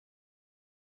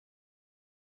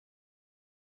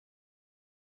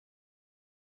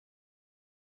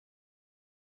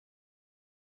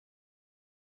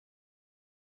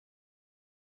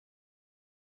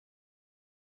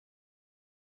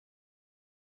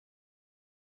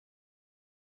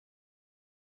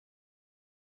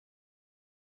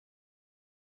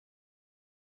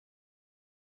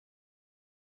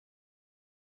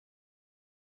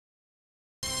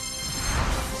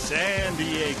San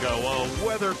Diego, a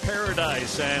weather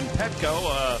paradise, and Petco,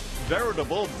 a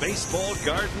veritable baseball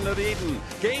garden of Eden.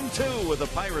 Game 2 with the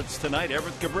Pirates tonight.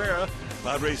 Everett Cabrera,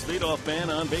 Padres leadoff man,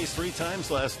 on base 3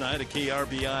 times last night, a key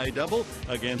RBI double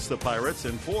against the Pirates.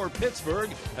 And for Pittsburgh,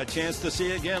 a chance to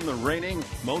see again the reigning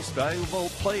most valuable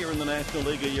player in the National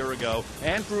League a year ago,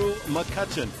 Andrew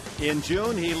McCutchen. In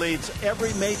June, he leads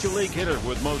every major league hitter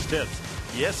with most hits.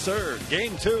 Yes, sir.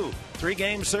 Game 2,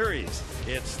 3-game series.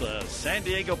 It's the San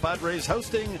Diego Padres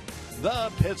hosting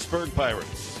the Pittsburgh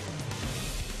Pirates.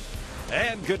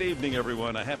 And good evening,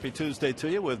 everyone. A happy Tuesday to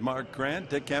you with Mark Grant,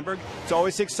 Dick Kemberg. It's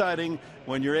always exciting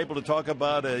when you're able to talk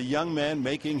about a young man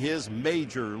making his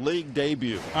major league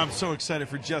debut. I'm so excited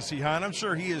for Jesse Hahn. I'm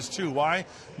sure he is too. Why?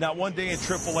 Not one day in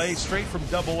AAA, straight from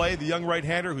AA, the young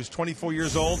right-hander who's 24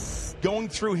 years old, going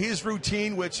through his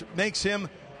routine, which makes him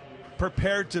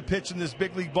prepared to pitch in this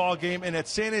big league ball game. And at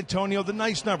San Antonio, the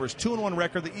nice numbers, 2-1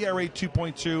 record, the ERA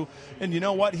 2.2. And you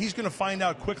know what? He's going to find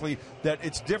out quickly that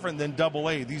it's different than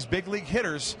AA. These big league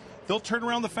hitters, they'll turn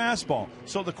around the fastball.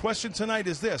 So the question tonight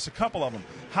is this, a couple of them.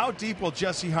 How deep will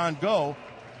Jesse Hahn go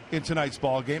in tonight's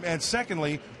ball game? And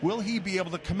secondly, will he be able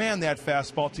to command that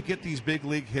fastball to get these big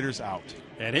league hitters out?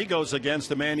 And he goes against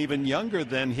a man even younger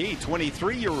than he,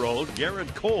 23-year-old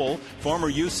Garrett Cole,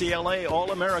 former UCLA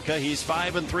All-America. He's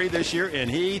 5-3 this year, and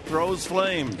he throws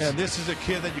flames. And this is a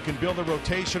kid that you can build a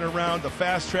rotation around, the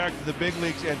fast track to the big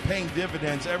leagues, and paying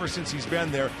dividends ever since he's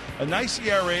been there. A nice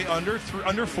ERA under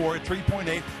 4 at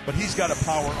 3.8, but he's got a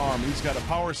power arm. He's got a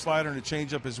power slider and a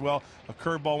changeup as well, a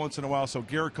curveball once in a while. So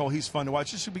Garrett Cole, he's fun to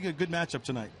watch. This should be a good matchup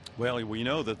tonight. Well, we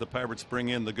know that the Pirates bring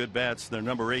in the good bats. Their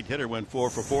number 8 hitter went 4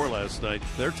 for 4 last night.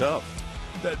 They're tough.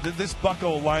 This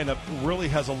Bucko lineup really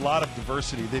has a lot of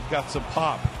diversity. They've got some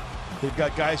pop. They've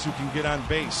got guys who can get on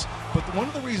base. But one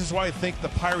of the reasons why I think the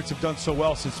Pirates have done so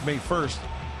well since May 1st,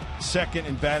 second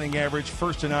in batting average,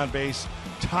 first in on base,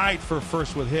 tied for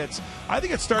first with hits, I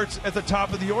think it starts at the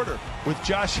top of the order with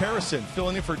Josh Harrison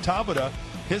filling in for Tabata.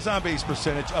 His on-base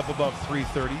percentage up above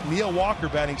 330. Neil Walker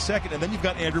batting second, and then you've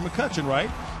got Andrew McCutchen, right?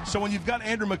 So when you've got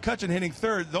Andrew McCutchen hitting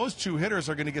third, those two hitters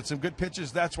are going to get some good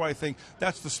pitches. That's why I think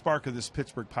that's the spark of this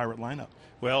Pittsburgh Pirate lineup.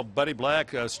 Well, Buddy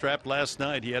Black strapped last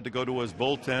night. He had to go to his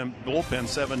bullpen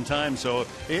 7 times, so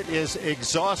it is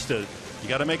exhausted. You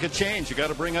got to make a change. You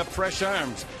got to bring up fresh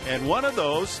arms. And one of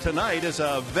those tonight is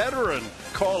a veteran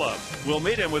call-up. We'll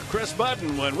meet him with Chris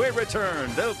Button when we return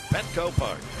to Petco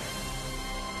Park.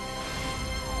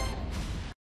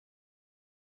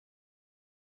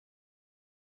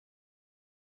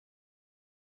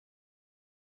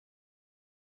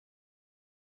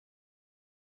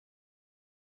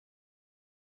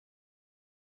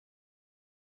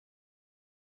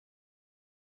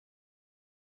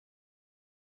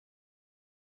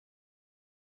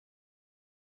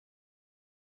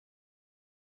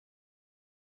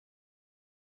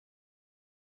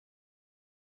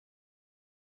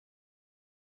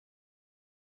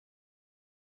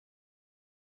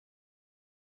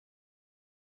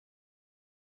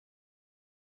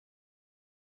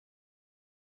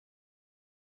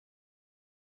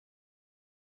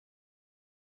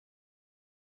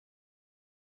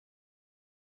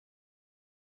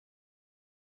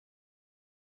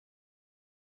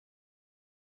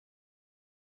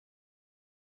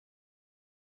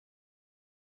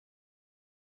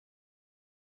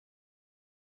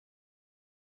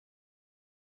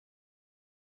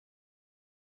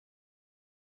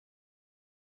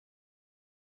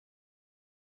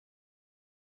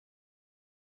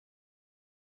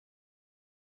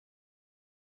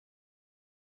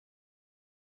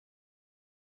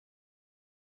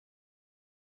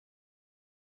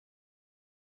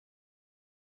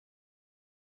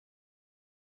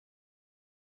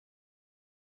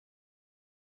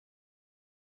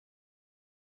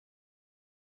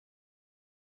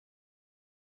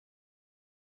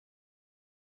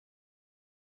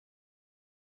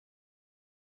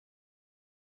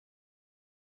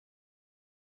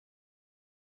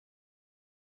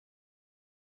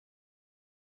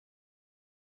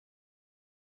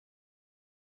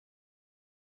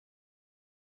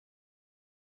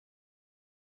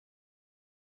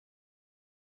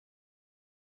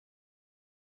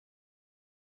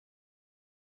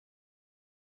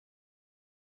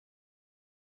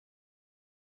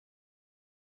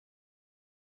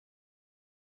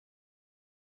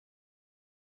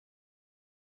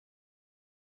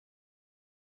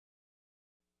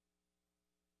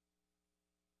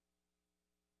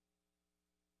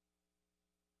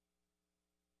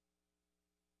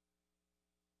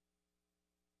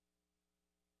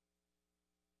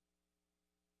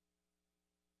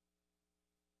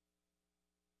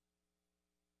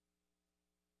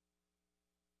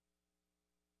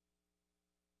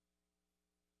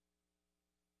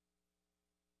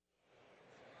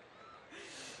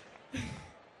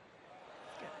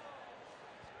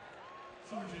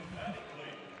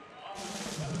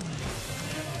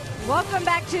 Welcome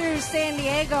back to San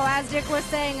Diego. As Dick was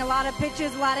saying, a lot of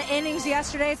pitches, a lot of innings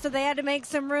yesterday, so they had to make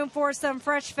some room for some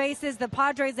fresh faces. The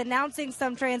Padres announcing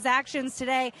some transactions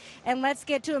today, and let's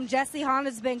get to them. Jesse Hahn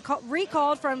has been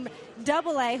recalled from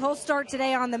Double-A. He'll start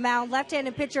today on the mound.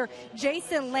 Left-handed pitcher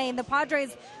Jason Lane. The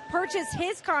Padres purchased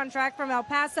his contract from El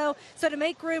Paso, so to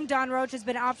make room, Don Roach has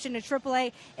been optioned to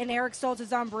Triple-A, and Eric Stoltz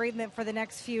is on bereavement for the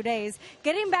next few days.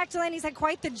 Getting back to Lane, he's had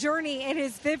quite the journey in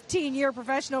his 15-year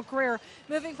professional career,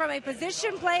 moving from a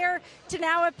position player to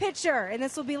now a pitcher, and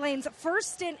this will be Lane's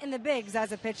first stint in the bigs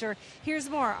as a pitcher. Here's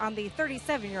more on the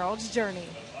 37-year-old's journey.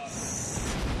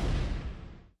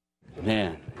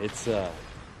 Man, it's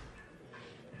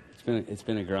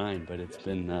been a grind, but it's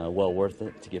been well worth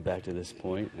it to get back to this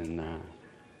point, and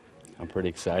I'm pretty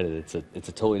excited. It's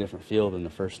a totally different feel than the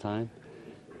first time,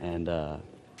 and I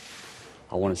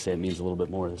want to say it means a little bit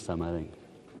more this time. I think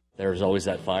there's always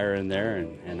that fire in there,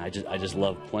 and I just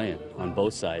love playing on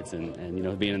both sides, and you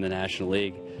know, being in the National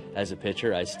League as a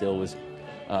pitcher, I still was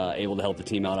able to help the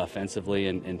team out offensively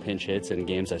in pinch hits and in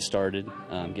games I started,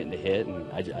 getting to hit,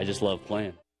 and I just love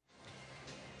playing.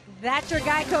 That's your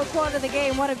Geico quote of the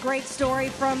game. What a great story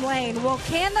from Lane. Well,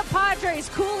 can the Padres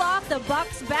cool off the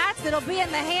Bucks' bats? It'll be in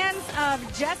the hands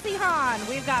of Jesse Hahn.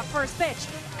 We've got first pitch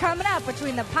coming up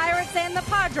between the Pirates and the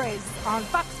Padres on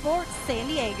Fox Sports San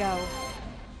Diego.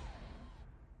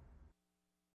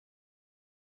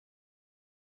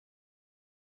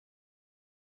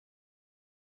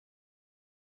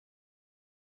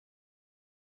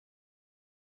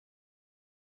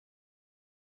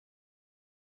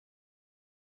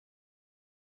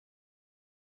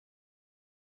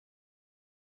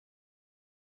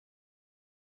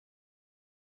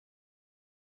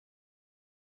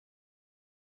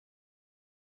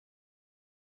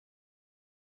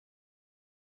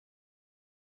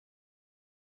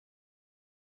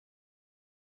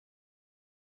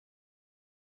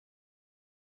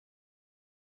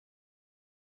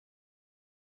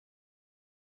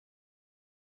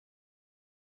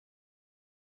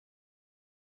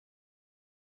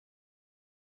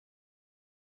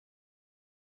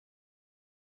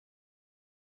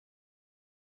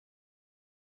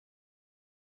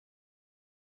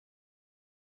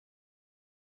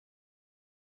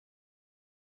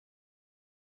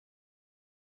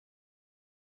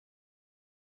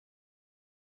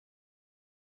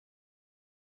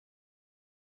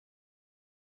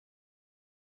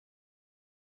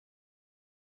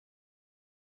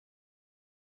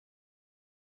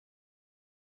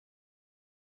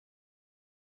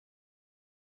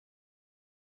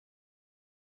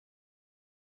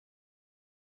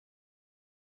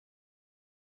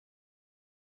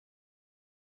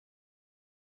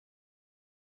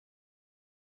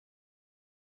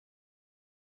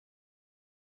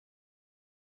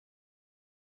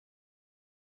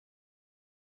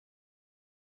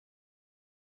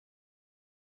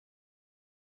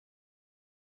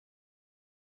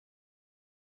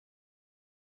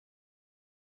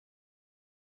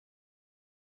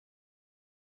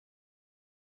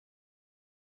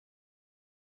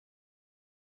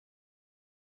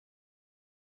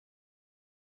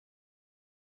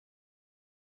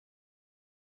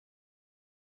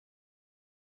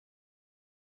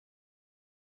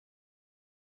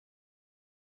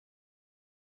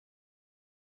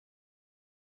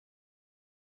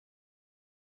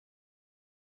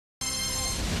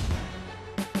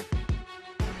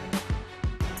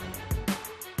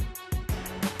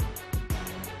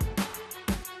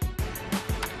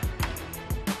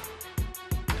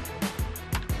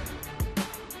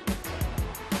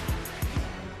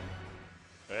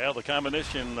 Well, the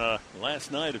combination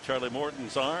last night of Charlie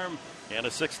Morton's arm and a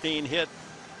 16-hit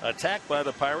attack by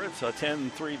the Pirates, a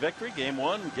 10-3 victory. Game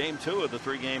one, game two of the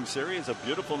three-game series. A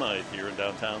beautiful night here in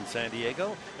downtown San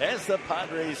Diego as the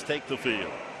Padres take the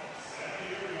field.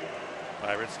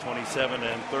 Pirates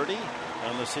 27-30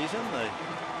 on the season. The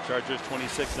Chargers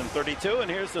 26-32. And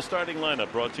here's the starting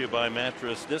lineup brought to you by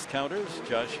Mattress Discounters.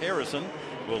 Josh Harrison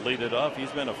will lead it off.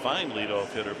 He's been a fine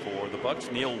leadoff hitter for the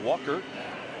Bucks. Neil Walker,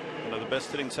 one of the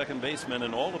best hitting second basemen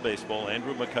in all of baseball.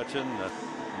 Andrew McCutchen,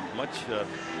 much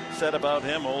said about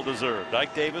him, all deserved.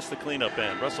 Ike Davis, the cleanup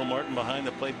end. Russell Martin behind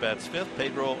the plate, bats fifth.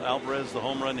 Pedro Alvarez, the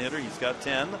home run hitter. He's got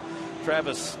 10.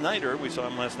 Travis Snyder, we saw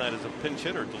him last night as a pinch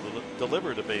hitter,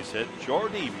 delivered a base hit.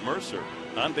 Jordy Mercer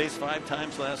on base 5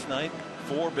 times last night,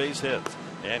 4 base hits.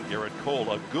 And Garrett Cole,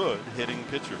 a good hitting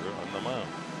pitcher on the mound.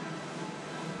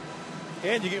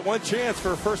 And you get one chance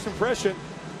for a first impression.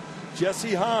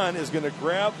 Jesse Hahn is going to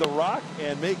grab the rock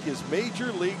and make his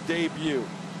major league debut.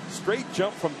 Straight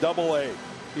jump from Double-A.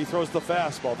 He throws the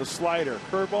fastball, the slider,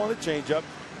 curveball, and the changeup.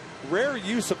 Rare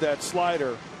use of that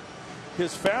slider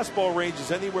His fastball range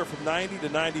is anywhere from 90 to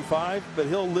 95, but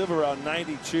he'll live around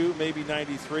 92, maybe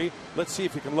 93. Let's see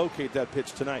if he can locate that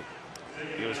pitch tonight.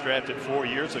 He was drafted 4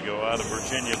 years ago out of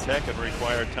Virginia Tech and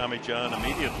required Tommy John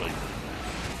immediately.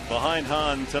 Behind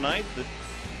Hahn tonight,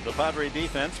 the Padre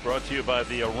defense brought to you by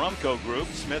the Aramco Group.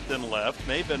 Smith in left.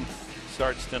 Maben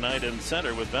starts tonight in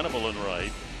center with Venable in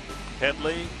right.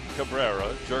 Headley,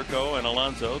 Cabrera, Jerko, and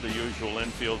Alonso, the usual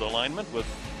infield alignment, with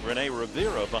Rene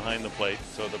Rivera behind the plate.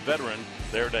 So the veteran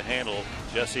there to handle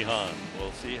Jesse Hahn.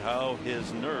 We'll see how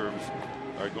his nerves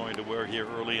are going to wear here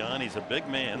early on. He's a big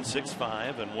man,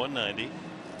 6'5" and 190,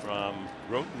 from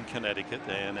Groton, Connecticut,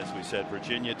 and as we said,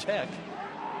 Virginia Tech,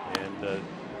 and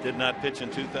did not pitch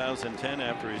in 2010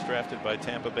 after he's drafted by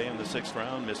Tampa Bay in the 6th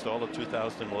round. Missed all of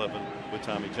 2011 with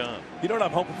Tommy John. You know what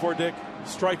I'm hoping for, Dick?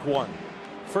 Strike one.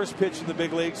 First pitch in the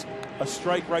big leagues, a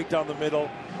strike right down the middle.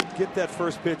 Get that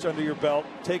first pitch under your belt.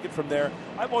 Take it from there.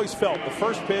 I've always felt the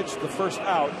first pitch, the first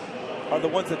out, are the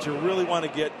ones that you really want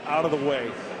to get out of the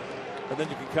way. And then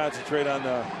you can concentrate on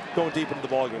going deep into the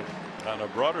ballgame. On a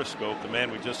broader scope, the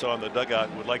man we just saw in the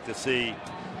dugout would like to see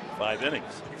 5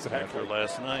 innings after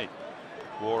last night.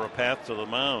 Wore a path to the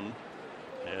mound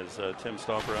as Tim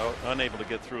Stauffer unable to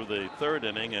get through the 3rd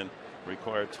inning and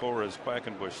required Torres,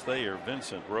 Quackenbush, Thayer,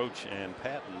 Vincent, Roach, and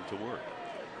Patton to work.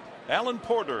 Alan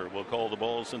Porter will call the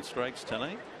balls and strikes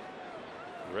tonight.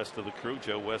 The rest of the crew,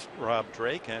 Joe West, Rob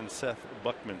Drake, and Seth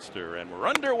Buckminster. And we're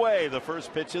underway. The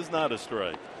first pitch is not a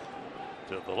strike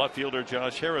to the left fielder,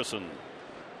 Josh Harrison.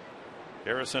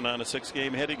 Harrison on a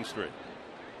 6-game hitting streak.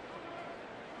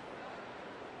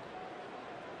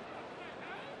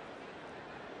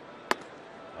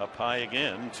 Up high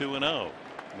again, 2-0.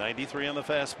 93 on the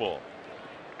fastball.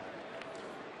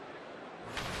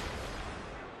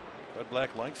 Bud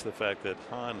Black likes the fact that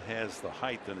Hahn has the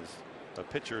height and is a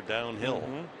pitcher downhill.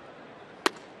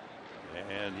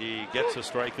 And he gets a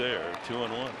strike there,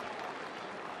 2-1.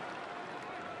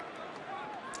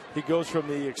 He goes from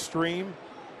the extreme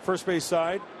first base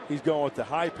side. He's going with the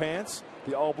high pants,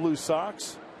 the all blue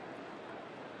socks.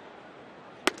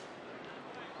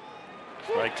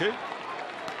 Strike 2.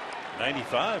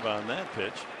 95 on that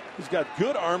pitch. He's got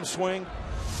good arm swing.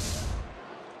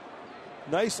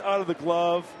 Nice out of the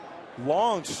glove.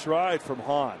 Long stride from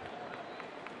Hahn.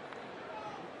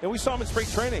 And we saw him in spring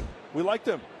training. We liked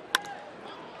him.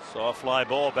 Saw a fly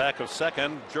ball back of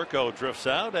second. Jerko drifts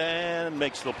out and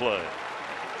makes the play.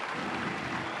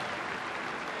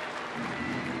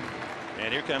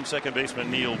 And here comes second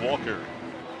baseman Neil Walker.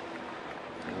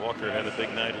 Walker had a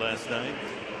big night last night.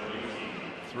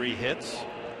 3 hits,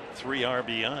 3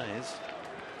 RBIs.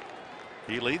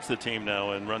 He leads the team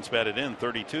now in runs batted in,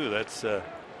 32. That's a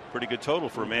pretty good total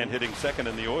for a man hitting second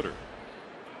in the order.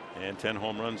 And 10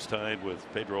 home runs tied with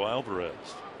Pedro Alvarez.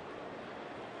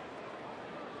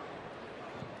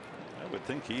 I would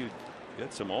think he'd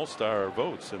get some all-star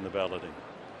votes in the balloting.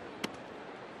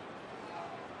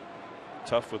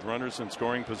 Tough with runners in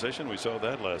scoring position. We saw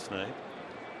that last night.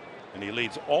 And he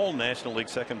leads all National League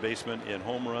second basemen in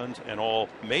home runs and all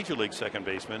Major League second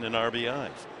basemen in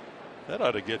RBIs. That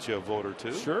ought to get you a vote or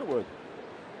two. Sure it would.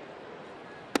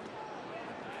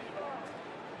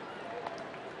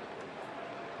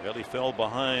 Well, he fell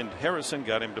behind Harrison,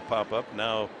 got him to pop up.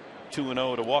 Now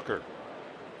 2-0 to Walker.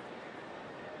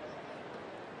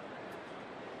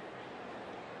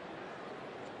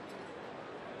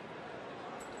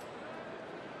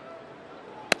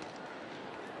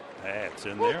 That's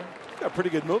in there. Got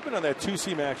pretty good movement on that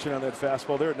 2-seam action on that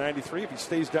fastball there at 93. If he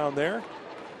stays down there,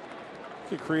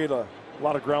 he could create a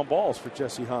lot of ground balls for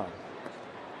Jesse Hahn.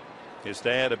 His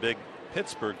dad, a big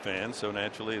Pittsburgh fan, so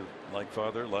naturally, like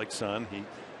father, like son, he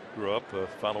grew up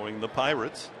following the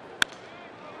Pirates.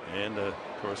 And of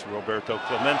course, Roberto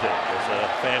Clemente is a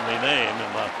family name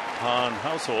in the Hahn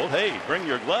household. Hey, bring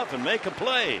your glove and make a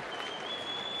play.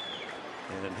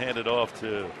 And then hand it off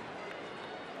to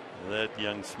that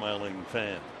young smiling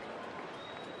fan.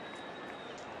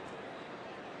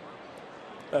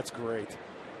 That's great.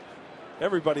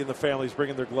 Everybody in the family is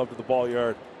bringing their glove to the ball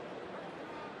yard.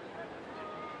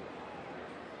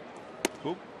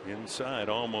 Oop, inside,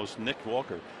 almost nicked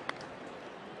Walker.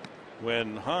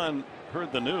 When Hahn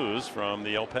heard the news from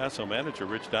the El Paso manager,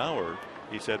 Rich Dower,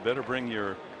 he said, better bring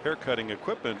your haircutting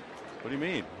equipment. What do you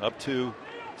mean? Up to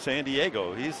San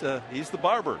Diego. He's the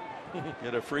barber.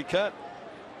 Get a free cut.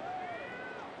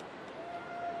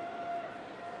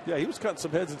 Yeah, he was cutting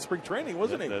some heads in spring training,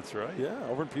 wasn't he? That's right. Yeah,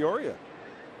 over in Peoria.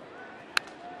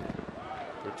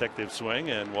 Protective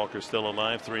swing, and Walker still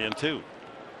alive, 3-2.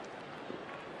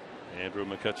 Andrew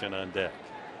McCutcheon on deck.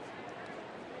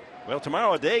 Well,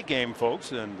 tomorrow a day game,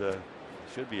 folks, and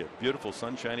Should be a beautiful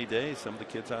sunshiny day. Some of the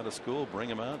kids out of school, bring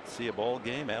them out, see a ball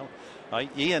game.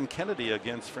 Ian Kennedy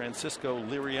against Francisco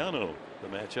Liriano, the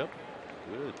matchup.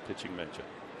 Good pitching matchup.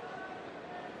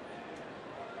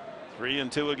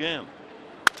 3-2 again.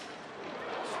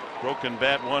 Broken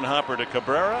bat, one hopper to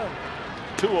Cabrera.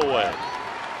 2 away.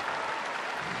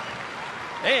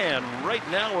 And right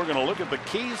now we're going to look at the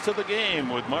keys to the game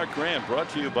with Mark Grant, brought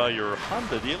to you by your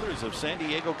Honda dealers of San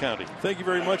Diego County. Thank you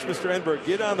very much, Mr. Enberg.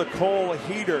 Get on the Cole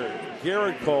heater.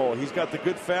 Garrett Cole. He's got the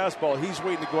good fastball. He's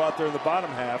waiting to go out there in the bottom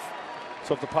half.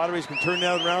 So if the Padres can turn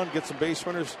that around, get some base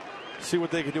runners, see what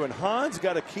they can do. And Hans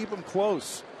got to keep them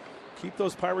close. Keep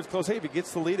those Pirates close. Hey, if he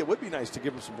gets the lead, it would be nice to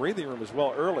give him some breathing room as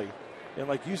well early. And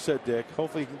like you said, Dick,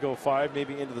 hopefully he can go 5,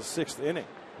 maybe into the 6th inning.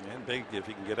 And big if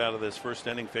he can get out of this first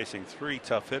inning facing 3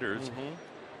 tough hitters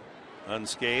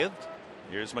unscathed.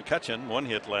 Here's McCutchen. 1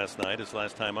 hit last night. His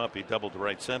last time up, he doubled to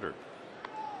right center.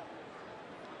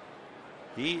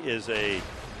 He is a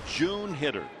June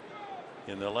hitter.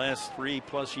 In the last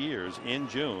 3+ years in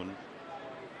June,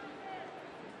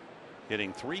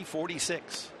 hitting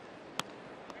 .346.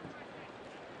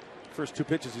 First 2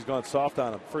 pitches, he's gone soft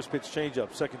on him. First pitch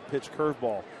changeup, second pitch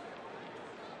curveball.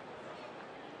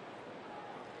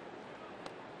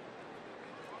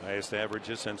 Highest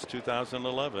averages since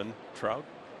 2011. Trout,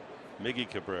 Miggy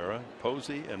Cabrera,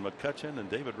 Posey, and McCutchen, and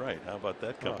David Wright. How about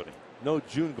that company? No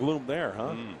June gloom there,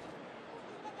 huh?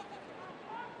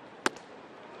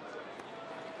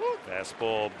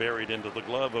 Fastball buried into the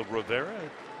glove of Rivera.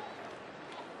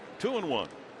 2-1. So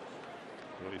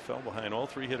he fell behind all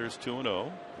 3 hitters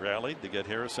 2-0. Rallied to get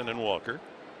Harrison and Walker.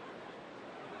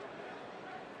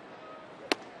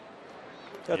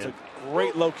 That's a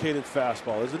great located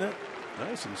fastball, isn't it?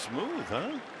 Nice and smooth,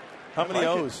 huh? How many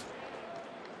O's?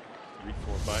 3,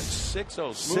 4, 5, 6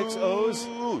 O's. 6 O's.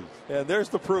 And there's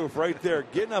the proof right there.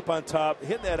 Getting up on top,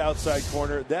 hitting that outside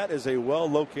corner. That is a well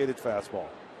located fastball.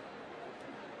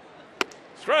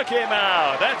 Struck him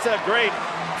out. That's a great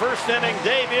first inning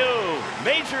debut.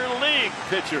 Major league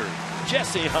pitcher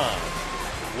Jesse Hahn.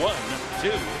 1,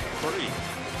 2, 3.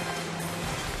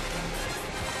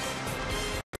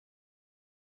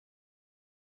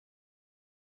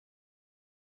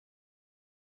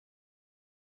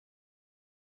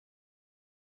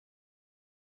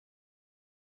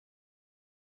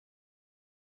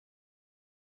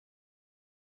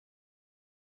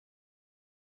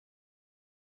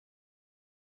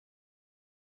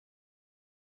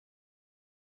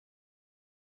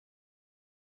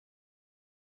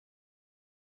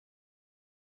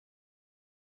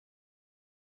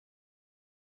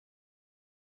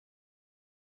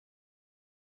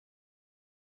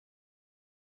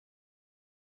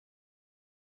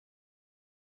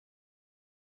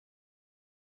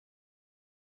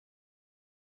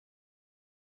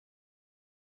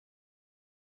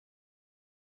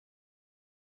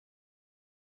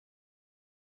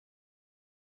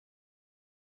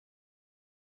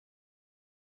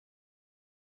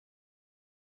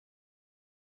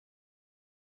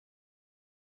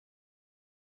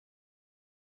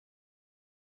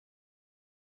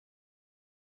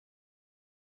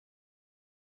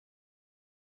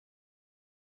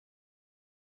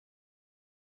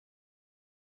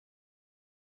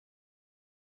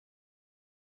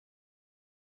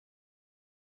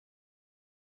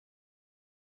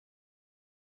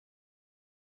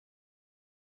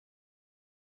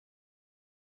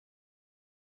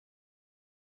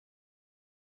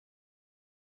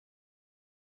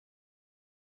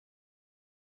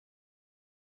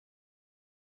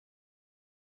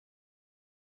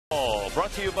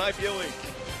 Brought to you by Buick.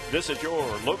 Visit your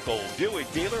local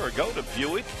Buick dealer or go to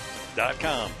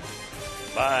Buick.com.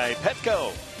 By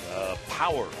Petco, the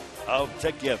power of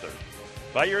together.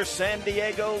 By your San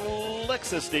Diego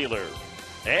Lexus dealer.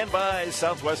 And by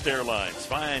Southwest Airlines.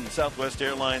 Find Southwest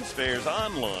Airlines fares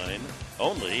online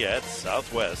only at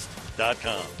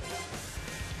Southwest.com.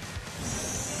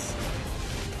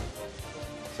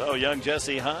 So young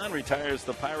Jesse Hahn retires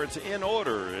the Pirates in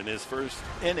order in his first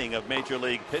inning of Major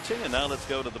League pitching. And now let's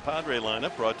go to the Padre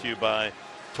lineup, brought to you by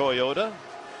Toyota.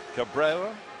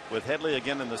 Cabrera with Headley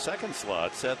again in the second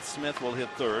slot. Seth Smith will hit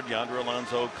third. Yonder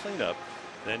Alonso cleanup.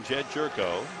 Then Jed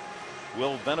Jerko.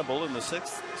 Will Venable in the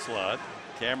sixth slot.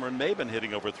 Cameron Maben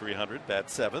hitting over 300.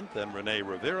 Bat seventh. Then Rene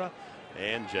Rivera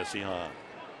and Jesse Hahn.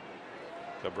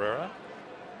 Cabrera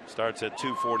starts at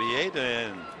 248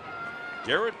 and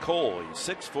Garrett Cole, he's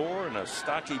 6'4" and a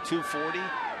stocky 240.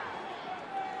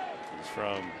 He's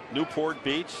from Newport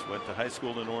Beach, went to high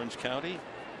school in Orange County,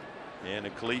 and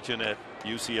a collegiate at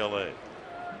UCLA.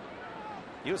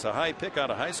 He was a high pick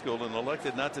out of high school and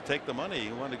elected not to take the money.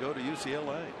 He wanted to go to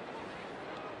UCLA.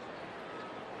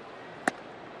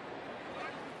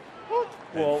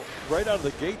 Well, right out of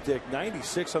the gate, Dick,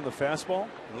 96 on the fastball.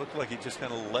 It looked like he just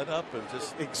kind of let up and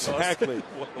just exactly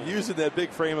using that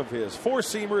big frame of his. Four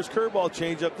seamers, curveball,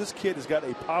 changeup. This kid has got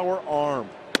a power arm.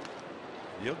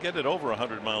 You'll get it over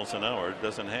 100 miles an hour. It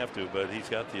doesn't have to, but he's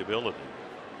got the ability.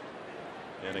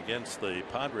 And against the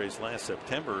Padres last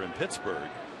September in Pittsburgh,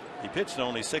 he pitched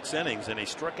only 6 innings and he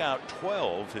struck out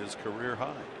 12, his career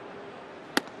high.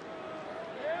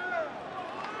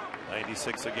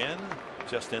 96 again,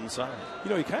 just inside. You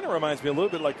know, he kind of reminds me a little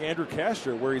bit like Andrew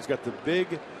Castor, where he's got the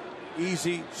big,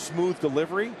 easy, smooth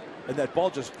delivery, and that ball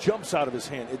just jumps out of his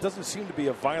hand. It doesn't seem to be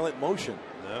a violent motion.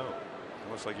 No,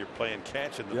 almost like you're playing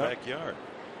catch in the backyard.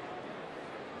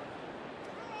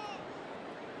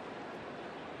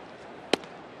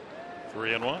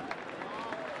 Three and one.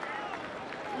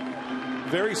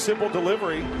 Very simple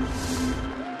delivery.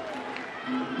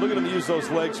 Look at him use those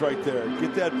legs right there.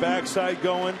 Get that backside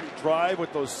going. Drive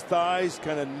with those thighs,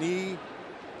 kind of knee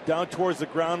down towards the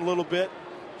ground a little bit.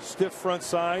 Stiff front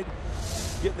side.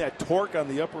 Getting that torque on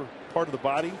the upper part of the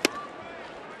body.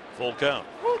 Full count.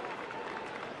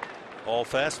 All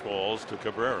fastballs to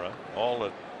Cabrera. All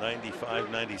at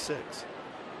 95, 96.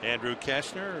 Andrew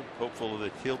Kashner, hopeful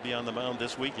that he'll be on the mound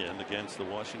this weekend against the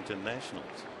Washington Nationals.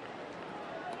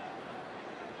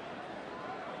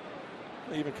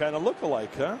 They even kind of look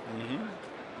alike, huh? Mm-hmm.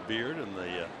 Beard and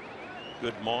the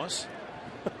good moss.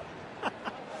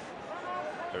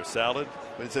 Or salad.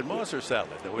 Is it moss or salad?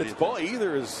 It's both.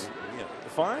 Either is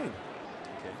fine.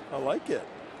 Okay. I like it.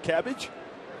 Cabbage.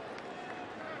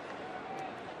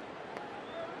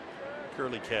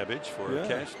 Curly cabbage for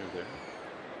Kashner there.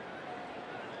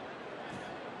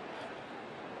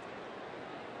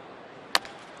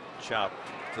 Chop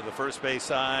to the first base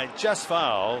side, just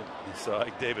foul. You saw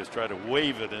Ike Davis try to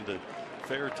wave it into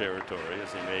fair territory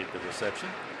as he made the reception.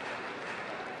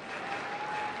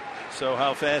 So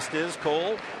how fast is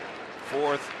Cole?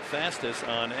 4th fastest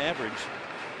on average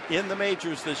in the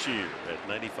majors this year at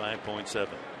 95.7.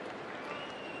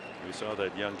 We saw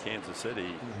that young Kansas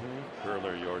City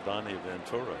hurler Yordani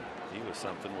Ventura. He was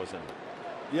something, wasn't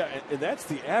he? Yeah, and that's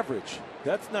the average.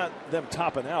 That's not them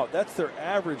topping out. That's their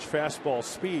average fastball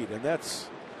speed, and that's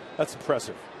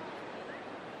impressive.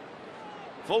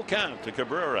 Full count to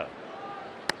Cabrera.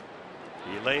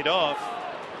 He laid off.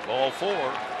 Ball 4.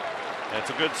 That's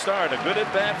a good start. A good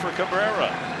at bat for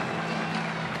Cabrera.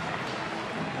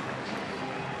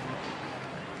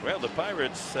 Well, the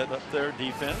Pirates set up their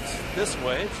defense this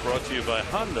way. It's brought to you by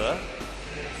Honda.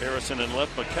 Harrison and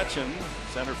left, McCutcheon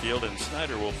center field, and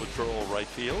Snyder will patrol right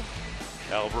field.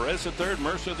 Alvarez at third,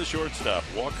 Mercer the shortstop,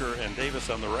 Walker and Davis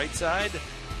on the right side,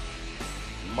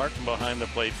 Martin behind the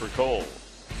plate for Cole.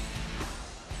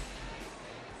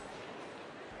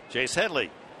 Chase Headley.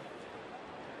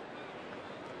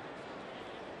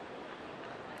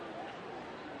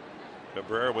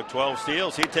 Cabrera with 12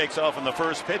 steals. He takes off on the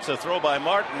first pitch. The throw by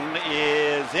Martin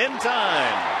is in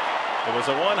time. It was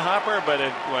a one-hopper, but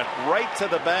it went right to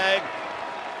the bag.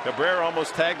 Cabrera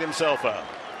almost tagged himself out.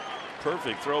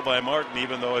 Perfect throw by Martin,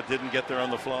 even though it didn't get there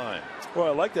on the fly. Well, I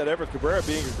like that Everett Cabrera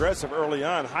being aggressive early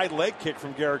on. High leg kick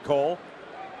from Garrett Cole.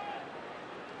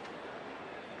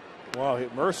 Wow,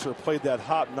 Mercer played that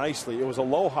hop nicely. It was a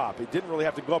low hop. He didn't really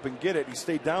have to go up and get it. He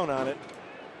stayed down on it.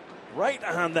 Right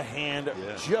on the hand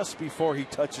just before he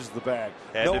touches the bag.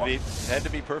 Had to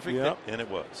be perfect, and it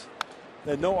was.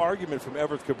 And no argument from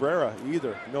Everett Cabrera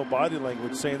either. No body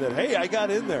language saying that, hey, I got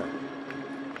in there.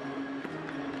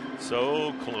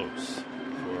 So close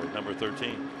for number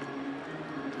 13.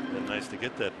 Been nice to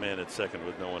get that man at second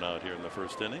with no one out here in the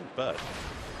first inning, but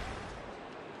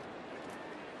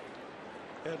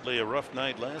Headley a rough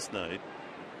night last night.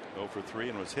 0 for 3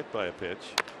 and was hit by a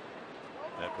pitch.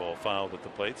 That ball fouled at the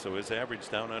plate, so his average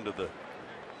down under the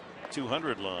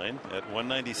 200 line at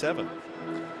 197.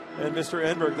 And Mr.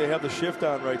 Enberg, they have the shift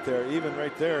on right there. Even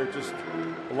right there, just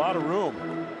a lot of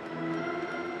room.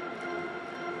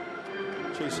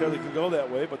 Chase Headley can go that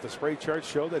way, but the spray charts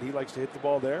show that he likes to hit the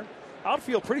ball there.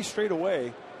 Outfield pretty straight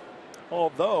away.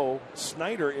 Although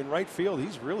Snyder in right field,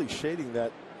 he's really shading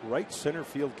that right center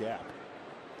field gap.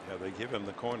 Yeah, they give him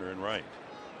the corner in right.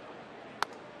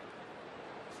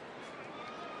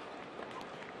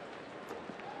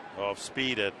 Off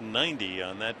speed at 90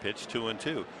 on that pitch,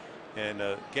 2-2. And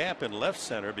a gap in left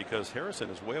center because Harrison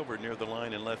is way over near the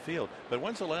line in left field. But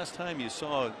when's the last time you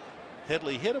saw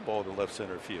Headley hit a ball to left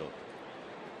center field?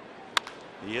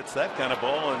 He hits that kind of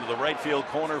ball into the right field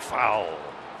corner, foul.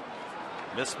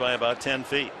 Missed by about 10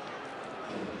 feet.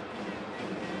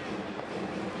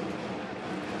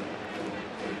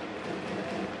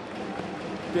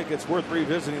 Dick, it's worth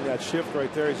revisiting that shift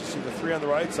right there as you see the 3 on the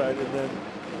right side and then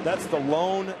That's the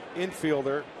lone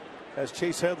infielder, as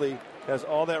Chase Headley has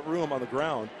all that room on the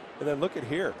ground. And then look at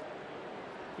here.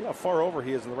 Look how far over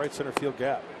he is in the right center field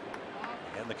gap.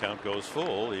 And the count goes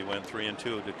full. He went 3-2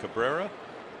 to Cabrera,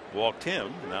 walked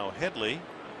him. Now Headley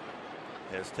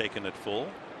has taken it full.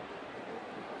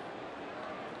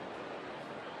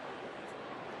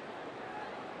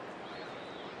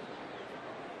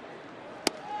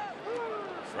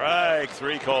 Strike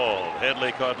 3 called.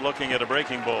 Headley caught looking at a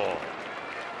breaking ball.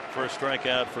 First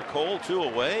strikeout for Cole, 2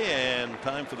 away, and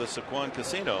time for the Saquon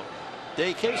Casino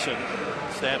Daycation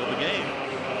stat of the game.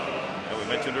 And we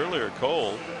mentioned earlier,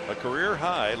 Cole, a career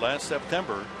high last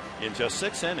September. In just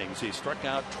 6 innings, he struck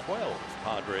out 12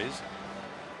 Padres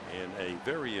in a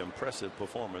very impressive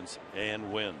performance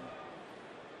and win.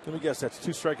 Let me guess, that's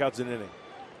 2 strikeouts an inning.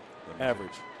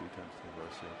 Average. 2 times the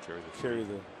varsity. Carry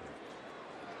the.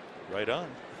 Right on.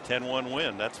 10-1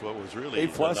 win. That's what was really A+,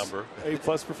 the number. A+,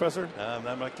 Professor?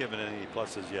 I'm not giving any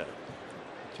pluses yet.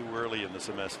 Too early in the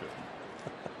semester.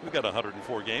 We've got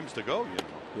 104 games to go,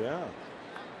 you know. Yeah.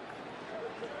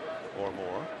 Or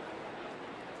more.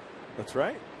 That's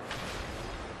right.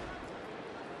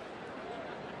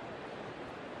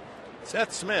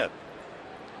 Seth Smith,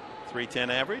 310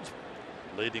 average,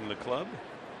 leading the club.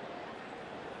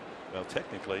 Well,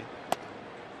 technically,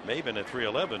 Maven at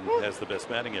 311 has the best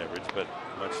batting average, but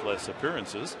much less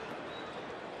appearances.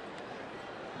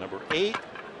 Number 8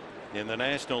 in the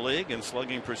National League in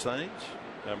slugging percentage.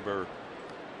 Number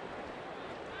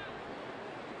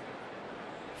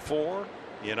 4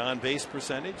 in on-base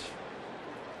percentage.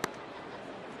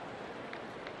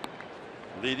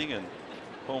 Leading in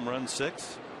home runs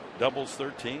 6, doubles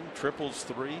 13, triples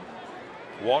 3,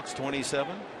 walks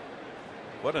 27.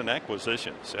 What an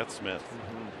acquisition, Seth Smith.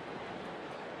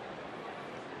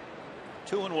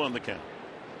 2-1 the count.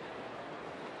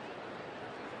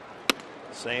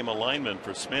 Same alignment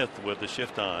for Smith with the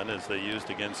shift on as they used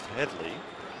against Headley.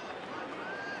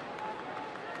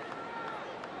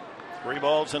 3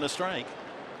 balls and a strike.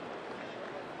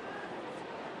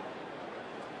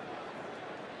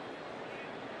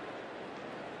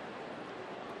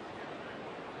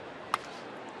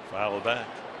 Foul back.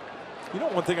 You know,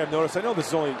 one thing I've noticed, I know this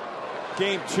is only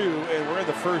game 2 and we're in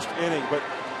the first inning, but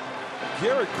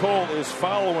Garrett Cole is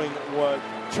following what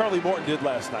Charlie Morton did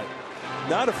last night.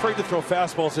 Not afraid to throw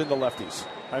fastballs into lefties.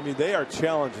 I mean, they are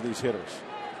challenging these hitters.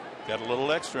 Got a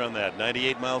little extra on that.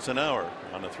 98 miles an hour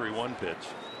on the 3-1 pitch.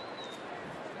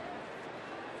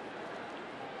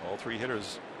 All 3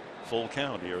 hitters full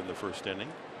count here in the first inning.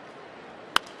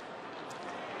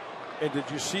 And did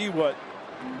you see what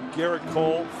Garrett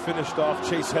Cole finished off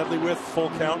Chase Headley with? Full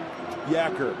count.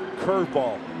 Yacker,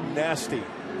 curveball, nasty.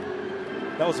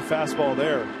 That was a fastball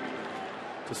there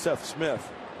to Seth Smith.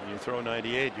 When you throw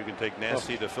 98, you can take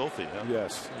nasty to filthy. Huh?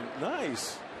 Yes,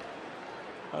 nice.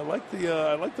 I like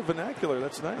the vernacular.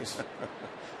 That's nice.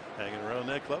 Hanging around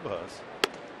that clubhouse.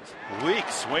 Weak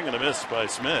swing and a miss by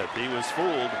Smith. He was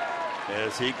fooled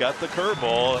as he got the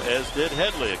curveball, as did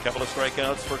Headley. A couple of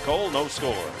strikeouts for Cole, no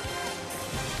score.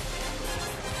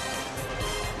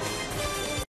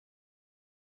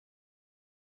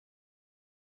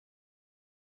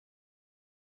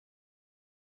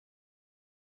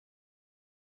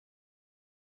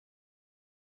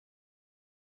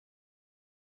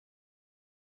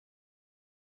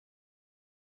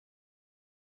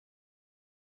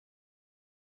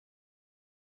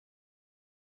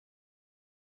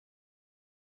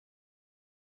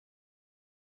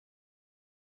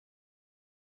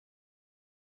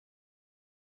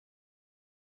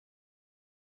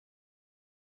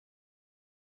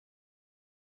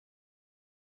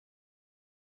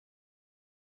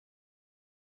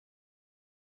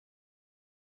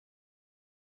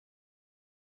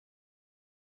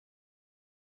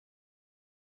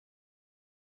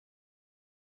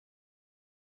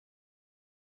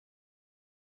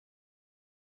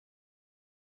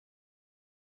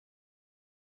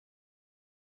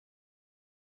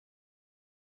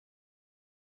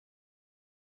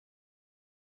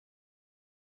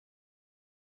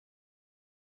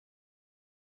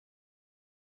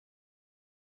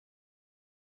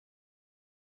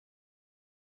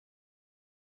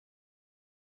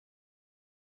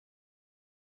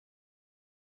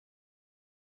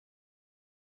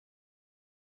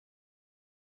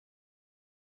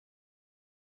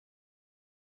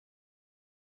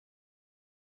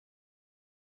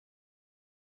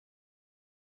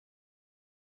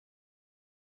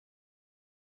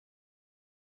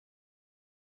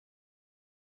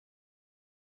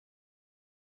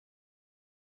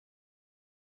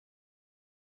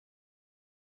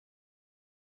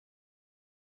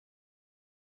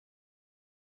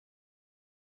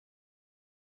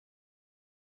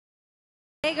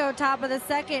 Diego, top of the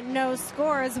second, no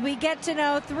scores. We get to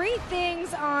know 3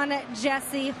 things on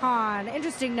Jesse Hahn.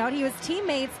 Interesting note, he was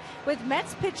teammates with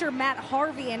Mets pitcher Matt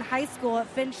Harvey in high school at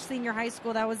Finch Senior High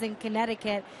School. That was in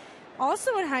Connecticut.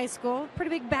 Also in high school,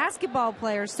 pretty big basketball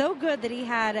player. So good that he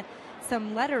had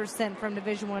some letters sent from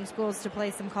Division I schools to play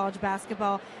some college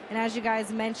basketball. And as you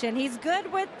guys mentioned, he's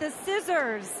good with the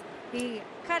scissors. He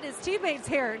cut his teammates'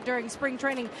 hair during spring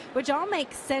training, which all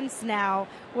makes sense now.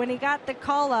 When he got the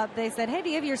call up, they said, hey, do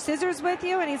you have your scissors with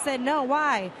you? And he said, no,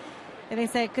 why? And they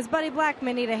said, because Buddy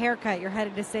Blackman need a haircut. You're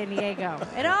headed to San Diego.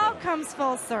 It all comes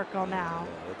full circle now.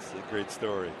 Yeah, that's a great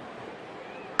story.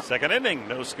 Second inning,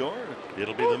 no score.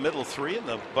 It'll be the middle 3 in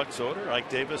the Bucks order. Ike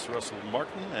Davis, Russell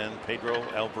Martin, and Pedro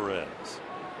Alvarez.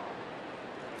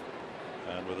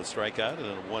 And with a strikeout in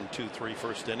a 1-2-3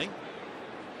 first inning.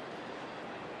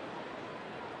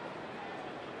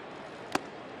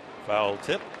 Foul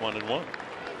tip, 1-1.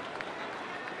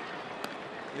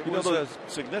 It was a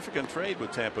significant trade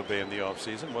with Tampa Bay in the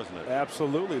offseason, wasn't it?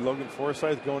 Absolutely. Logan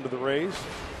Forsythe going to the Rays.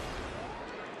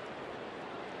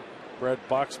 Brad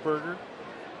Boxberger.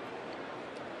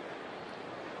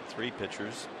 3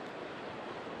 pitchers,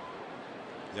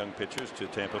 young pitchers to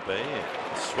Tampa Bay.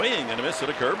 A swing and a miss at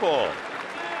a curveball.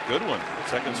 Good one.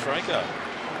 Second strikeout.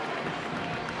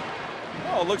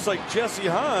 Oh, it looks like Jesse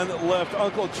Hahn left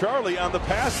Uncle Charlie on the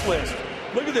pass list.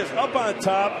 Look at this, up on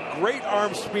top, great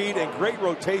arm speed and great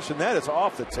rotation. That is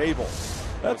off the table.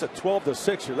 That's a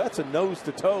 12-6er. That's a nose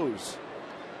to toes.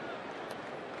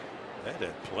 That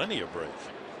had plenty of break.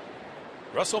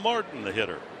 Russell Martin, the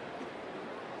hitter.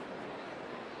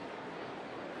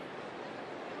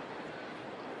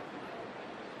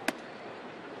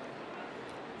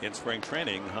 In spring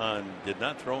training, Hahn did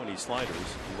not throw any sliders.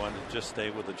 He wanted to just stay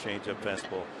with the changeup,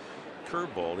 fastball,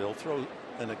 curveball. He'll throw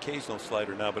an occasional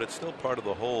slider now, but it's still part of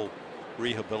the whole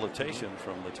rehabilitation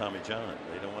from the Tommy John.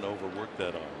 They don't want to overwork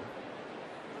that arm.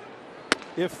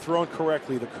 If thrown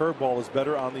correctly, the curveball is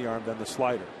better on the arm than the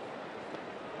slider.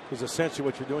 Because essentially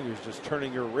what you're doing is just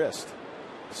turning your wrist.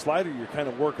 The slider, you're kind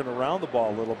of working around the ball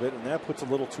a little bit, and that puts a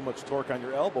little too much torque on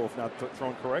your elbow if not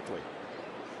thrown correctly.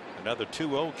 Another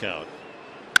 2-0 count.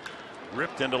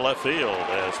 Ripped into left field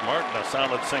as Martin, a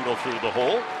solid single through the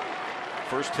hole.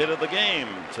 First hit of the game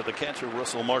to the catcher,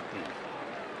 Russell Martin.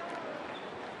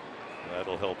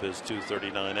 That'll help his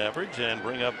 .239 average and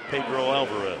bring up Pedro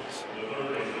Alvarez.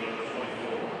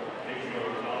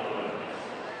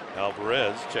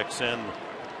 Alvarez checks in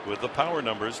with the power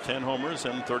numbers, 10 homers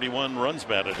and 31 runs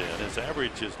batted in. His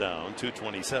average is down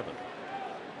 .227.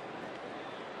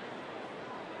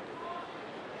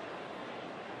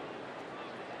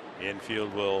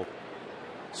 Infield will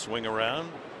swing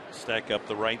around, stack up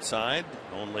the right side.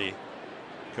 Only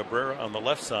Cabrera on the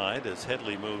left side as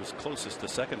Headley moves closest to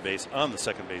second base on the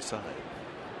second base side.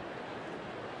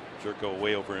 Jerko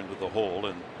way over into the hole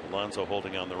and Alonso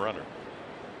holding on the runner.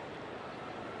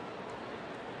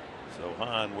 So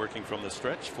Hahn working from the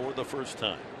stretch for the first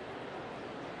time.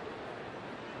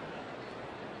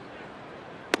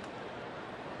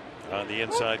 On the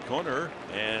inside corner,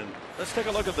 and let's take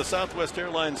a look at the Southwest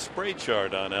Airlines spray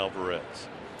chart on Alvarez.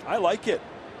 I like it.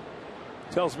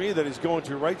 Tells me that he's going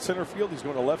to right center field. He's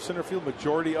going to left center field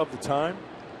majority of the time.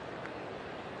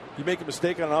 You make a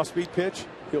mistake on an off-speed pitch,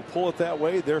 he'll pull it that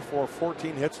way. Therefore,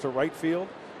 14 hits to right field,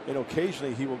 and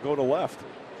occasionally he will go to left.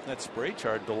 That spray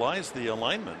chart belies the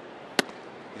alignment,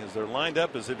 because they're lined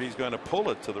up as if he's going to pull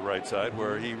it to the right side,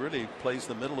 where he really plays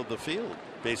the middle of the field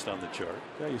based on the chart.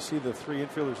 Yeah, you see the 3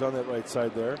 infielders on that right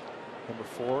side there. Number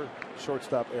 4,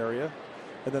 shortstop area.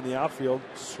 And then the outfield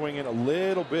swinging a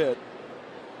little bit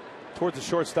towards the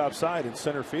shortstop side in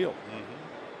center field.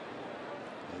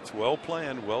 It's well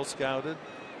planned, well scouted.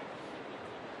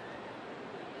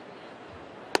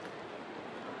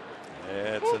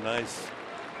 It's a nice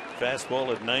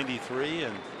fastball at 93,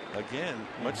 and again,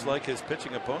 much like his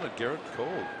pitching opponent Garrett Cole,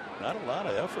 not a lot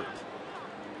of effort.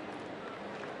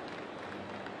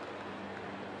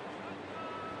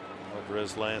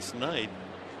 Alvarez last night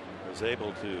was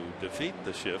able to defeat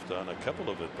the shift on a couple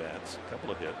of at-bats, a couple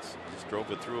of hits. Just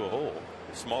drove it through a hole.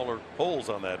 Smaller holes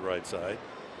on that right side.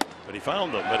 But he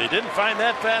found them. But he didn't find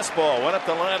that fastball. Went up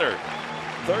the ladder.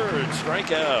 Third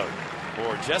strikeout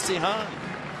for Jesse Hahn.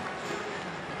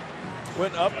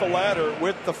 Went up the ladder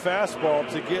with the fastball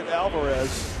to get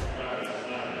Alvarez.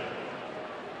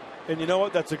 And you know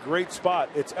what? That's a great spot.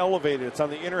 It's elevated. It's on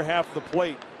the inner half of the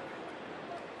plate.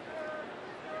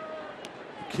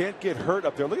 Can't get hurt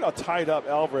up there. Look at how tied up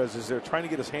Alvarez is there, trying to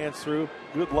get his hands through.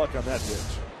 Good luck on that pitch.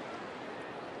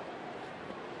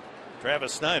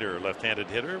 Travis Snyder, left-handed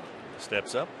hitter,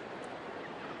 steps up.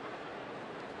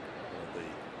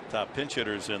 The Top pinch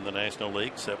hitters in the National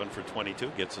League, 7 for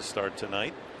 22, gets a start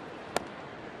tonight.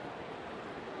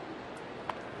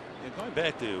 And going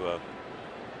back to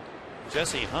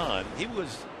Jesse Hahn, he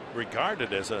was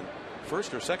regarded as a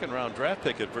first or second round draft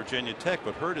pick at Virginia Tech,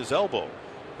 but hurt his elbow.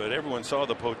 But everyone saw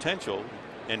the potential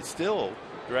and still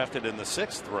drafted in the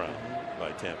 6th round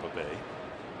by Tampa Bay.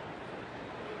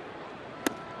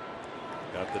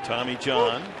 Got the Tommy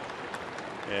John.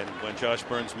 And when Josh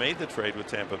Burns made the trade with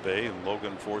Tampa Bay, and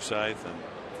Logan Forsythe and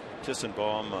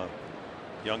Tissenbaum,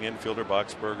 young infielder,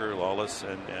 Boxberger, Lawless,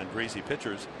 and greasy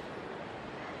pitchers,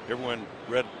 everyone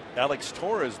read Alex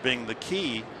Torres being the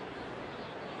key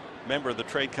member of the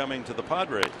trade coming to the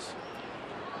Padres.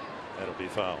 That'll be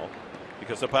foul,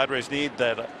 because the Padres need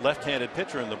that left-handed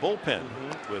pitcher in the bullpen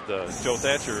with Joe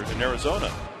Thatcher in Arizona.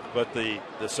 But the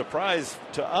surprise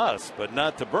to us, but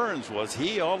not to Burns, was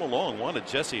he all along wanted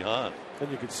Jesse Hahn.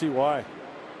 And you can see why.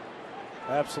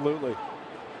 Absolutely.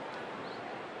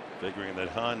 Figuring that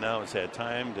Hahn now has had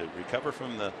time to recover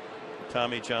from the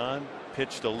Tommy John.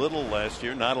 Pitched a little last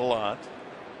year, not a lot.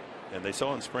 And they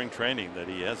saw in spring training that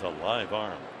he has a live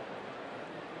arm.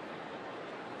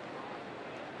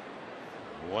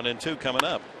 1-2 coming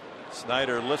up.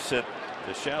 Snyder lifts it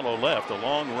to shallow left. A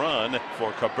long run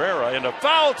for Cabrera into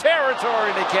foul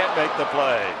territory, and he can't make the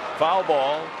play. Foul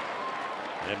ball.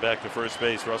 And back to first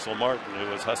base, Russell Martin,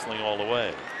 who was hustling all the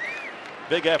way.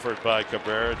 Big effort by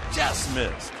Cabrera, just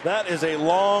missed. That is a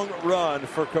long run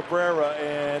for Cabrera,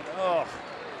 and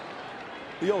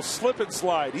the old slip and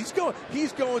slide. He's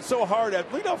going so hard.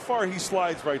 Look how far he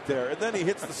slides right there, and then he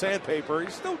hits the sandpaper.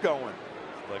 He's still going.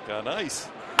 Like on ice.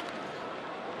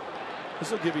 This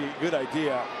will give you a good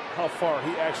idea how far he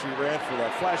actually ran for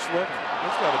that flash look.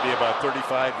 It's got to be about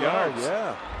 35 yards.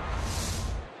 Yeah.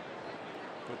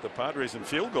 Put the Padres in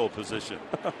field goal position.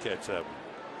 Catch that one.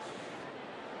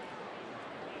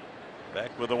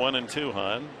 Back with a 1-2,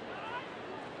 Hahn.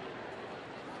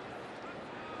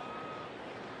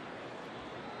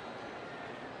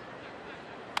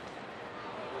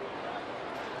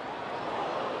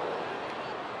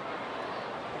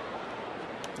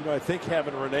 You know, I think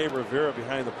having Rene Rivera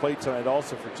behind the plate tonight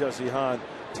also for Jesse Hahn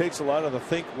takes a lot of the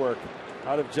think work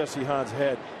out of Jesse Hahn's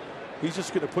head. He's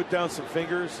just going to put down some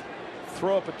fingers,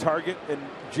 throw up a target, and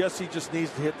Jesse just needs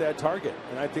to hit that target.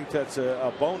 And I think that's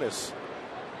a bonus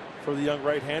for the young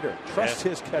right-hander. Trust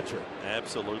his catcher.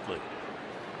 Absolutely.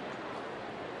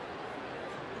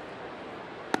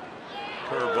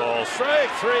 Curveball, strike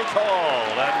 3 call.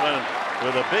 That one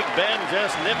with a big bend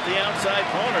just nipped the outside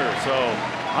corner. So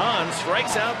Hahn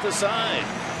strikes out the side.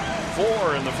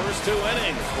 4 in the first 2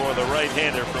 innings for the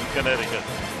right-hander from Connecticut.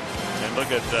 And look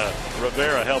at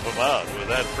Rivera help him out with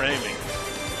that framing.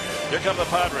 Here come the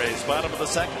Padres, bottom of the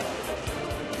 2nd.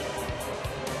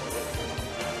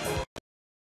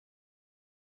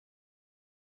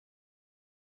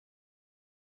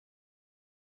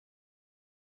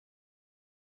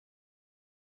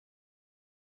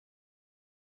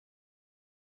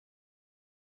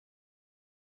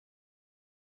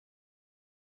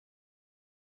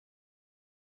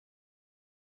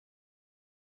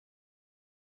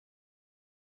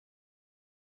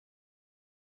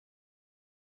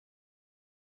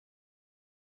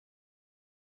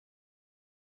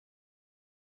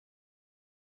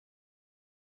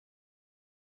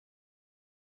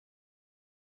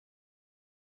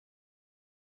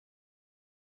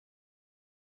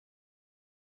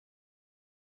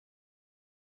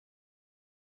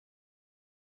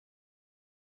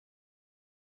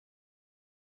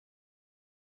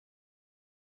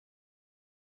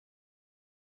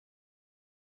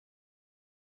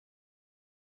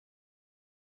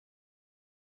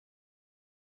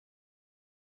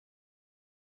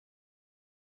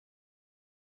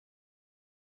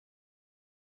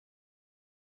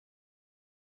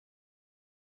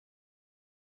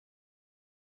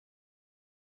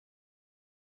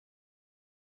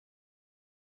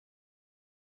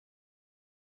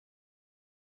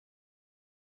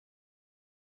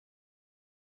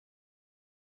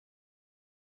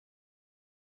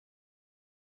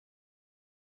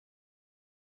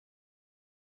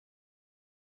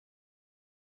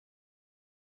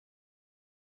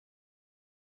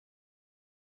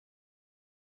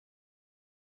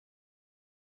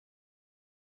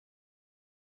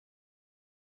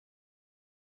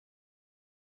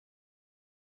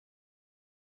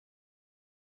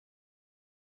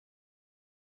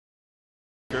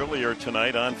 Earlier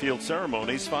tonight, on-field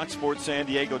ceremonies, Fox Sports San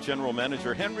Diego General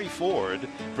Manager Henry Ford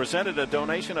presented a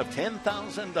donation of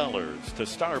 $10,000 to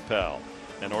Star Pal.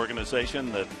 an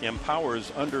organization that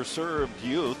empowers underserved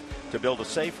youth to build a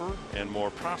safer and more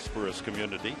prosperous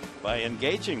community by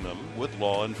engaging them with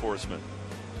law enforcement.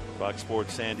 Fox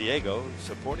Sports San Diego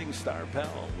supporting Star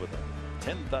Pal with a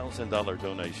 $10,000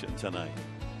 donation tonight.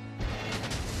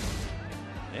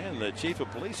 And the chief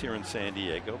of police here in San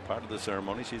Diego, part of the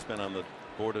ceremony, she's been on the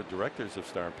board of directors of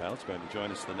Star Pal, is going to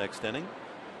join us the next inning.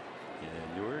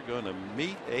 And you're going to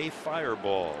meet a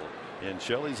fireball in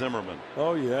Shelley Zimmerman.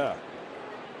 Oh, yeah.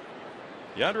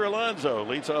 Yonder Alonso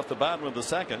leads off the bottom of the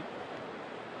second.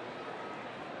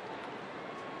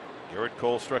 Garrett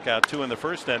Cole struck out 2 in the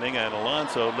first inning, and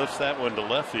Alonso lifts that one to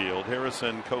left field.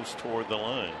 Harrison coasts toward the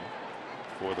line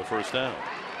for the first out.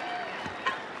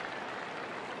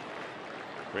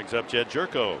 Brings up Jed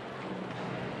Jerko.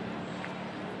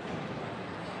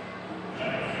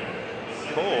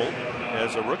 Cole,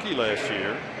 as a rookie last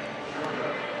year,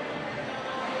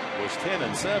 was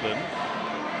 10-7.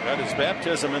 Got his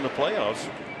baptism in the playoffs.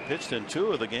 Pitched in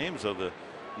 2 of the games of the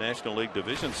National League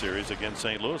Division Series against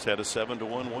St. Louis. Had a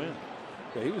 7-1 win.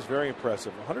 Yeah, he was very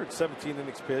impressive. 117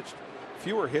 innings pitched,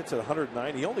 fewer hits at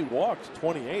 109. He only walked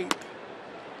 28.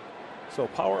 So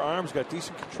power arms, got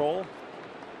decent control.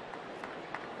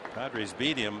 Padres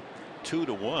beat him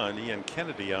 2-1. Ian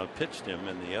Kennedy outpitched him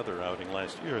in the other outing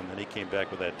last year, and then he came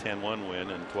back with that 10-1 win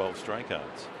and 12 strikeouts.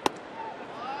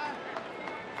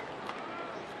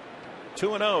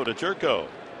 2-0 to Jerko.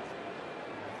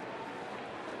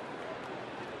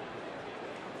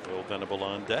 Will Venable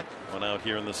on deck. 1 out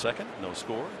here in the second. No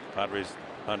score. Padres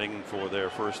hunting for their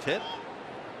first hit.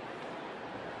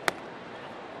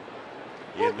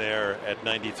 In there at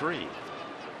 93.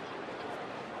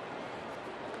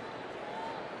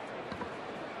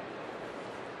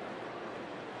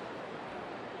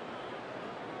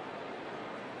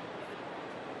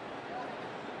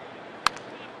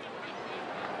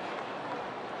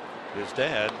 His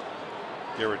dad,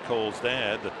 Garrett Cole's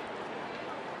dad,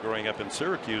 growing up in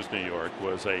Syracuse, New York,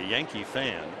 was a Yankee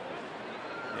fan.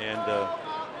 And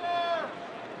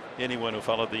anyone who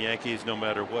followed the Yankees, no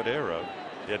matter what era,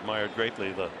 admired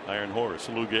greatly the Iron Horse,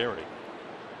 Lou Gehrig.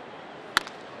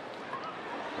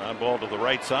 Ground ball to the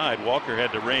right side. Walker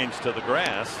had to range to the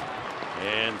grass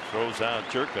and throws out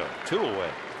Jerko. 2 away.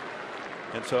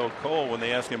 And so Cole, when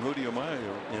they asked him, who do you admire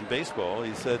in baseball,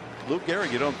 he said, Lou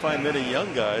Gehrig. You don't find many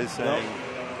young guys saying,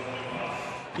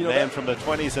 you know, man from the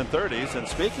 20s and 30s. And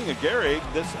speaking of Gehrig,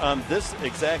 on this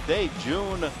exact day,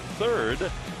 June 3rd,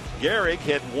 Gehrig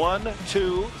hit 1,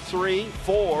 2, 3,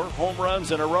 4 home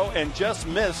runs in a row and just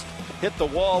hit the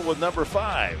wall with number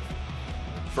 5.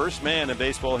 First man in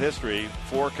baseball history,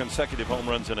 4 consecutive home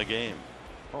runs in a game.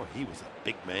 Oh, he was a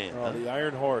big man. Oh, the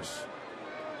Iron Horse.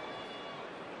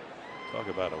 Talk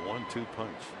about a 1-2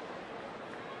 punch.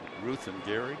 Ruth and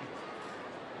Gehrig.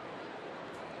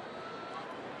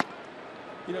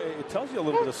 You know, it tells you a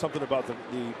little bit of something about the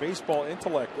baseball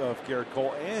intellect of Garrett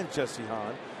Cole and Jesse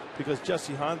Hahn, because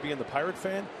Jesse Hahn, being the Pirate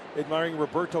fan, admiring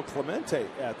Roberto Clemente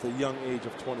at the young age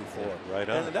of 24. Yeah, right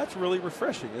on. And that's really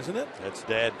refreshing, isn't it? That's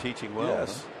dad teaching well.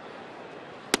 Yes.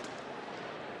 Huh?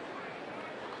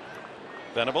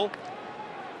 Venable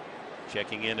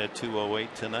checking in at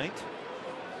 2:08 tonight.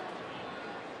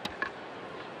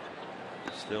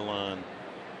 Still on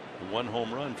 1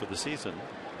 home run for the season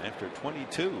after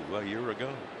 22 a year ago.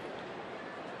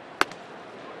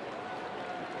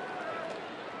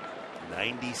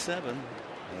 97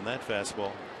 on that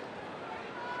fastball.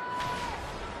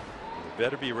 You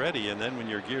better be ready, and then when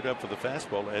you're geared up for the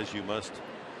fastball, as you must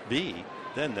be,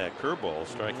 then that curveball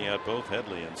striking out both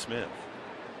Headley and Smith.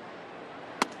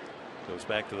 Goes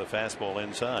back to the fastball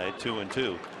inside,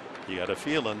 2-2. You got a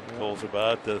feeling Cole's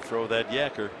about to throw that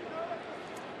yacker.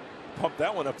 Pump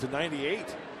that one up to 98.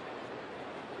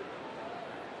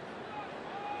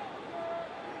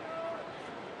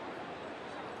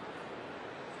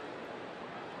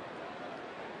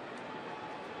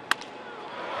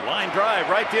 Line drive,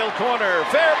 right field corner,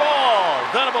 fair ball.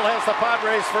 Venable has the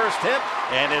Padres' first hit,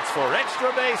 and it's for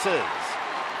extra bases.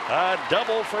 A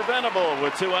double for Venable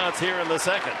with 2 outs here in the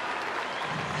second.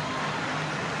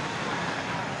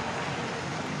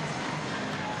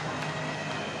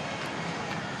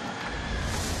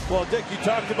 Well, Dick, you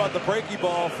talked about the breaking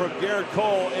ball from Garrett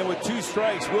Cole, and with 2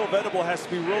 strikes, Will Venable has to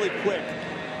be really quick.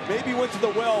 Maybe went to the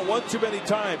well one too many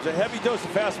times. A heavy dose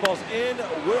of fastballs in.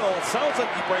 Will, sounds like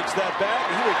he breaks that bat.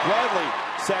 He would gladly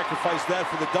sacrifice that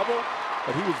for the double,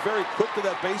 but he was very quick to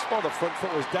that baseball. The front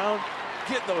foot was down.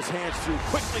 Getting those hands through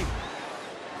quickly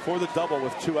for the double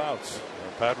with 2 outs.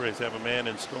 The Padres have a man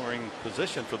in scoring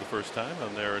position for the first time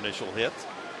on their initial hit,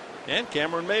 and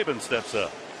Cameron Maben steps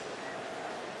up.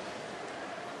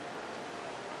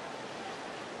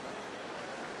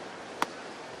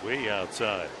 Way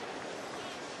outside.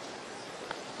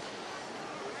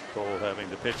 Cole having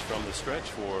to pitch from the stretch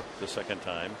for the second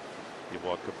time. He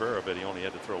walked Cabrera, but he only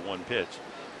had to throw one pitch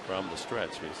from the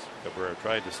stretch. Cabrera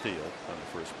tried to steal on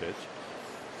the first pitch.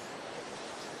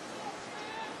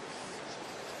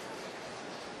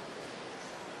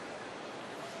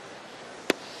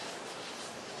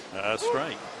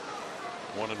 Strike.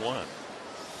 1-1.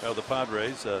 Now the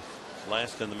Padres,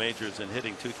 last in the majors in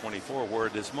hitting .224. Where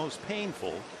it is most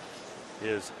painful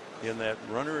is in that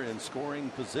runner in scoring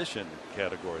position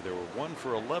category. They were 1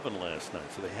 for 11 last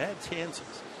night, so they had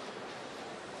chances.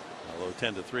 Although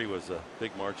 10-3 was a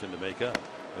big margin to make up.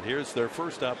 But here's their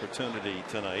first opportunity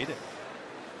tonight,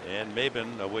 and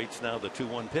Maben awaits now the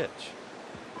 2-1 pitch.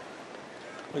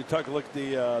 Well, you take a look at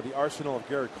the arsenal of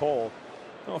Garrett Cole.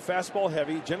 No, fastball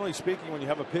heavy. Generally speaking, when you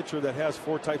have a pitcher that has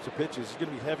 4 types of pitches, he's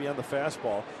going to be heavy on the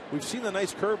fastball. We've seen the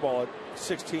nice curveball at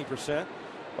 16%,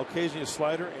 occasionally a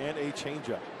slider and a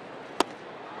changeup.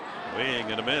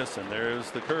 Swing and a miss, and there's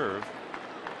the curve.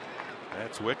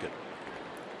 That's wicked.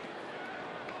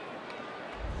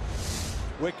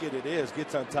 Wicked it is.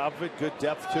 Gets on top of it. Good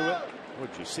depth to it.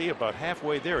 What'd you see? About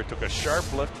halfway there, it took a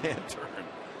sharp left-hand turn.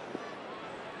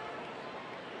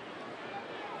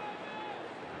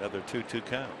 Another 2-2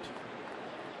 count.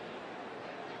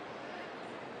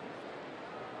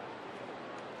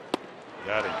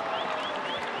 Got him.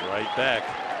 Right back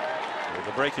with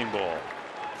the breaking ball.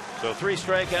 So 3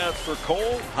 strikeouts for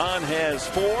Cole. Hahn has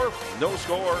 4. No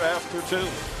score after 2.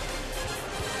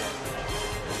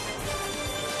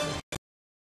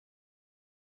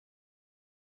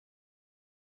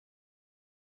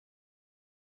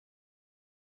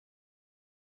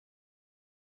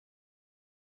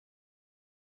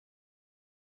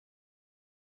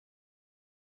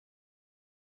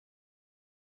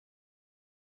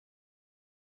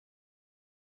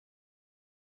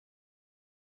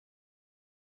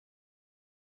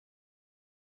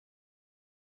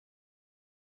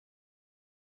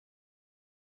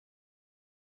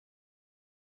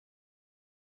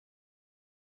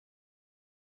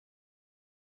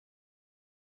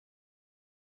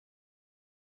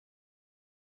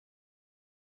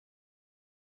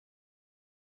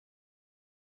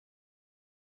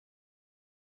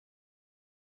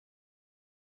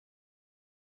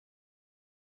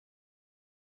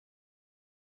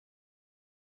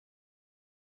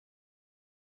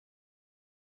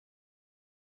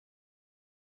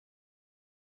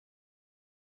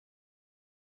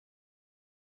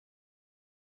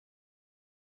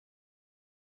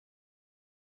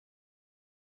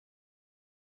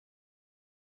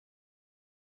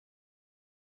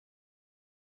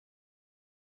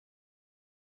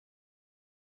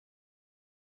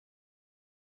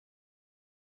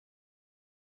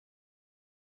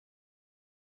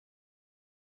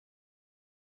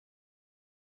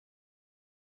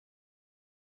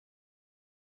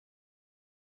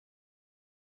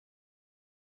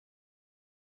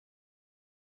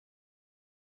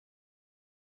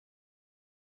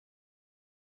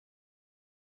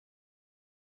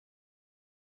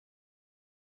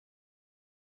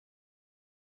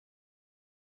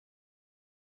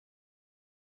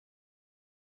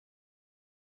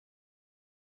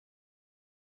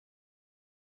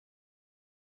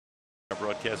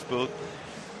 Broadcast booth.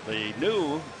 The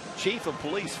new chief of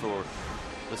police for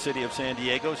the city of San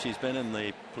Diego. She's been in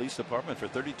the police department for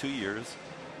 32 years.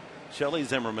 Shelley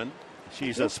Zimmerman.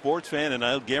 She's a sports fan, and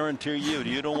I'll guarantee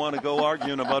you don't want to go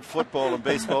arguing about football and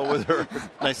baseball with her.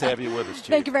 Nice to have you with us, Chief.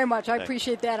 Thank you very much. I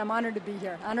appreciate that. I'm honored to be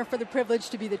here. Honored for the privilege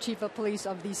to be the chief of police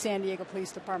of the San Diego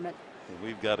Police Department.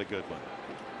 We've got a good one.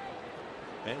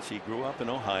 And she grew up in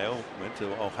Ohio, went to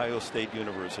Ohio State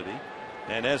University.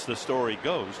 And as the story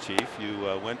goes, Chief, you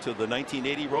went to the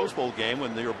 1980 Rose Bowl game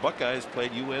when your Buckeyes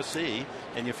played USC,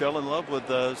 and you fell in love with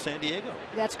San Diego.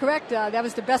 That's correct. That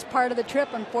was the best part of the trip.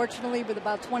 Unfortunately, with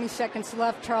about 20 seconds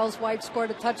left, Charles White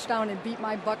scored a touchdown and beat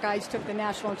my Buckeyes, took the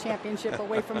national championship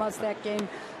away from us that game.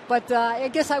 But I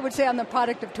guess I would say I'm the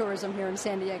product of tourism here in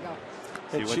San Diego.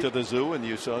 So you went to the zoo and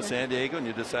you saw San Diego and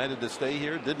you decided to stay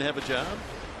here, didn't have a job?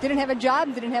 Didn't have a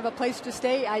job, didn't have a place to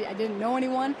stay. I didn't know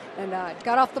anyone, and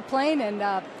got off the plane, and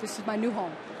this is my new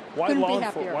home. Why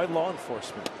law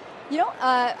enforcement? You know,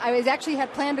 I actually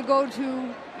had planned to go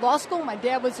to law school. My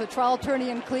dad was a trial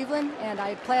attorney in Cleveland, and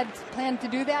I planned to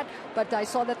do that, but I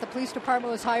saw that the police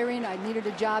department was hiring. I needed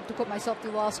a job to put myself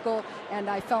through law school, and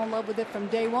I fell in love with it from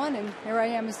day one, and here I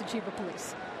am as the chief of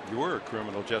police. You were a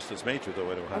criminal justice major,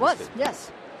 though, at Ohio State. I was,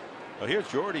 yes. Well, here's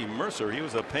Jordy Mercer. He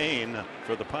was a pain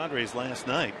for the Padres last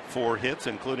night. 4 hits,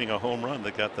 including a home run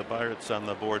that got the Pirates on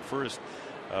the board first.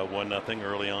 1-0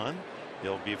 early on.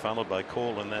 He'll be followed by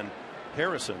Cole and then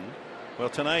Harrison. Well,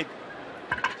 tonight,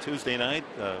 Tuesday night,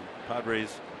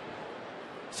 Padres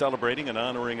celebrating and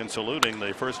honoring and saluting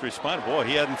the first responder. Boy,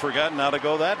 he hadn't forgotten how to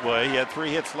go that way. He had 3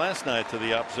 hits last night to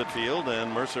the opposite field,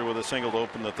 and Mercer with a single to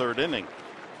open the 3rd inning.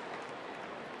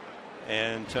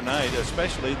 And tonight,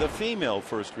 especially the female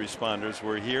first responders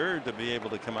were here to be able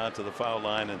to come out to the foul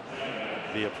line and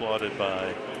be applauded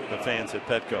by the fans at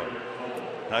Petco.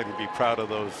 I could be proud of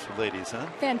those ladies, huh?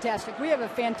 Fantastic. We have a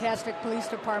fantastic police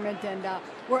department, and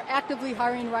we're actively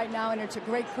hiring right now, and it's a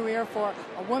great career for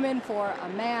a woman, for a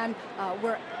man.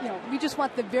 We just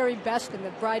want the very best and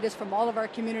the brightest from all of our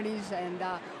communities, and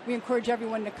we encourage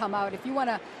everyone to come out. If you want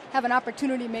to have an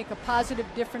opportunity to make a positive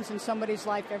difference in somebody's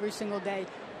life every single day,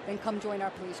 then come join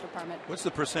our police department. What's the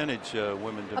percentage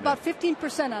women to About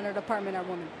 15% on our department are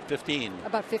women. 15?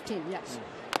 About 15, yes.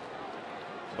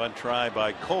 Bunt try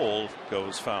by Cole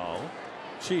goes foul.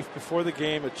 Chief, before the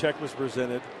game, a check was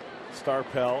presented. Star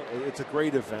Pell. It's a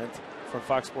great event from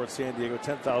Fox Sports San Diego.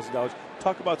 $10,000.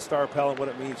 Talk about Star Pell and what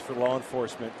it means for law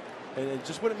enforcement and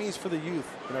just what it means for the youth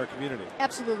in our community.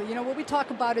 Absolutely. You know, what we talk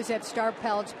about is at Star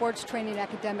Pell, sports training,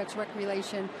 academics,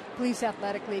 recreation, police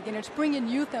athletic league, and it's bringing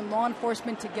youth and law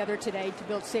enforcement together today to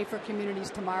build safer communities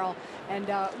tomorrow. And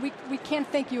we can't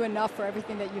thank you enough for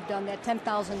everything that you've done. That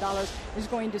 $10,000 is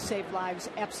going to save lives,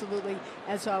 absolutely,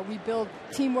 as we build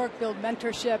teamwork, build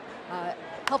mentorship,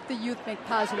 help the youth make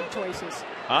positive choices.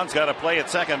 Hahn's got to play at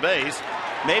second base.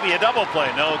 Maybe a double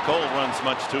play. No, Cole runs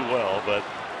much too well, but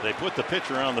they put the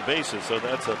pitcher on the bases, so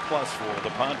that's a plus for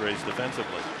the Padres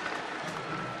defensively.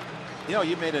 You know,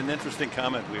 you made an interesting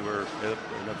comment. We were at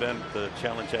an event, the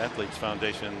Challenge Athletes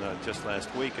Foundation, just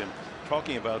last week, and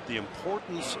talking about the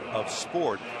importance of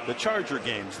sport, the Charger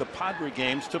games, the Padre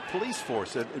games to police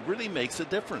force. It really makes a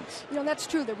difference. You know, that's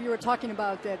true that we were talking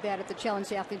about that at the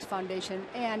Challenge Athletes Foundation,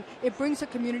 and it brings a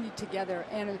community together.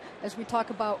 And as we talk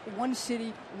about one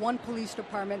city, one police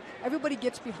department, everybody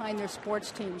gets behind their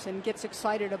sports teams and gets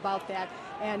excited about that.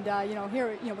 And,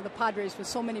 here, with the Padres, with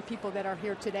so many people that are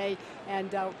here today,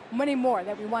 and many more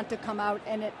that we want to come out,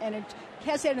 and it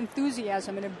has that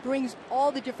enthusiasm, and it brings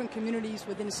all the different communities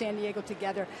within San Diego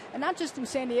together. And not just in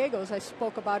San Diego, as I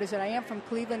spoke about, is that I am from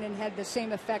Cleveland and had the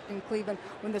same effect in Cleveland.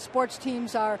 When the sports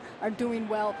teams are doing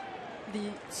well, the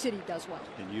city does well.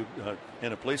 And you,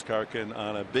 in a police car, can,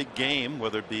 on a big game,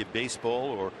 whether it be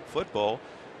baseball or football,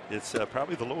 it's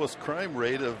probably the lowest crime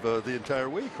rate of the entire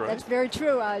week, right? That's very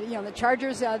true. The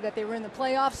Chargers, that they were in the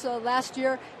playoffs last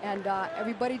year, and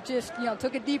everybody just,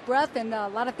 took a deep breath, and a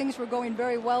lot of things were going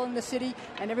very well in the city,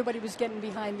 and everybody was getting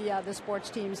behind the sports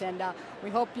teams. And we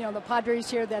hope, the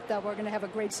Padres here, that we're going to have a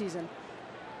great season.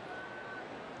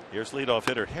 Here's leadoff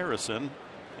hitter Harrison,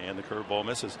 and the curveball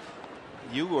misses.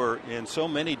 You were in so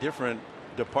many different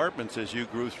departments as you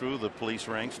grew through the police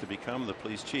ranks to become the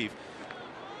police chief.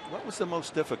 What was the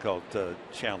most difficult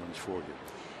challenge for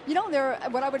you?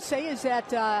 What I would say is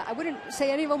that I wouldn't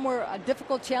say any of them were a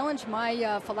difficult challenge.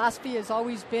 My philosophy has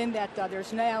always been that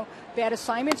there's no bad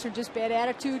assignments or just bad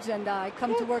attitudes, and I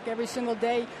come to work every single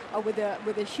day with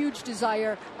a huge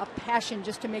desire, a passion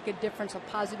just to make a difference, a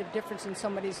positive difference in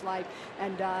somebody's life.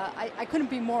 And I couldn't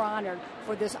be more honored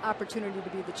for this opportunity to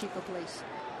be the chief of police.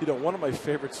 One of my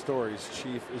favorite stories,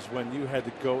 Chief, is when you had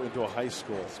to go into a high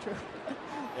school. That's true.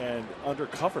 And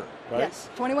undercover, right? Yes,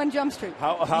 21 Jump Street.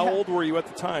 How old were you at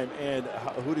the time, and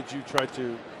who did you try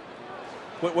to?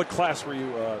 What class were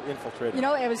you infiltrating?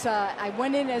 It was I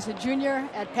went in as a junior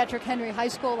at Patrick Henry High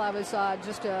School. I was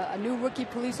just a new rookie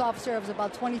police officer. I was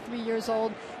about 23 years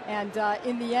old, and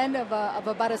in the end of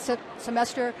about a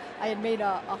semester, I had made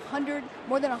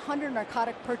more than 100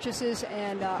 narcotic purchases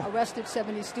and arrested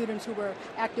 70 students who were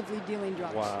actively dealing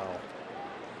drugs. Wow.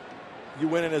 You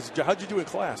went in how'd you do in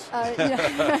class?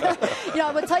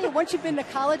 I will tell you, once you've been to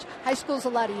college, high school's a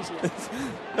lot easier.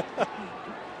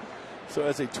 So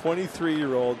as a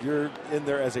 23-year-old, you're in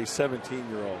there as a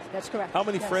 17-year-old. That's correct. How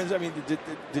many friends? I mean,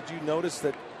 did you notice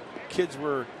that kids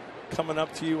were coming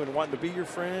up to you and wanting to be your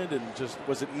friend, and just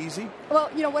was it easy? Well,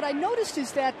 what I noticed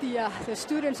is that the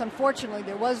students, unfortunately,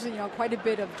 there was quite a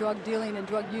bit of drug dealing and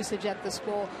drug usage at the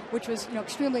school, which was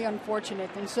extremely unfortunate.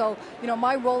 And so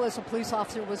my role as a police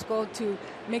officer was go to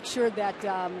make sure that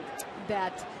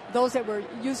that those that were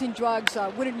using drugs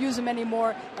wouldn't use them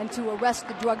anymore, and to arrest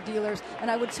the drug dealers. And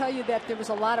I would tell you that there was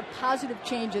a lot of positive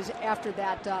changes after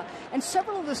that. And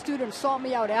several of the students sought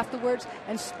me out afterwards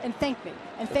and thanked me,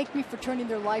 and thanked me for turning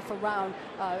their life around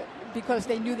because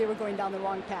they knew they were going down the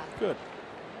wrong path. Good.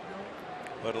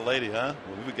 What a lady, huh?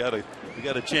 Well, we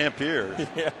got a champ here.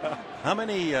 Yeah. How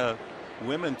many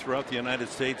women throughout the United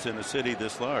States in a city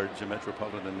this large, a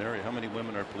metropolitan area? How many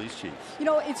women are police chiefs? You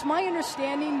know, it's my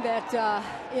understanding that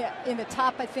in the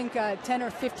top, I think, 10 or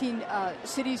 15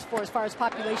 cities for as far as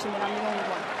population, that I'm the only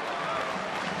one.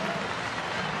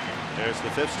 There's the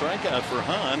 5th strikeout for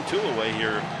Hahn, 2 away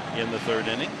here in the 3rd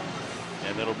inning.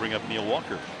 And that'll bring up Neil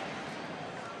Walker.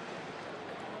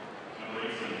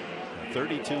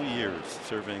 32 years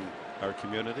serving our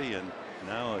community, and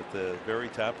now at the very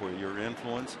top where your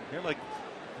influence, you're like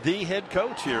the head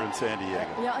coach here in San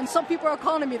Diego. Yeah, and some people are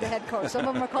calling me the head coach. Some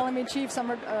of them are calling me chief.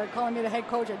 Some are calling me the head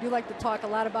coach. I do like to talk a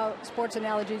lot about sports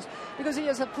analogies because he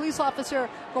is a police officer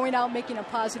going out making a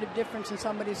positive difference in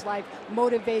somebody's life,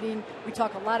 motivating. We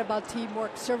talk a lot about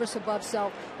teamwork, service above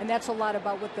self, and that's a lot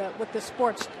about what the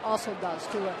sports also does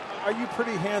too. Are you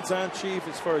pretty hands-on, Chief,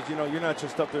 as far as, you know, you're not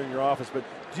just up there in your office, but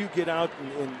do you get out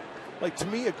and like, to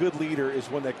me, a good leader is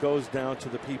one that goes down to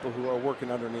the people who are working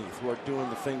underneath, who are doing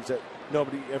the things that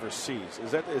nobody ever sees.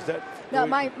 Is that? No,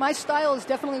 my style is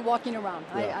definitely walking around.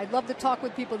 Yeah. I love to talk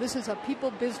with people. This is a people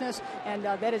business, and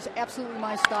that is absolutely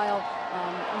my style.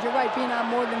 And you're right, being on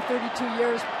more than 32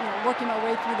 years, working my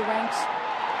way through the ranks.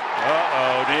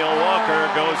 Neil Walker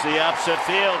goes the opposite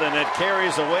field, and it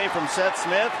carries away from Seth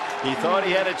Smith. He thought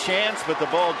he had a chance, but the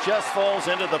ball just falls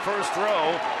into the first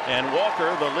row. And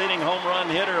Walker, the leading home run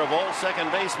hitter of all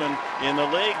second basemen in the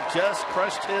league, just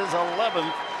crushed his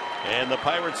 11th. And the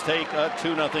Pirates take a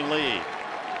 2-0 lead.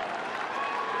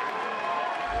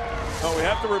 Oh, we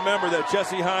have to remember that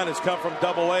Jesse Hahn has come from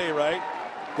Double-A, right?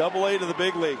 Double-A to the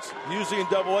big leagues. Usually in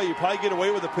Double-A, you probably get away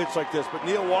with a pitch like this. But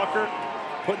Neil Walker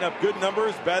putting up good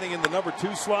numbers, batting in the number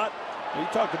 2 slot. You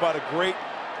talked about a great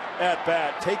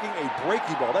at-bat, taking a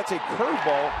breaking ball. That's a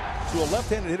curveball to a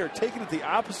left-handed hitter, taking it the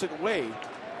opposite way,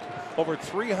 over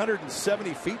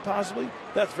 370 feet possibly.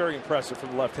 That's very impressive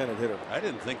from the left-handed hitter. I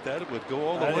didn't think that it would go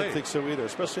all the way. I didn't think so either,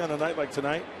 especially on a night like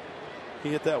tonight. He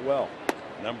hit that well.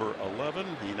 Number 11,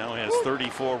 he now has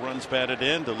 34 runs batted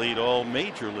in to lead all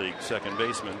major league second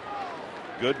basemen.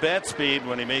 Good bat speed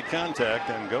when he made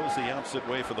contact and goes the opposite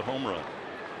way for the home run.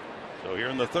 So here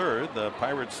in the 3rd, the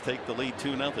Pirates take the lead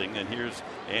 2-0, and here's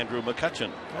Andrew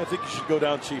McCutchen. I think you should go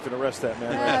down, Chief, and arrest that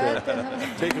man right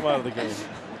there. Take him out of the game.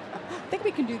 I think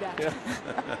we can do that. Yeah.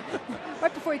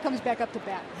 Right before he comes back up to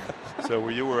bat. So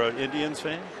you were an Indians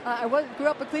fan? I grew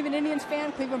up a Cleveland Indians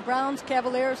fan, Cleveland Browns,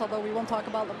 Cavaliers, although we won't talk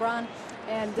about LeBron.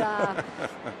 And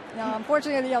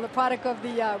unfortunately, the product of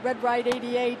the Red Right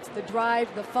 88, the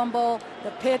drive, the fumble, the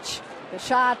pitch, the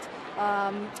shot.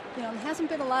 There hasn't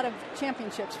been a lot of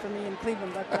championships for me in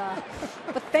Cleveland,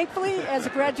 but thankfully, as a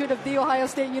graduate of The Ohio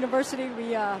State University,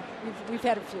 we've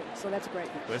had a few, so that's great.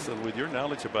 Listen, with your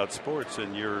knowledge about sports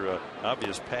and your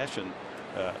obvious passion,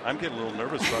 I'm getting a little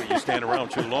nervous about you standing around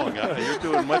too long. You're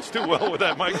doing much too well with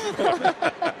that microphone.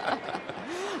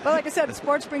 Well, like I said,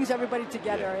 sports brings everybody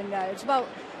together, and it's about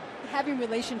having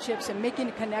relationships and making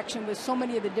a connection with so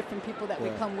many of the different people that we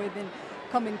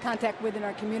come in contact with in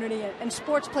our community, and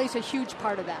sports plays a huge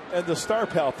part of that. And the Star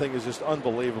Pal thing is just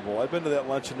unbelievable. I've been to that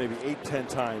luncheon maybe 8-10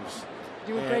 times.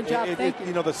 Do a great job. Thank you.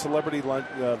 You know, the celebrity lunch,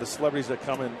 the celebrities that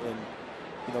come in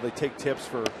and they take tips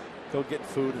for go get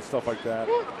food and stuff like that.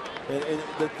 And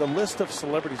the list of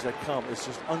celebrities that come is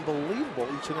just unbelievable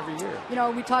each and every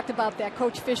year. We talked about that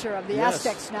Coach Fisher of the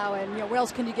Aztecs now, and where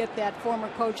else can you get that former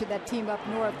coach of that team up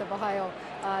north of Ohio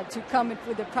to come with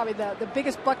probably the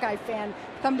biggest Buckeye fan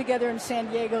come together in San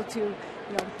Diego to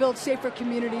build safer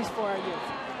communities for our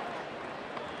youth.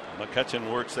 McCutchen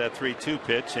works that 3-2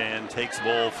 pitch and takes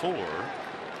ball 4.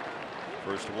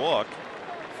 First walk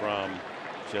from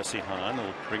Jesse Hahn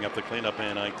will bring up the cleanup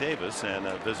man Ike Davis, and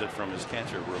a visit from his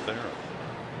catcher Rivera.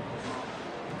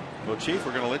 Well, Chief,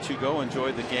 we're going to let you go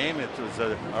enjoy the game. It was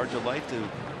our delight to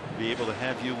be able to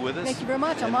have you with us. Thank you very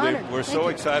much. And I'm honored. We're so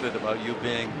excited about you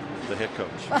being the head coach.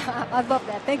 I love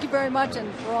that. Thank you very much,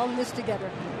 and we're all in this together.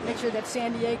 Make sure that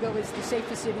San Diego is the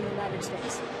safest city in the United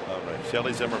States. All right.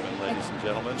 Shelley Zimmerman, ladies and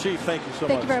gentlemen. Chief, thank you so much.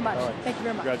 Thank you very much. Right. Thank you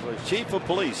very much. Congratulations. Chief of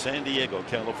Police, San Diego,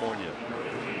 California.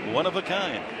 One of a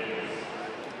kind.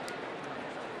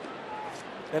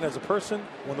 And as a person,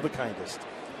 one of the kindest.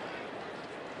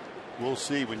 We'll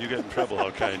see when you get in trouble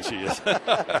how kind she is.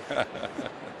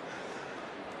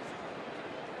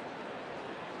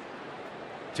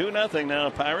 2-0 now,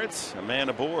 Pirates. A man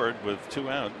aboard with 2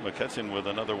 out. McCutchen with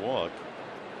another walk.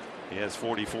 He has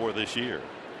 44 this year.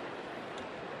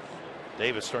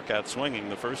 Davis struck out swinging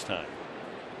the first time.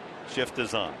 Shift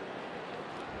is on.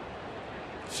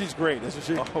 She's great, isn't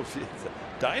she? Oh, she's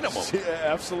a dynamo.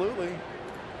 Absolutely.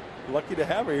 Lucky to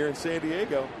have her here in San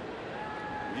Diego.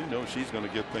 You know she's going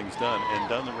to get things done, and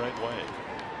done the right way.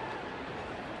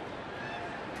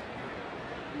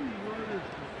 2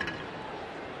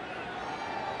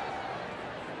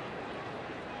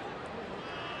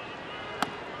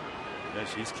 Yeah,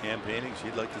 she's campaigning.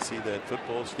 She'd like to see that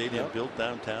football stadium built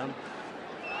downtown.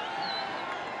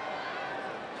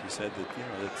 She said that, you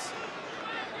know, it's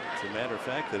a matter of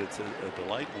fact that it's a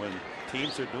delight when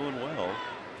teams are doing well.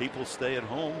 People stay at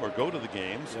home or go to the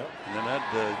games, and they're not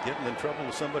getting in trouble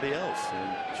with somebody else,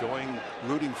 and enjoying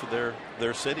rooting for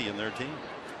their city and their team.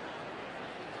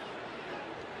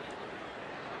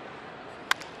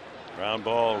 Ground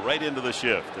ball right into the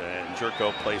shift, and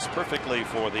Jerko plays perfectly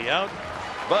for the out.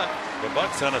 But the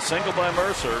Bucks on a single by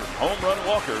Mercer, home run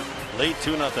Walker, lead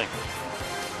 2-0.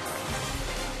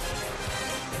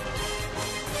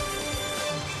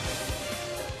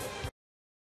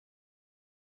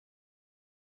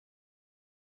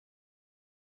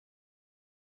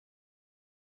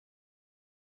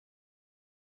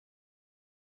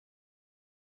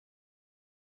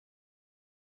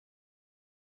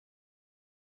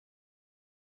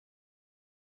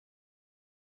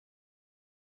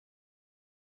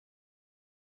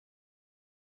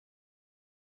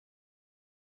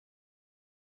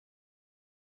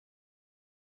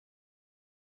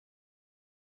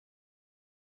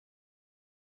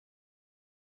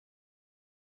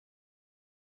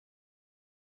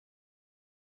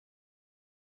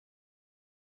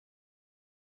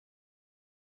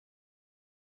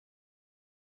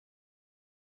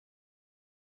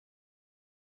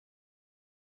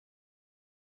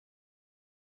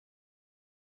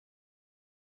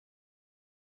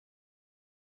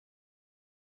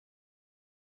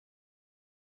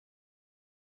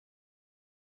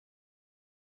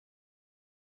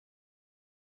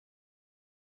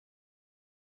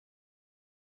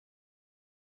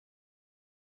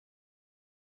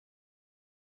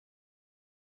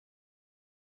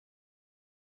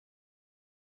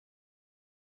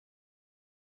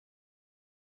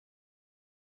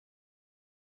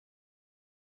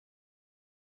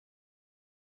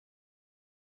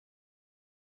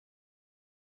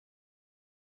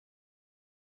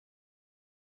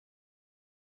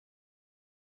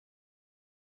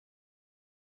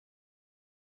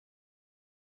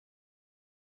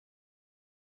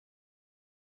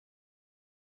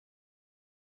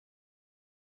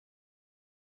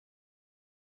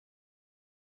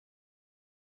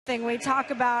 We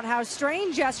talk about how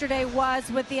strange yesterday was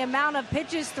with the amount of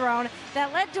pitches thrown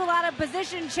that led to a lot of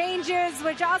position changes,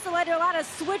 which also led to a lot of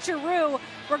switcheroo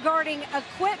regarding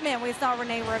equipment. We saw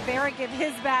Rene Rivera give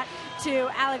his bat to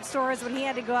Alex Torres when he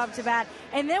had to go up to bat.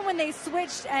 And then when they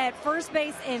switched at first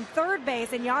base and third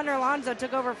base, and Yonder Alonso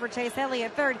took over for Chase Headley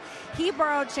at third, he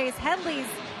borrowed Chase Headley's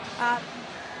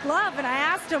glove, and I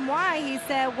asked him why. He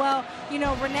said, well, you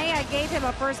know, Rene, I gave him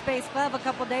a first base glove a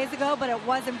couple days ago, but it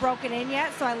wasn't broken in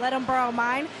yet, so I let him borrow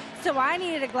mine. So I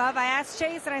needed a glove. I asked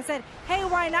Chase, and I said, hey,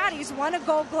 why not? He's won a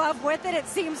gold glove with it. It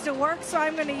seems to work, so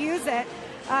I'm going to use it.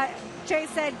 Chase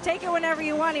said, take it whenever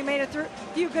you want. He made a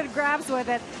few good grabs with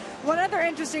it. One other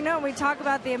interesting note, we talk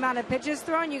about the amount of pitches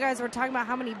thrown. You guys were talking about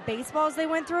how many baseballs they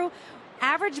went through.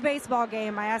 Average baseball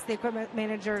game, I asked the equipment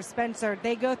manager, Spencer,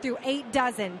 they go through 8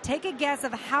 dozen. Take a guess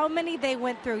of how many they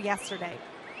went through yesterday.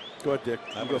 Go ahead, Dick.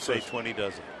 I'm going to say 20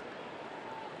 dozen.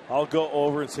 I'll go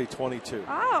over and say 22.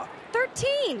 Oh,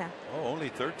 13. Oh, only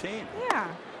 13. Yeah.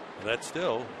 That's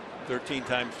still 13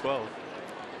 times 12. Do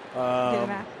the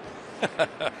math.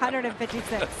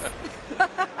 156.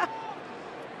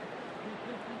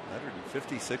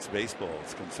 156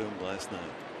 baseballs consumed last night.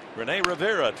 Rene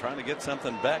Rivera trying to get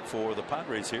something back for the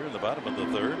Padres here in the bottom of the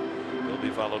third. He'll be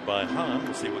followed by Hahn.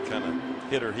 We'll see what kind of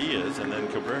hitter he is, and then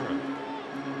Cabrera.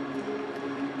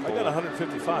 I got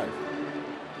 155.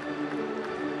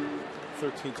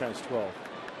 13 times 12.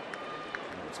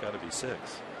 It's got to be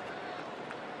 6.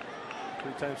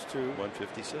 3 times 2.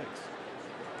 156.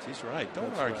 He's right. Don't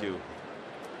That's argue. Right.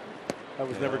 I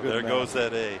was never good. There goes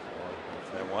that A.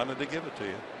 I wanted to give it to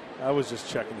you. I was just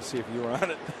checking to see if you were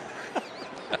on it.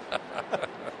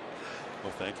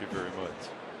 Well, thank you very much.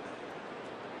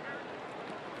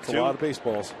 It's a lot of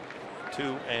baseballs.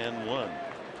 2-1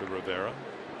 to Rivera.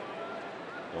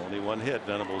 Only one hit.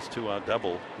 Venable's 2-out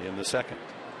double in the second.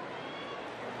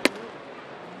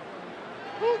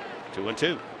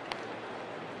 2-2.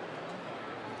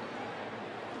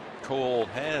 Cole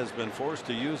has been forced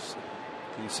to use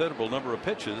a considerable number of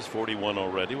pitches, 41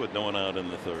 already, with no one out in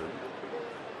the third.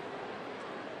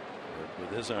 But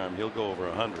with his arm, he'll go over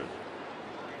 100.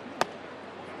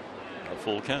 A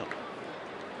full count.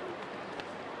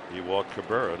 He walked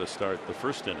Cabrera to start the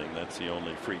first inning. That's the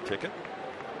only free ticket.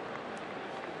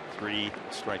 3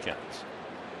 strikeouts.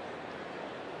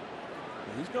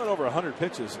 He's gone over 100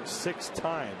 pitches 6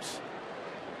 times.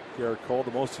 Garrett Cole,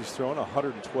 the most he's thrown,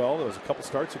 112. That was a couple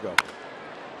starts ago.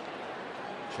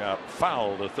 Chop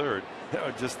foul to third.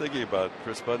 Yeah, just thinking about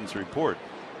Chris Budden's report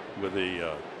with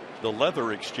the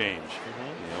leather exchange.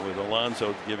 With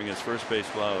Alonso giving his first base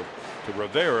glove to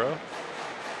Rivera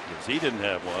because he didn't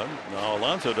have one. Now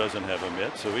Alonso doesn't have a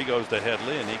mitt, so he goes to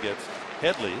Headley and he gets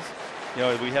Headley's.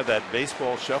 We have that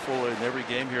baseball shuffle in every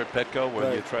game here at Petco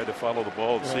where you try to follow the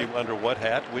ball and see under what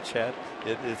hat, which hat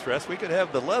it rests. We could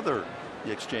have the leather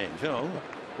exchange.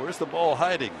 Where's the ball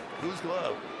hiding? Whose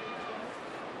glove?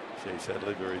 Chase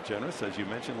Headley very generous. As you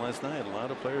mentioned last night, a lot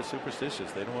of players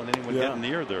superstitious. They don't want anyone getting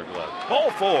near their glove.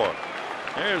 Ball 4.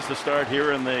 There's the start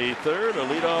here in the third, a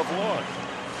leadoff walk.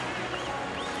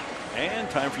 And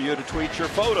time for you to tweet your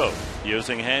photo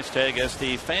using hashtag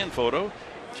STFanPhoto.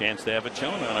 Chance to have it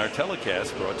shown on our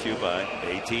telecast brought to you by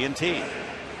AT&T.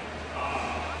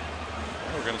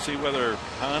 We're going to see whether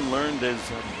Hahn learned his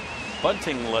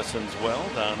bunting lessons well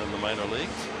down in the minor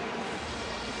leagues.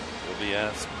 He'll be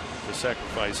asked to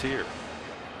sacrifice here.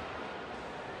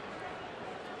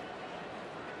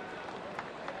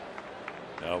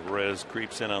 Alvarez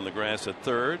creeps in on the grass at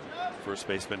third. First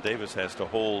baseman Davis has to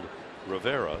hold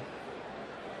Rivera.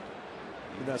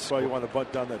 And that's why you want to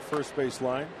bunt down that first base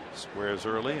line. Squares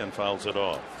early and fouls it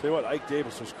off. Tell you what, Ike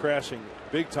Davis was crashing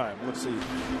big time. Let's see,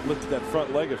 lifted that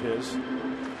front leg of his.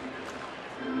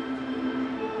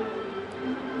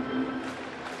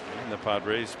 The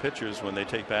Padres pitchers, when they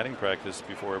take batting practice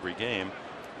before every game,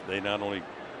 they not only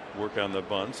work on the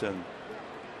bunts and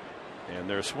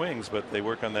their swings, but they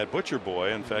work on that butcher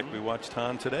boy. In fact, we watched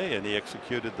Hahn today, and he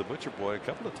executed the butcher boy a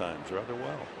couple of times rather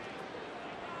well.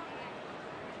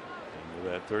 And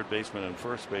with that third baseman and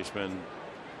first baseman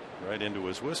right into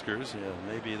his whiskers,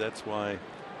 maybe that's why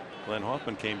Glenn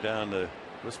Hoffman came down to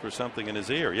whisper something in his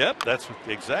ear. Yep, that's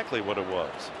exactly what it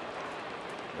was.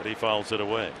 But he fouls it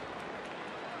away.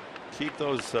 Keep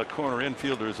those corner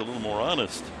infielders a little more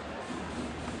honest.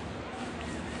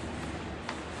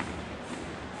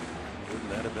 Wouldn't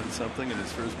that have been something in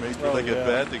his first major league at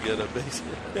bat to get a base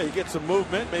hit? Yeah, you get some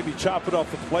movement, maybe chop it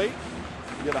off the plate.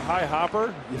 You get a high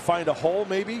hopper, you find a hole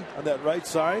maybe on that right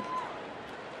side.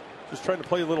 Just trying to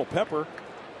play a little pepper.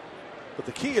 But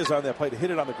the key is on that play to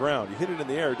hit it on the ground. You hit it in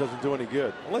the air, it doesn't do any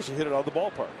good unless you hit it out of the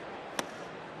ballpark.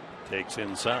 Takes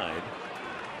inside.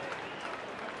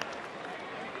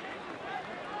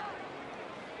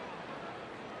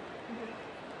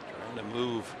 To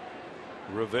move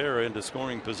Rivera into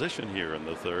scoring position here in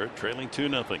the third, trailing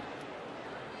 2-0.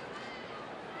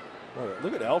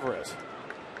 Look at Alvarez.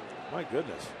 My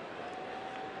goodness.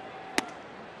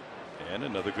 And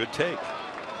another good take.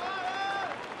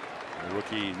 The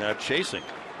rookie not chasing.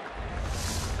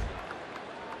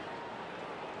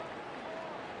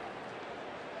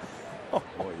 Oh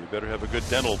boy, you better have a good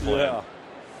dental plan. Yeah.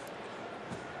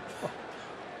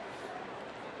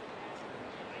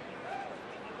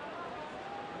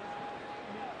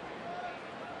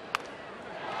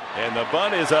 And the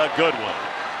bunt is a good one.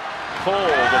 Cole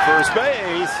to first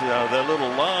base. That little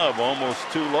lob almost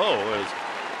too low as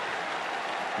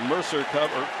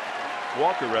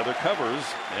Walker covers,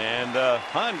 and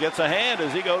Hahn gets a hand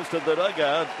as he goes to the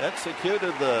dugout.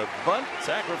 Executed the bunt,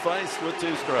 sacrifice with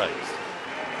 2 strikes.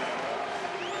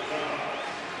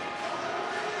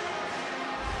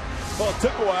 Well, it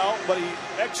took a while, but he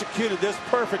executed this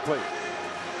perfectly.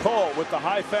 Cole with the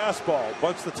high fastball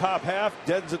bunts the top half,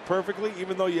 deadens it perfectly,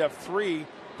 even though you have 3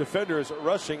 defenders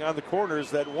rushing on the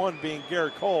corners, that one being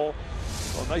Garrett Cole.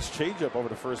 Well, nice changeup over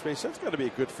to first base. That's got to be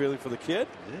a good feeling for the kid.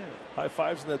 Yeah. High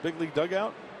fives in that big league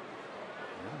dugout.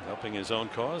 Yeah, helping his own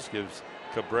cause gives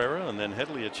Cabrera and then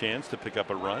Headley a chance to pick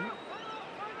up a run.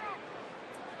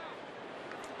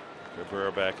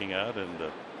 Cabrera backing out, and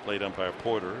plate umpire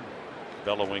Porter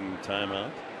bellowing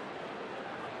timeout.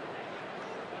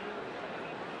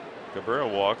 Cabrera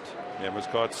walked and was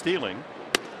caught stealing.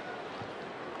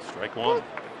 Strike 1.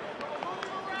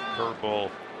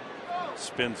 Curveball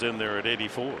spins in there at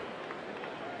 84.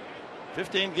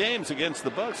 15 games against the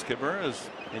Bucks. Cabrera's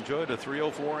enjoyed a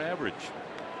 .304 average.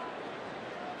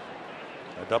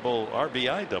 A double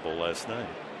RBI double last night.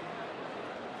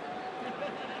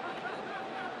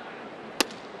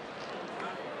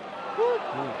 Woo.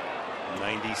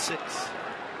 96.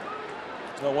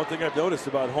 Well, one thing I've noticed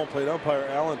about home plate umpire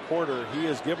Alan Porter, he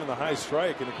is given the high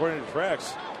strike, and according to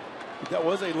tracks, that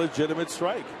was a legitimate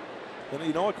strike. And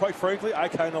you know what, quite frankly, I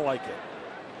kind of like it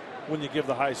when you give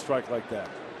the high strike like that.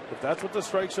 If that's what the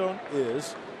strike zone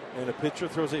is, and a pitcher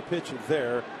throws a pitch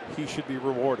there, he should be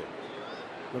rewarded,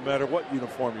 no matter what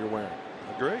uniform you're wearing.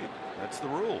 Agreed. That's the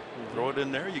rule. Throw it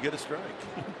in there, you get a strike.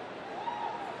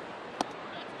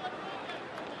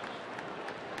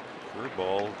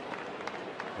 Curveball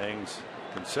hangs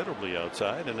considerably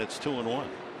outside, and it's 2-1.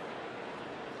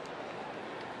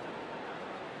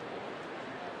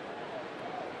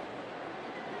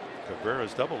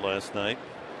 Cabrera's double last night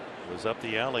was up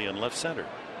the alley in left center.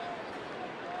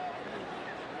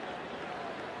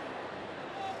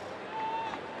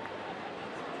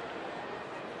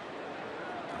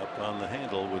 Up on the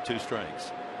handle with 2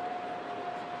 strikes.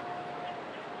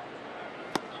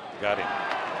 Got him.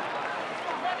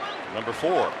 Number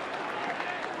 4.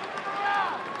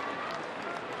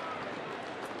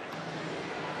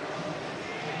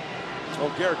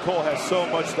 Well, Garrett Cole has so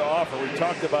much to offer. We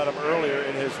talked about him earlier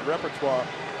in his repertoire,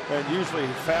 and usually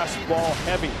fastball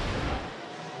heavy.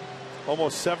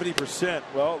 Almost 70%.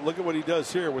 Well, look at what he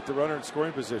does here with the runner in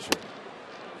scoring position.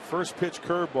 First pitch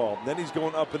curveball, then he's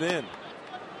going up and in.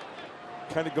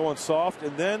 Kind of going soft,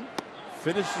 and then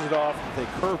finishes it off with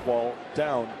a curveball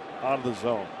down out of the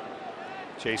zone.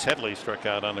 Chase Headley struck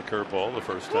out on the curveball the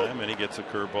first time, and he gets a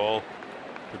curveball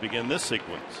to begin this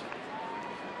sequence.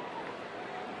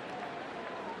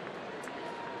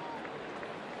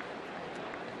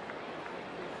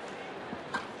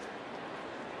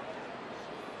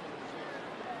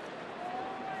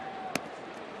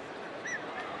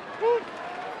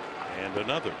 And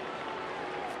another.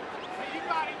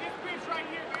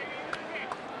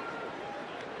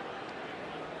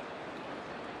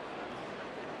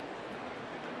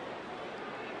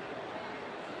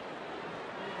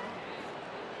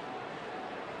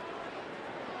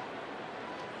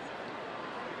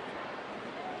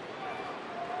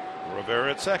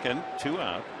 Rivera at second, 2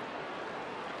 out.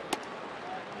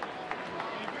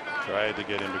 Tried to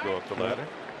get him to go up the ladder.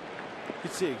 You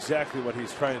can see exactly what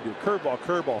he's trying to do. Curveball,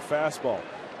 curveball, fastball.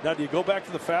 Now, do you go back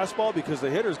to the fastball because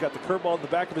the hitter's got the curveball in the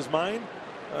back of his mind?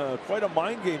 Quite a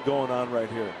mind game going on right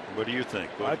here. What do you think?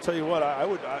 I tell you what,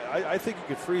 I think you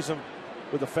could freeze him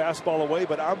with a fastball away,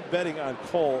 but I'm betting on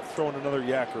Cole throwing another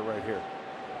yacker right here.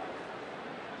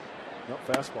 Nope,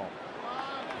 fastball.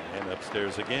 And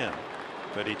upstairs again.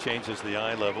 But he changes the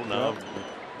eye level now. Yep.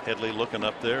 Headley looking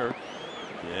up there,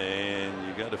 and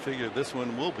you got to figure this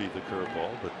one will be the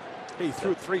curveball. But he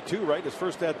threw 3-2 right his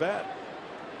first at bat.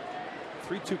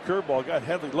 3-2 curveball got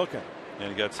Headley looking, and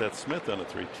he got Seth Smith on a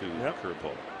 3-2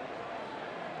 curveball.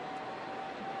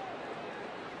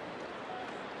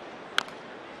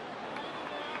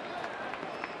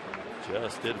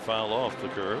 Just did foul off the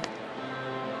curve.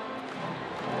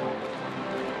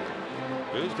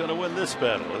 Who's going to win this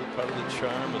battle? That's part of the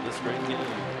charm of this great game.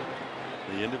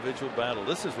 The individual battle.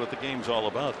 This is what the game's all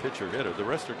about, pitcher hitter. The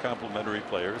rest are complementary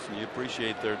players, and you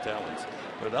appreciate their talents.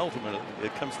 But ultimately,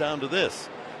 it comes down to this.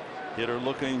 Hitter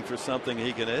looking for something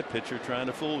he can hit, pitcher trying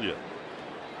to fool you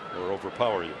or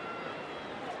overpower you.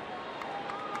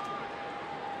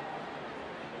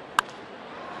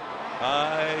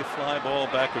 High fly ball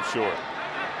back of short.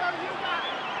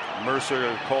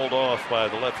 Mercer called off by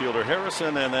the left fielder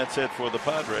Harrison, and that's it for the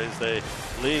Padres. They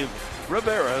leave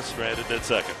Rivera stranded at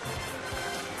second.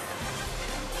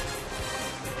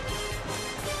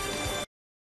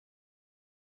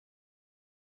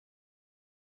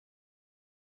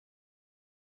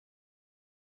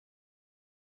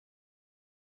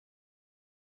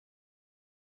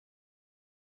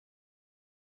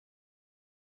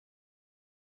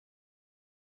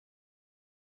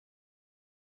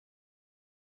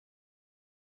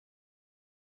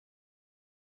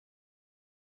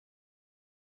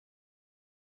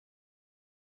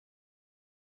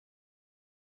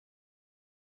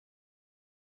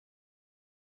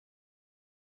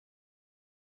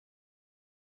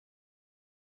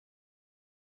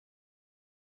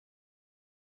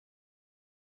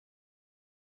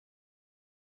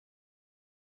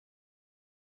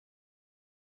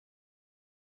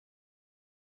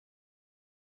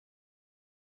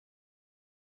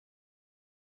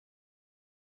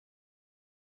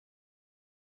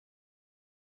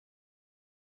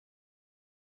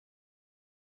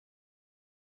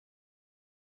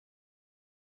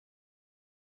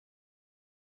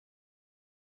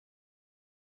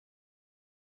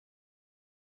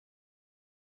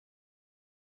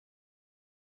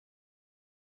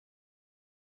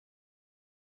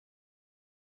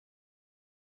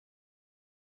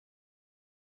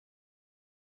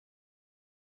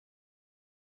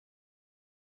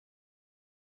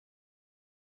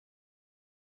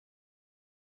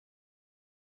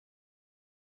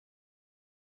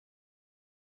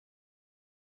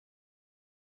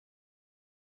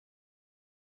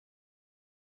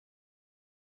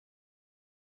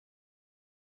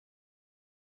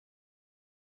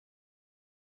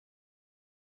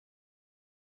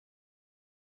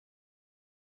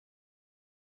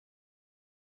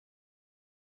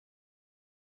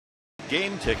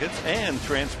 Game tickets and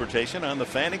transportation on the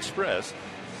Fan Express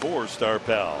 4-Star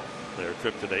Pal. Their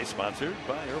trip today sponsored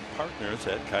by our partners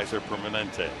at Kaiser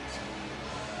Permanente.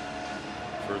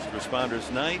 First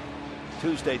Responders Night,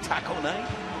 Tuesday Taco Night.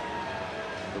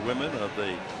 The women of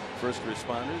the first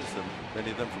responders, and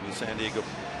many of them from the San Diego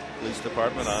Police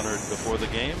Department, honored before the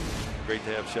game. Great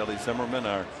to have Shelley Zimmerman,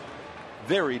 our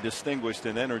very distinguished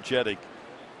and energetic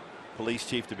police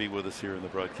chief, to be with us here in the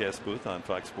broadcast booth on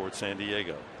Fox Sports San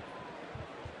Diego.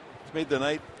 It's made the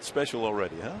night special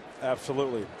already, huh?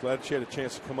 Absolutely. Glad she had a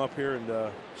chance to come up here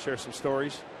and share some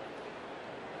stories.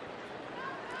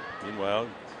 Meanwhile,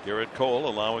 Garrett Cole,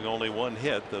 allowing only one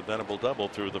hit, the Venable double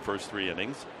through the first 3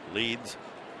 innings, leads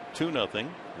 2-0.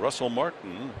 Russell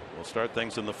Martin will start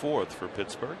things in the 4th for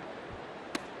Pittsburgh.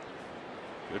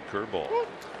 Good curveball.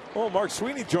 Well, Mark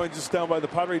Sweeney joins us down by the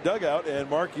Padre dugout. And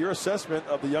Mark, your assessment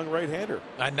of the young right-hander.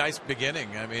 A nice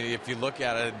beginning. I mean, if you look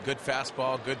at it, good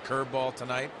fastball, good curveball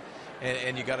tonight.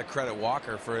 And you got to credit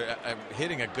Walker for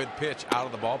hitting a good pitch out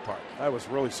of the ballpark. I was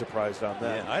really surprised on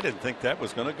that. Yeah, I didn't think that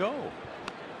was going to go.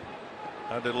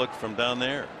 How did it look from down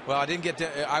there? Well, I didn't get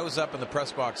to. I was up in the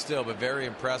press box still, but very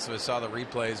impressive. I saw the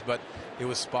replays, but it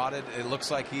was spotted. It looks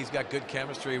like he's got good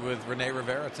chemistry with Rene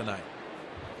Rivera tonight.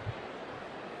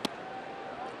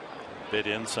 Bit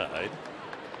inside.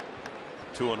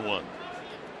 2-1.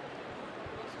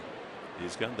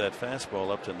 He's got that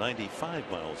fastball up to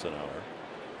 95 miles an hour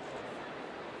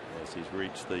as he's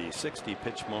reached the 60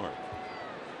 pitch mark.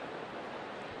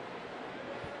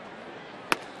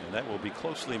 And that will be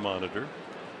closely monitored.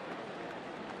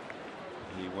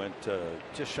 He went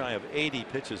just shy of 80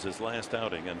 pitches his last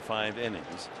outing in 5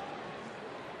 innings.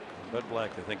 Bud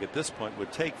Black, I think, at this point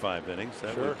would take 5 innings.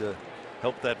 That would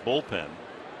help that bullpen.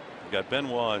 You got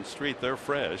Benoit and Street, they're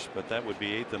fresh, but that would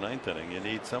be 8th and 9th inning. You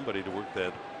need somebody to work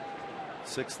that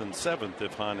 6th and 7th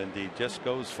if Hahn indeed just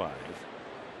goes 5.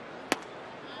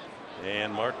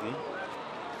 And Martin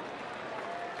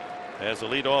has a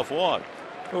leadoff walk.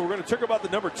 Well, we're going to talk about the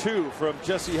number 2 from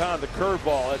Jesse Hahn, the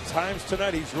curveball. At times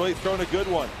tonight, he's really thrown a good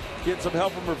one. Getting some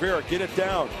help from Rivera. Get it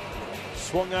down.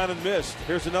 Swung on and missed.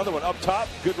 Here's another one up top.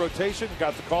 Good rotation.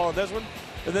 Got the call on this one.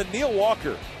 And then Neil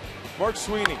Walker. Mark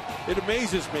Sweeney. It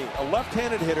amazes me. A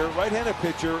left-handed hitter, right-handed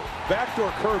pitcher,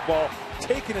 backdoor curveball,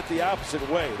 taking it the opposite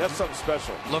way. That's something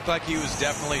special. Looked like he was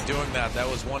definitely doing that. That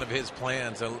was one of his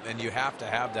plans, and you have to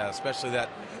have that, especially that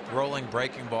rolling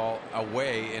breaking ball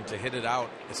away and to hit it out,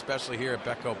 especially here at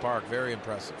Petco Park. Very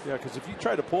impressive. Yeah, because if you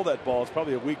try to pull that ball, it's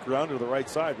probably a weak grounder to the right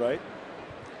side, right?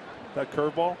 That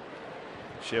curveball.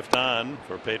 Shift on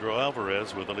for Pedro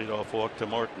Alvarez with a leadoff walk to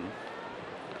Martin.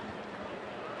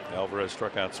 Alvarez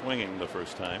struck out swinging the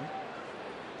first time.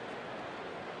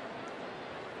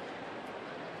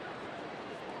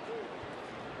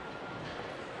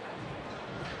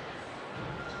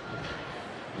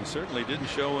 He certainly didn't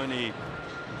show any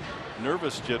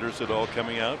nervous jitters at all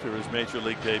coming out for his major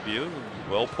league debut.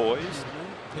 Well poised.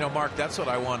 You know, Mark, that's what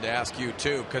I wanted to ask you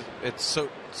too, because it's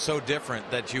so different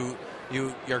that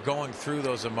you're going through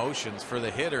those emotions. For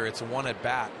the hitter, it's a one at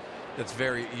bat that's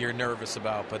you're nervous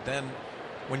about, but then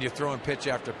when you're throwing pitch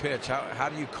after pitch, how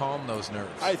do you calm those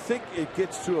nerves? I think it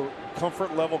gets to a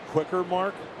comfort level quicker,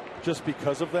 Mark, just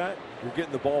because of that. You're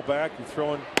getting the ball back. You're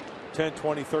throwing 10,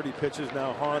 20, 30 pitches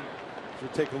now. Hahn, if you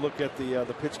take a look at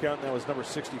the pitch count, now is number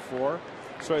 64.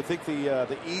 So I think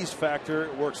the ease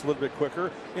factor works a little bit quicker.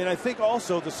 And I think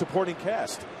also the supporting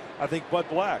cast. I think Bud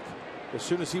Black, as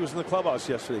soon as he was in the clubhouse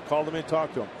yesterday, called him in,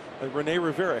 talked to him. And Rene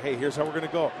Rivera, hey, here's how we're going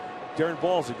to go. Darren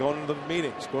Ballsy going into the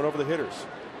meetings, going over the hitters.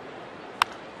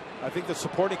 I think the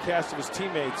supporting cast of his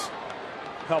teammates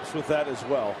helps with that as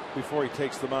well before he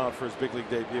takes them out for his big league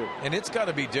debut. And it's got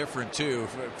to be different too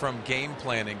from game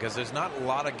planning, because there's not a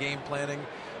lot of game planning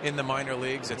in the minor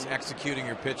leagues. It's executing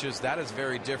your pitches. That is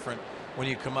very different when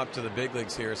you come up to the big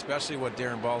leagues here, especially what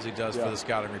Darren Ballsy does for the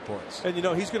scouting reports. And you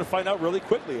know, he's going to find out really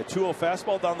quickly. A 2-0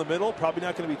 fastball down the middle, probably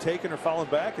not going to be taken or fouling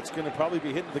back. It's going to probably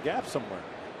be hitting the gap somewhere.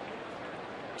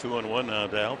 2-1 now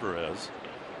to Alvarez.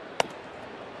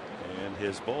 And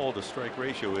his ball to strike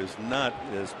ratio is not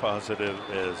as positive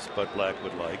as Bud Black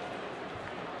would like.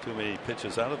 Too many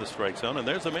pitches out of the strike zone. And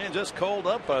there's a man just called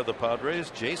up by the Padres,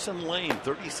 Jason Lane,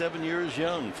 37 years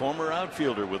young, former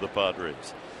outfielder with the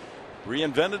Padres.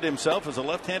 Reinvented himself as a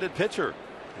left-handed pitcher,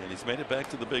 and he's made it back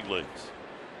to the big leagues.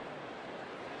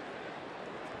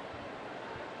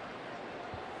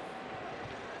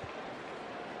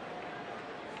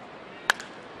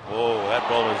 Oh, that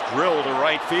ball is drilled to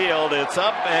right field. It's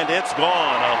up and it's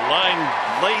gone. A line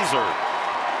laser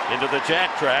into the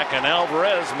jack track, and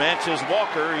Alvarez matches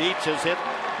Walker. Each has hit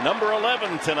number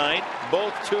 11 tonight,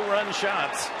 both 2-run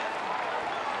shots.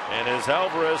 And as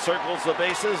Alvarez circles the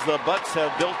bases, the Bucks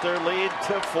have built their lead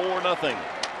to 4-0.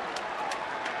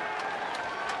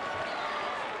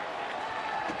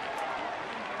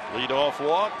 Lead-off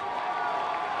walk.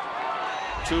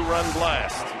 2-run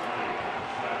blast.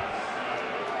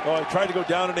 Oh, I tried to go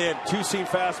down and in. 2-seam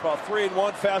fastball.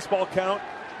 3-1 fastball count.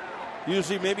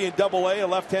 Usually maybe in Double-A, a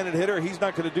left-handed hitter, he's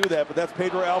not going to do that, but that's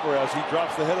Pedro Alvarez. He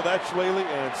drops the head of that shillelagh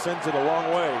and sends it a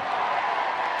long way.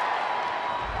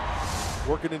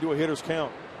 Working into a hitter's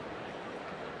count.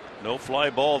 No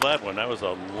fly ball that one. That was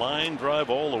a line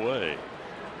drive all the way.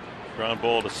 Ground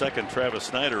ball to second. Travis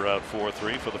Snyder out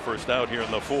 4-3 for the first out here in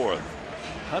the fourth.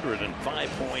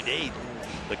 105.8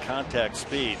 the contact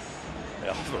speed.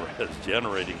 Alvarez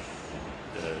generating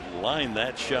line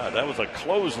that shot. That was a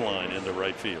clothesline into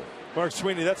right field. Mark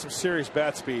Sweeney, that's some serious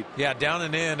bat speed. Yeah, down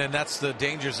and in, and that's the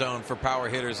danger zone for power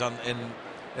hitters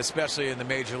especially in the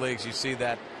major leagues. You see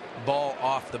that ball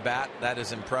off the bat. That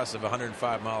is impressive.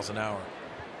 105 miles an hour.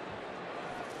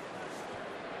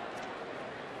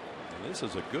 This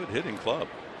is a good hitting club.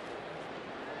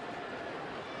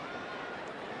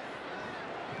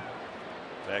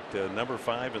 In fact, number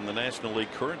 5 in the National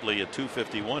League currently at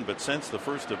 251, but since the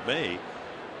 1st of May,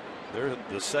 they're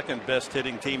the second best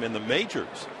hitting team in the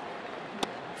majors.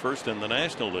 First in the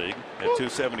National League at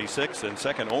 276 and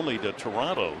second only to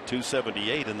Toronto,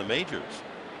 278 in the majors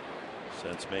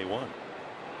since May 1.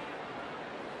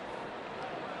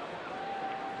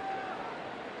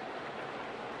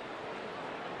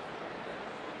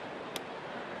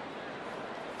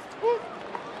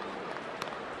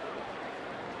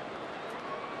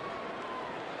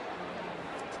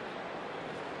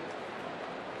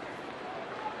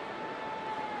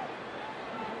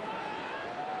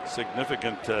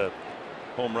 Significant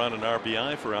home run and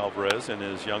RBI for Alvarez in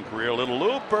his young career. Little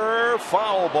looper,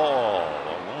 foul ball.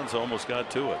 Alonso almost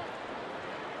got to it.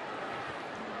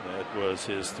 That was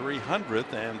his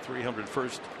 300th and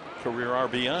 301st career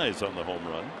RBIs on the home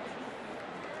run.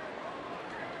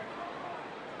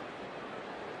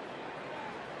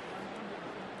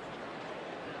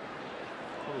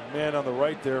 Man on the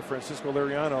right there, Francisco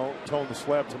Liriano, towing the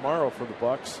slab tomorrow for the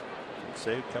Bucks.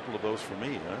 Saved a couple of those for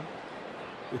me, huh?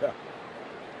 Yeah.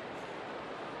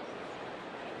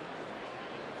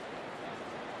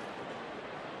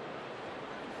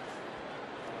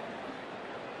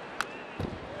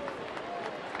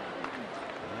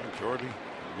 Jordy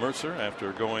Mercer,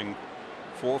 after going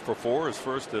 4 for 4, his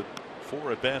first at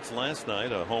 4 at bats last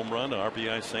night, a home run, an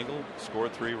RBI single,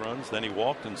 scored 3 runs, then he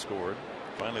walked and scored.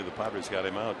 Finally, the Padres got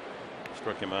him out,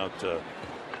 struck him out.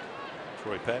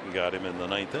 Troy Patton got him in the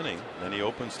 9th inning. Then he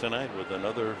opens tonight with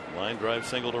another line drive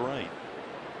single to right.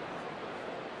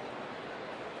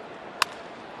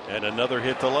 And another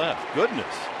hit to left.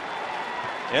 Goodness.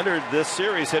 Entered this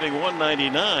series hitting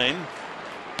 199.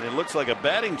 And it looks like a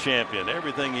batting champion.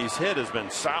 Everything he's hit has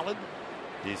been solid.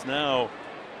 He's now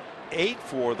 8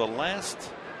 for the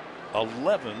last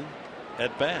 11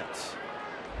 at bats.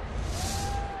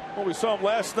 Well, we saw him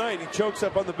last night. He chokes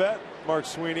up on the bat, Mark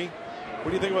Sweeney. What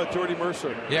do you think about Jordy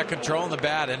Mercer? Yeah, controlling the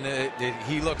bat, and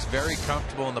he looks very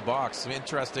comfortable in the box.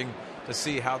 Interesting to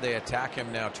see how they attack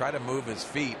him now. Try to move his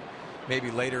feet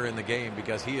maybe later in the game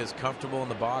because he is comfortable in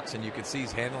the box, and you can see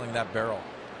he's handling that barrel.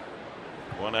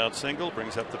 1 out single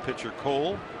brings up the pitcher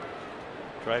Cole.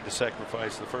 Tried to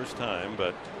sacrifice the first time,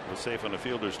 but was safe on a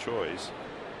fielder's choice.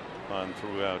 On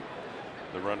threw out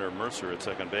the runner Mercer at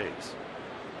second base.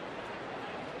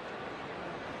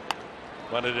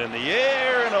 Wanted in the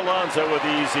air, and Alonso with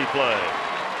the easy play.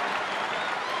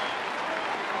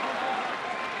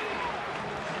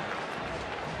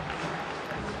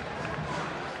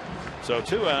 So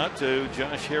 2 out to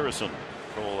Josh Harrison.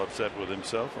 Cole upset with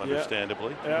himself,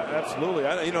 understandably. Yeah, absolutely.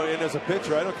 And as a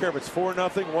pitcher, I don't care if it's 4-0,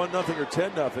 1-0, or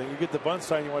 10-0. You get the bunt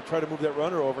sign, you want to try to move that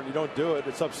runner over, and you don't do it.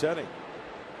 It's upsetting.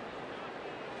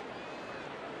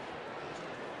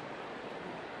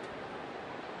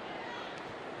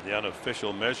 The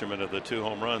unofficial measurement of the 2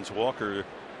 home runs. Walker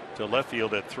to left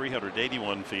field at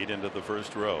 381 feet into the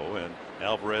first row, and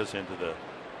Alvarez into the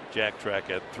jack track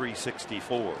at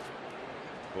 364.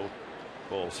 Both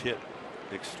balls hit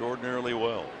extraordinarily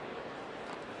well.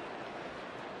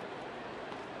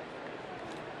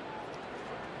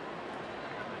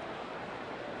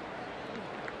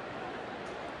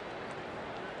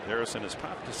 Harrison has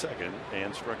popped to second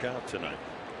and struck out tonight.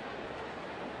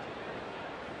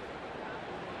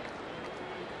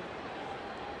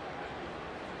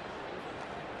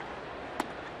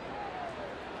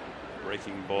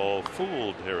 Breaking ball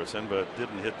fooled Harrison, but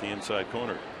didn't hit the inside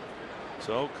corner.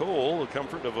 So Cole, the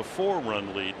comfort of a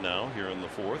 4-run lead now here in the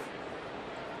fourth.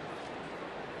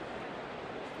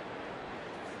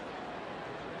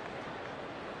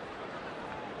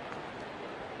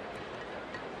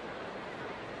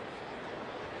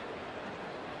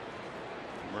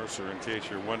 Mercer, in case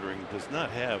you're wondering, does not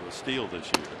have a steal this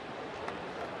year.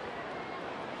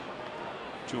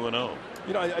 2-0.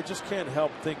 You know, I just can't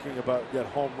help thinking about that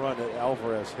home run that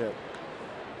Alvarez hit.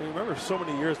 I mean, remember so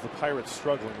many years the Pirates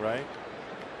struggling, right?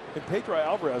 And Pedro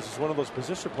Alvarez is one of those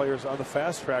position players on the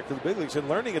fast track to the big leagues and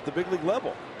learning at the big league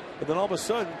level. And then all of a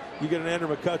sudden, you get an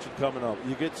Andrew McCutchen coming up.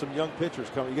 You get some young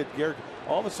pitchers coming. You get Garrett.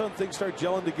 All of a sudden, things start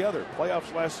gelling together.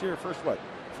 Playoffs last year,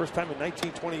 first time in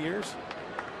 19, 20 years?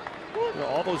 You know,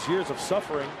 all those years of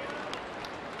suffering.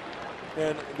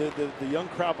 And the young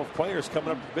crop of players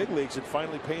coming up to the big leagues and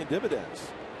finally paying dividends.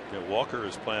 Yeah, Walker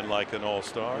is playing like an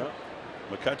all-star. Yeah.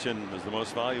 McCutchen was the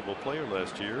most valuable player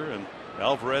last year, and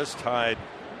Alvarez tied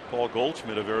Paul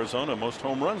Goldschmidt of Arizona most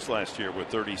home runs last year with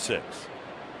 36.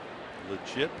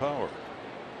 Legit power.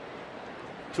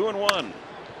 2-1.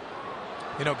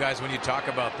 You know, guys, when you talk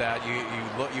about that,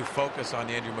 you focus on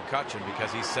Andrew McCutchen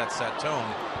because he sets that tone.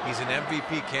 He's an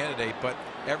MVP candidate, but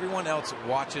everyone else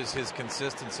watches his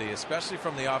consistency, especially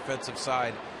from the offensive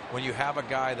side. When you have a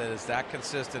guy that is that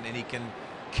consistent and he can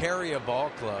carry a ball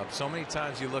club, so many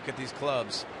times you look at these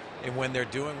clubs, and when they're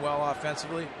doing well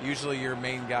offensively, usually your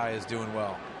main guy is doing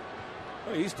well.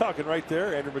 Well, he's talking right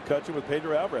there, Andrew McCutchen with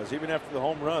Pedro Alvarez. Even after the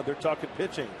home run, they're talking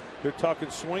pitching, they're talking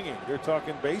swinging, they're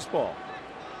talking baseball.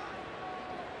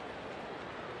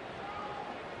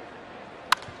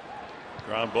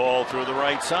 Ground ball through the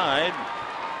right side.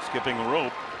 Skipping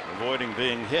rope, avoiding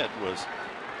being hit, was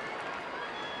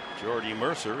Jordy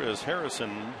Mercer, as Harrison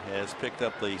has picked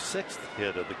up the 6th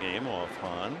hit of the game off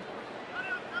Hahn.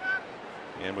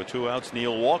 And with 2 outs,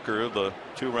 Neil Walker, the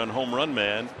 2-run home run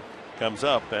man, comes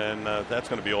up, and that's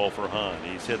going to be all for Hahn.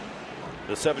 He's hit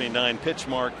the 79 pitch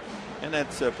mark, and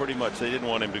that's pretty much, they didn't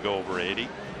want him to go over 80.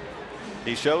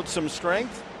 He showed some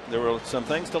strength. There were some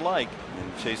things to like,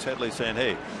 and Chase Headley saying,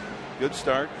 hey, good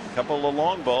start, couple of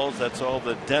long balls, that's all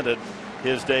that dented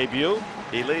his debut.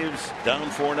 He leaves down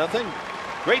 4-0.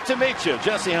 Great to meet you,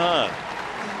 Jesse Hahn.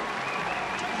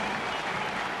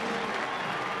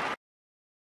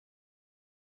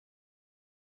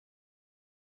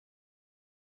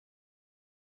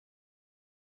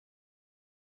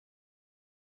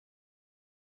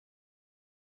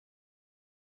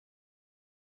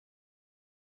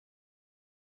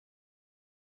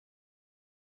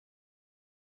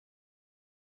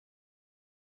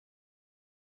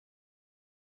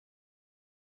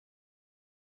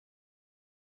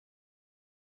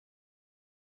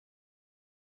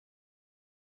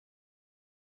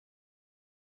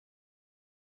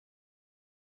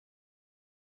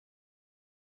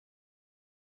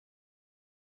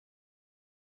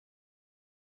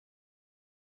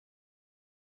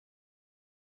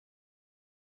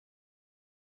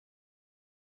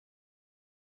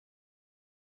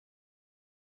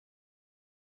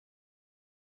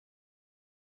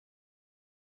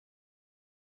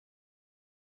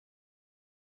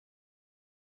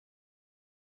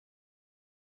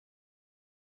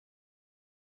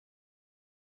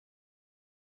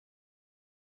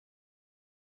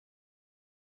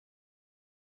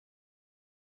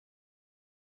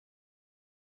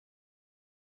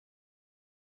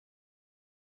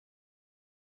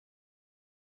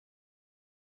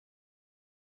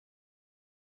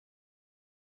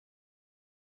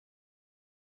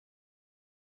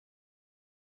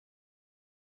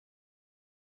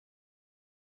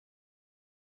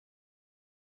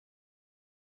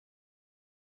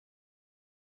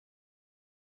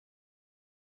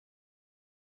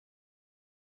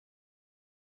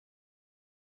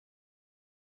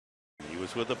 He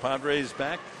was with the Padres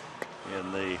back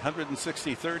in the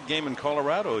 163rd game in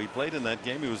Colorado. He played in that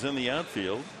game. He was in the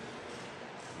outfield.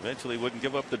 Eventually wouldn't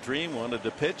give up the dream, wanted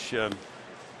to pitch.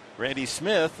 Randy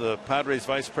Smith, the Padres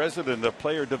vice president of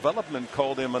player development,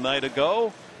 called him a night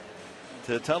ago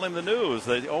to tell him the news.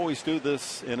 They always do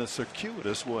this in a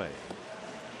circuitous way.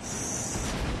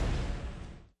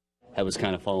 I was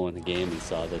kind of following the game and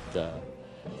saw that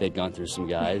they'd gone through some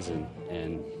guys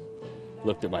and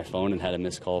looked at my phone and had a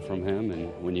missed call from him.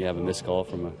 And when you have a missed call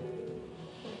from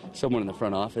someone in the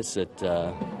front office at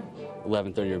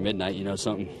 11:30 or midnight, you know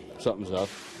something's up.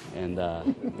 And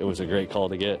it was a great call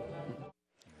to get.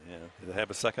 Yeah, to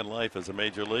have a second life as a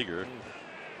major leaguer.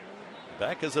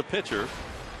 Back as a pitcher.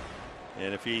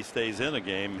 And if he stays in a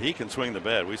game, he can swing the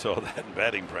bat. We saw that in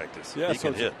batting practice. Yeah, he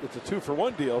so can hit. it's a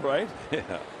 2-for-1 deal, right?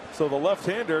 Yeah. So the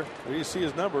left-hander, there you see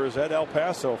his number, is at El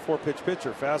Paso, 4-pitch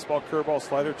pitcher. Fastball, curveball,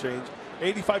 slider change.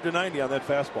 85-90 on that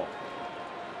fastball.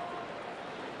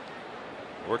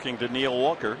 Working to Neil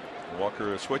Walker.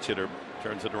 Walker, a switch hitter,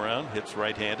 turns it around, hits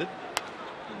right-handed.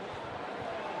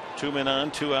 2 men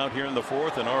on, 2 out here in the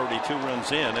 4th, and already 2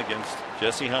 runs in against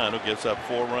Jesse Hahn, who gives up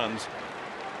 4 runs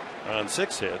on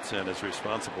 6 hits and is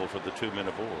responsible for the 2 men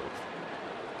aboard.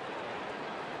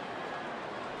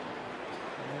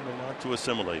 And a lot to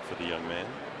assimilate for the young man.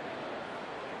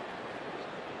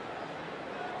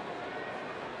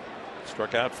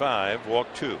 Struck out 5,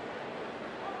 walked 2.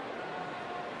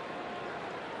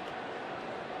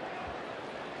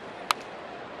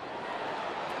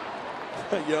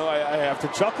 You know, I have to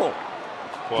chuckle.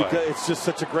 Why? Because it's just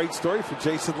such a great story for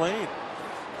Jason Lane.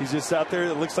 He's just out there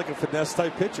that looks like a finesse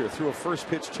type pitcher. Threw a first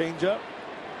pitch changeup.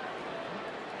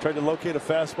 Tried to locate a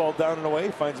fastball down and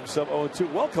away. Finds himself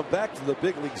 0-2. Welcome back to the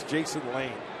big leagues, Jason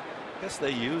Lane. I guess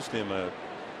they used him a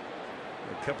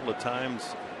couple of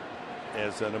times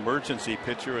as an emergency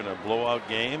pitcher in a blowout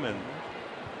game, and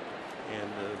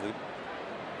the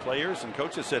players and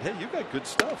coaches said, "Hey, you got good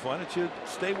stuff. Why don't you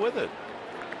stay with it?"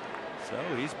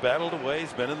 So he's battled away.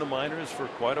 He's been in the minors for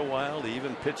quite a while. He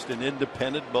even pitched an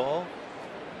independent ball.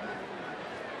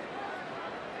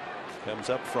 Comes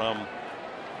up from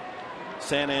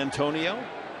San Antonio.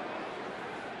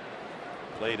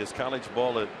 Played his college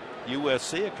ball at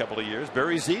USC a couple of years.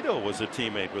 Barry Zito was a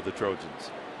teammate with the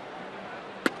Trojans.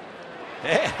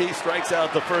 And he strikes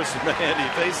out the first man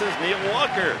he faces, Neil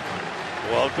Walker.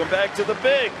 Welcome back to the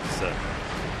Bigs.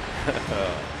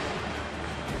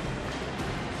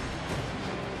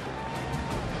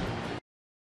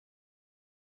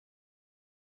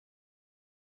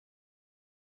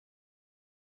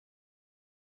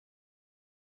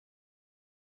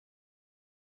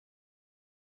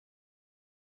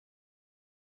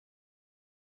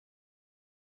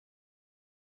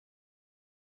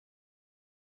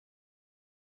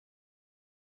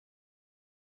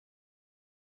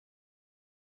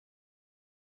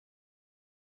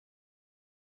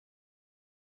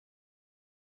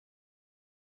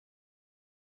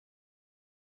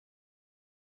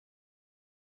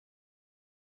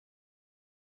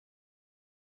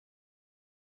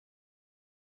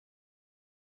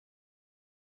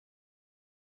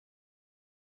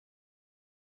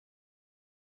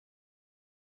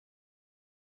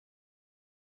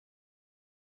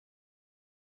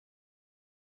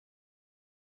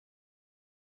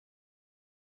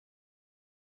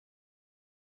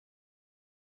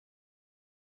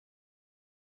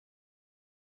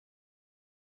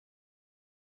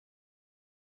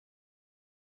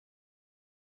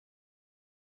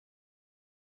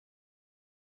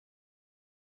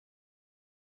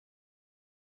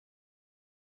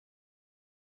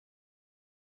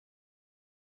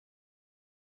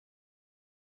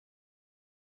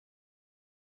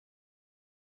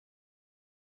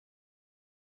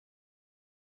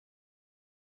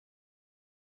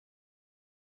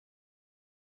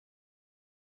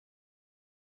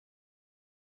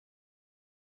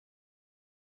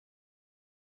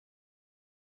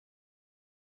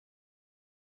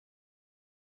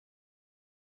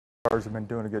 Have been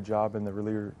doing a good job, and the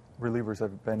relievers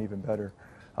have been even better.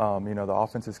 You know, the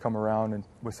offense has come around and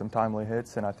with some timely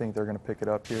hits, and I think they're going to pick it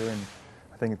up here, and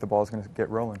I think the ball is going to get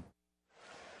rolling.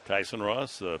 Tyson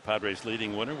Ross, the Padres'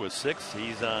 leading winner, with 6.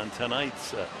 He's on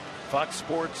tonight's Fox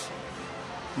Sports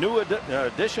new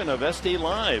edition of SD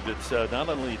Live. It's not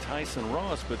only Tyson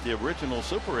Ross, but the original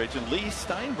super agent Lee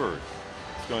Steinberg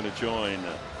is going to join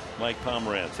Mike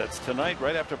Pomerantz. That's tonight,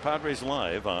 right after Padres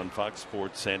Live on Fox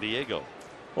Sports San Diego.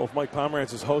 Well, if Mike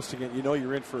Pomerantz is hosting it, you know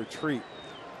you're in for a treat.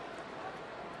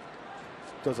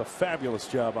 Does a fabulous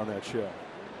job on that show.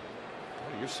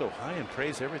 Oh, you're so high in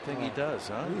praise everything he does,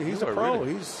 huh? He's a pro.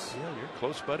 Really, he's you're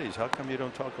close buddies. How come you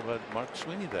don't talk about Mark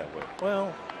Sweeney that way?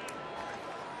 Well,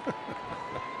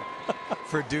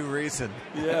 for due reason.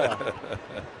 Yeah.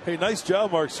 Hey, nice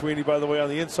job, Mark Sweeney, by the way, on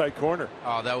the inside corner.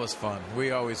 Oh, that was fun.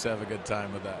 We always have a good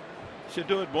time with that. Should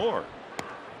do it more.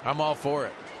 I'm all for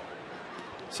it.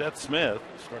 Seth Smith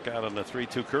struck out on the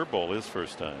 3-2 curveball his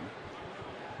first time.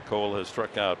 Cole has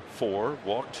struck out 4,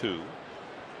 walked 2,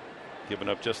 given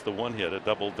up just the 1 hit, a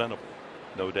double Venable.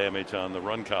 No damage on the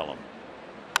run column.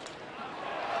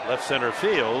 Left center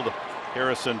field.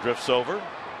 Harrison drifts over.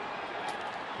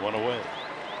 1 away.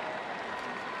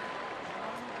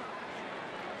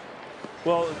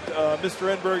 Well,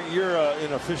 Mr. Enberg, you're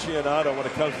an aficionado when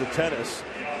it comes to tennis.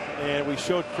 And we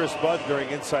showed Chris Budd during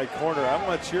inside corner. I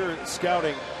want your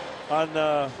scouting on, is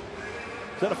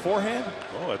that a forehand?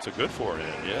 Oh, that's a good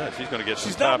forehand. Yeah, she's going to get some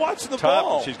She's top. not watching the top,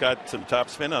 ball. She's got some top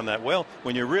spin on that. Well,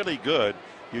 when you're really good,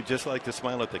 you just like to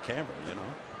smile at the camera, you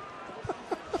know.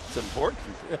 It's important.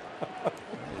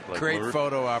 Like great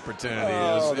photo opportunity.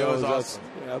 Oh, it was awesome.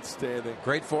 Outstanding.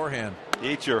 Great forehand.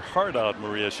 Eat your heart out,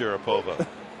 Maria Sharapova.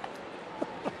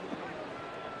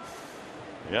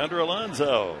 Yonder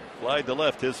Alonso flied to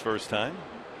left his first time.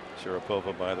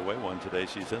 Sharapova, by the way, won today.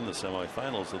 She's in the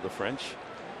semifinals of the French.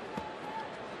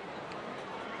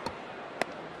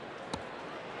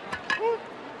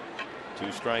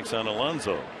 Two strikes on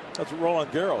Alonso. That's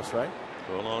Roland Garros, right?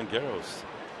 Roland Garros.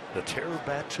 The Terre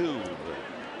Battue.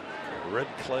 Red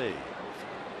clay.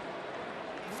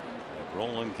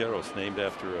 Roland Garros, named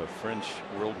after a French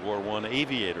World War I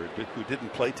aviator who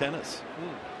didn't play tennis.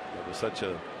 It was such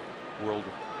a World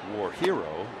War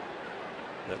hero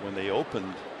that when they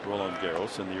opened Roland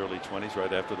Garros in the early 20s,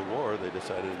 right after the war, they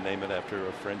decided to name it after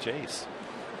a French ace.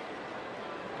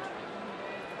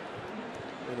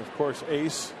 And of course,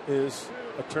 ace is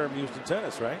a term used in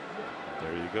tennis, right?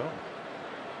 There you go.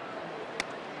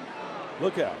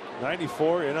 Look out.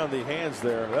 94 in on the hands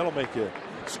there. That'll make you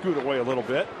scoot away a little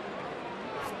bit.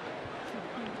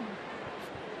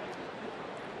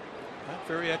 Not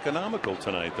very economical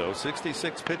tonight, though.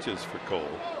 66 pitches for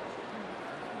Cole.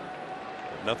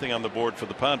 Nothing on the board for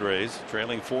the Padres,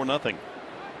 trailing 4-0.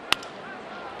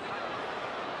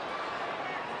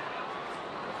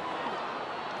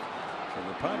 And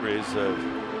the Padres have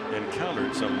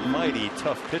encountered some mighty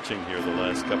tough pitching here the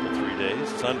last couple 3 days.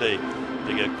 Sunday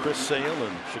they get Chris Sale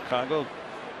in Chicago.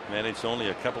 Managed only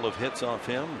a couple of hits off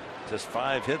him. Just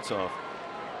 5 hits off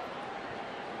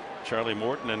Charlie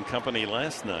Morton and company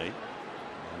last night.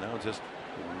 And now just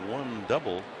 1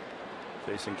 double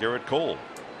facing Garrett Cole.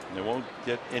 And it won't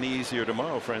get any easier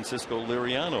tomorrow. Francisco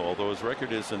Liriano, although his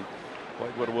record isn't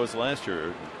quite what it was last year.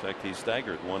 In fact, he's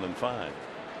staggered 1-5.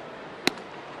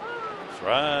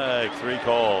 Strike 3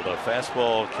 called. A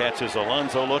fastball catches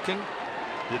Alonso looking.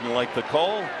 Didn't like the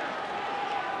call,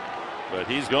 but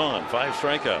he's gone. 5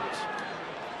 strikeouts.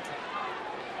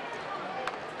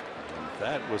 And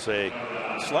that was a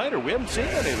slider. We haven't seen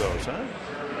any of those, huh?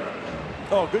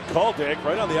 Oh, good call, Dick.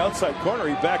 Right on the outside corner.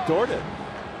 He backdoored it.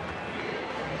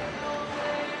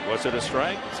 Was it a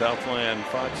strike? Southland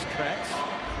Fox Tracks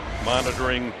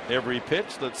monitoring every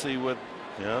pitch. Let's see what.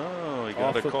 Oh, he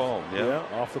got a call. Yeah,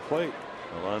 off the plate.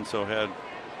 Alonso had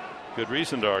good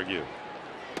reason to argue.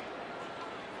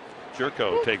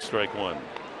 Jerko takes strike 1.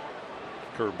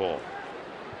 Curveball.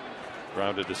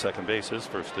 Grounded to second base, his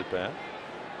first at bat.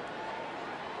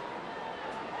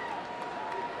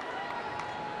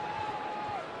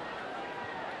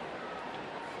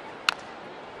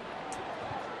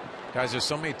 Guys, there's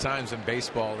so many times in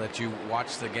baseball that you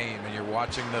watch the game and you're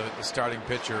watching the starting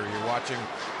pitcher, you're watching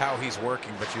how he's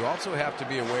working, but you also have to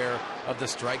be aware of the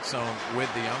strike zone with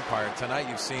the umpire. Tonight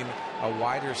you've seen a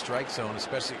wider strike zone,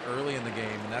 especially early in the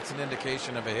game, and that's an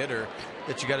indication of a hitter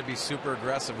that you got to be super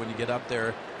aggressive when you get up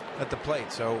there at the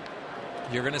plate. So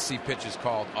you're going to see pitches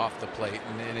called off the plate,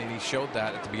 and he showed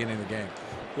that at the beginning of the game.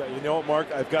 Yeah, you know what,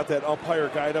 Mark? I've got that umpire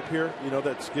guide up here, you know,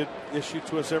 that's issued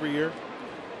to us every year.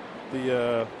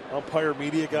 The umpire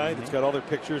media guide. It's got all their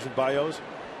pictures and bios.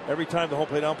 Every time the home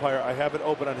plate umpire, I have it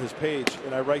open on his page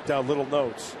and I write down little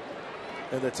notes.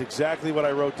 And that's exactly what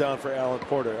I wrote down for Alan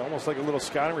Porter. Almost like a little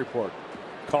scouting report.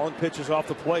 Calling pitches off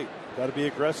the plate. Got to be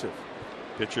aggressive.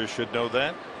 Pitchers should know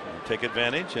that. Take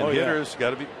advantage. And hitters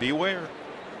got to beware.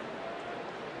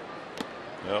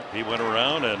 Well, he went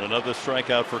around, and another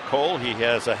strikeout for Cole. He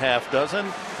has a half dozen.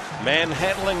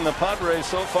 Manhandling the Padres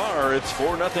so far. It's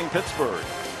 4-0 Pittsburgh.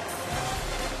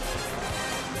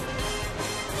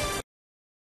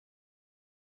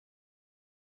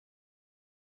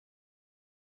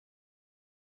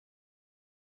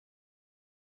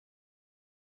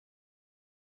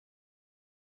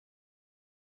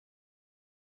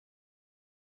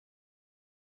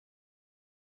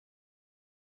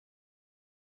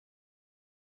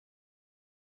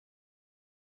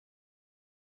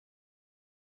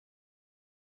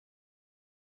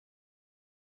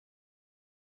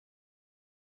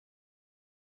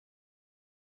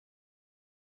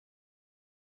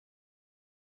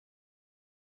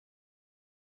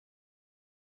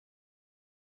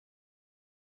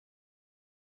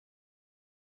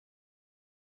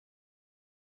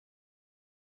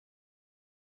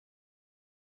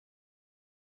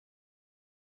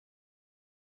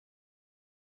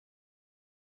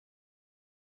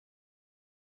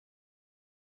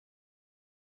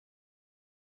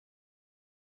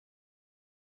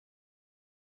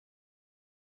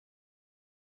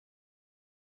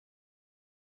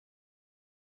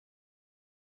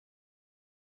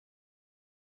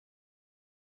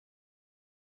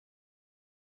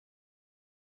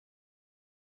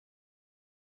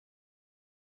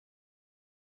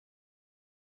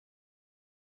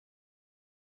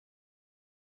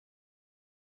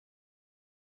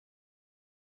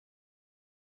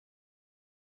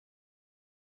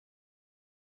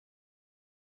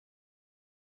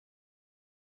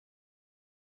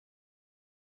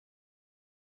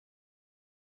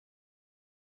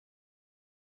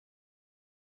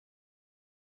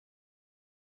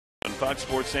 Fox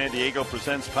Sports San Diego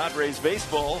presents Padres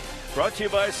Baseball, brought to you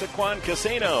by Sequan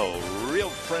Casino. Real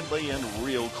friendly and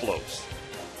real close.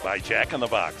 By Jack in the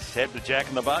Box. Head to Jack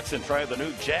in the Box and try the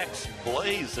new Jack's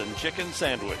Blazing Chicken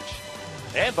Sandwich.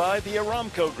 And by the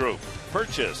Aramco Group.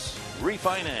 Purchase,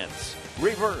 refinance,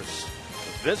 reverse.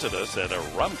 Visit us at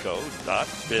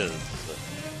aramco.biz.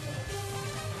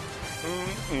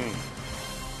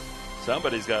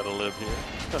 Somebody's got to live here.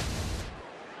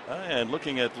 And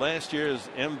looking at last year's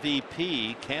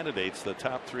MVP candidates, the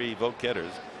top 3 vote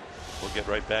getters, we'll get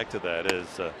right back to that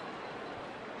as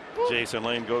Jason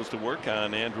Lane goes to work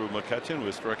on Andrew McCutchen, who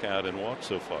has struck out and walked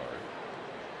so far.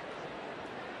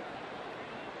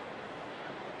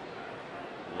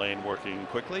 Lane working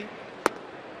quickly.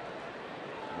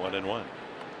 1-1.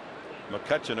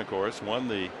 McCutchen, of course, won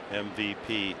the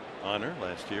MVP honor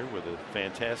last year with a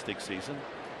fantastic season.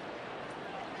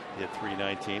 Hit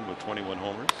 .319 with 21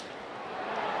 homers.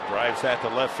 Drives that to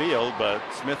left field, but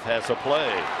Smith has a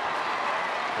play.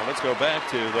 Well, let's go back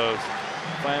to those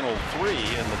final 3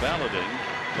 in the balloting.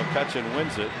 McCutchen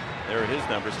wins it. There are his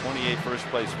numbers, 28 first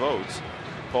place votes.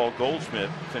 Paul Goldschmidt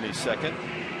finished second.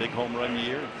 Big home run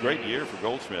year. Great year for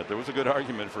Goldschmidt. There was a good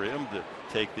argument for him to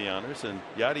take the honors. And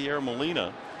Yadier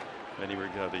Molina, many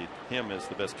regarded him as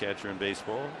the best catcher in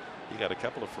baseball. He got a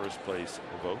couple of first place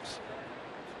votes.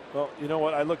 Well, you know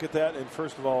what? I look at that, and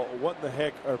first of all, what in the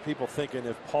heck are people thinking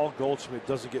if Paul Goldschmidt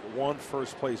doesn't get 1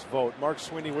 first place vote? Mark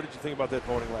Sweeney, what did you think about that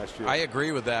voting last year? I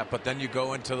agree with that, but then you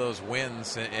go into those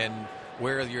wins and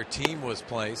where your team was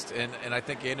placed, and I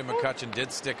think Andrew McCutchen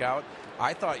did stick out.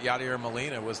 I thought Yadier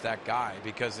Molina was that guy,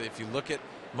 because if you look at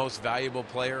most valuable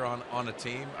player on a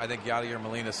team, I think Yadier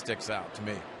Molina sticks out to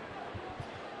me.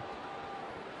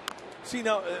 See,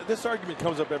 now, this argument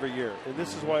comes up every year, and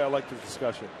this is why I like this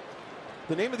discussion.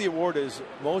 The name of the award is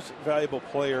Most Valuable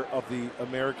Player of the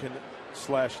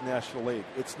American/National League.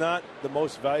 It's not the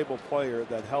most valuable player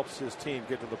that helps his team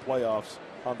get to the playoffs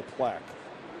on the plaque.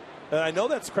 And I know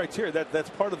that's criteria. That's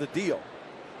part of the deal.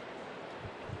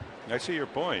 I see your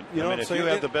point. You know I mean, if you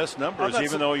have the best numbers,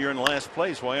 even though you're in last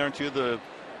place, why aren't you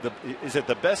is it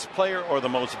the best player or the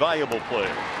most valuable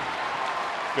player?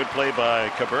 Good play by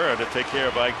Cabrera to take care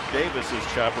of Ike Davis's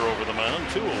chopper over the mound,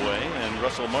 2 away, and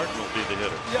Russell Martin will be the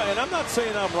hitter. Yeah, and I'm not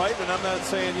saying I'm right, and I'm not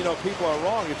saying people are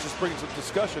wrong. It just brings up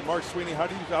discussion. Mark Sweeney, how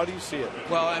do you see it?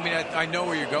 Well, I mean, I know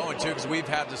where you're going to, because we've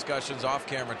had discussions off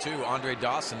camera too. Andre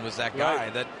Dawson was that guy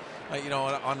that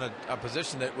on a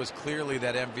position that was clearly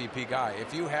that MVP guy.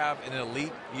 If you have an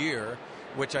elite year,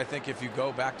 which I think if you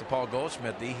go back to Paul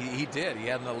Goldschmidt, he did. He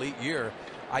had an elite year.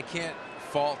 I can't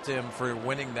fault him for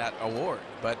winning that award,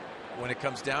 but when it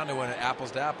comes down to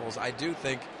apples to apples, I do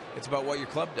think it's about what your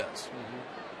club does.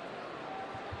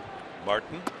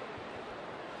 Martin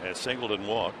has singled and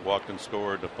walked and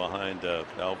scored behind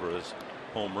Alvarez's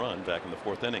home run back in the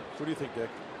 4th inning. What do you think, Dick?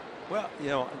 Well,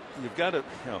 you've got to.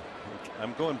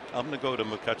 I'm going to go to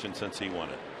McCutchen since he won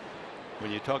it.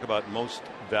 When you talk about most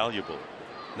valuable,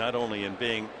 not only in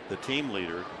being the team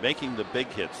leader, making the big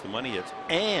hits, the money hits,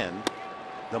 and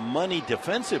the money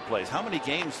defensive plays. How many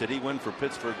games did he win for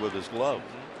Pittsburgh with his glove?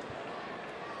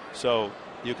 So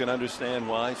you can understand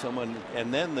why someone.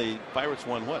 And then the Pirates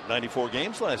won 94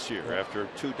 games last year after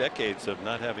 2 decades of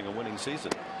not having a winning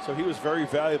season. So he was very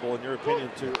valuable, in your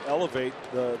opinion, to elevate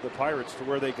the Pirates to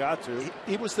where they got to.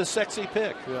 He was the sexy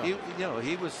pick. Yeah.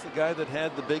 He was the guy that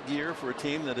had the big year for a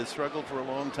team that has struggled for a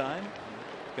long time.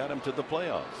 Got him to the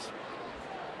playoffs.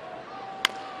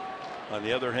 On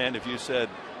the other hand, if you said,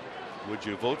 would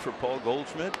you vote for Paul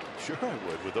Goldschmidt? Sure, I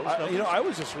would. With those numbers. I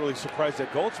was just really surprised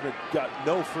that Goldschmidt got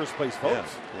no first place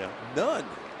votes. Yeah. None.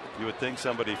 You would think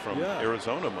somebody from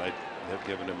Arizona might have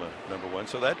given him a #1.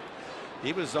 So that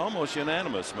he was almost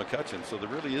unanimous, McCutchen. So there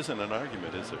really isn't an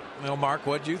argument, is there? Well, Mark,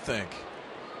 what do you think?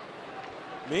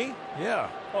 Me? Yeah.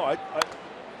 Oh,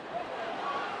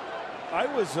 I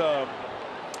was.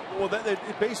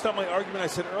 Based on my argument I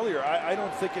said earlier, I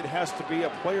don't think it has to be a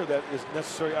player that is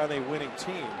necessarily on a winning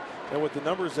team. And with the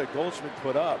numbers that Goldschmidt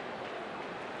put up,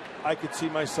 I could see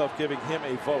myself giving him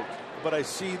a vote. But I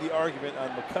see the argument on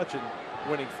McCutchen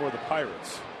winning for the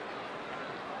Pirates.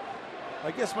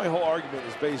 I guess my whole argument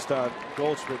is based on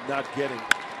Goldschmidt not getting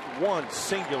one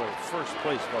singular first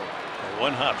place vote. A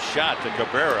one-hop shot to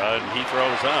Cabrera, and he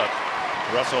throws out.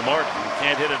 Russell Martin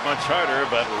can't hit it much harder,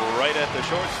 but right at the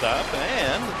shortstop.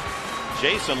 And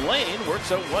Jason Lane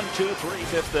works a 1-2-3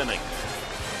 5th inning.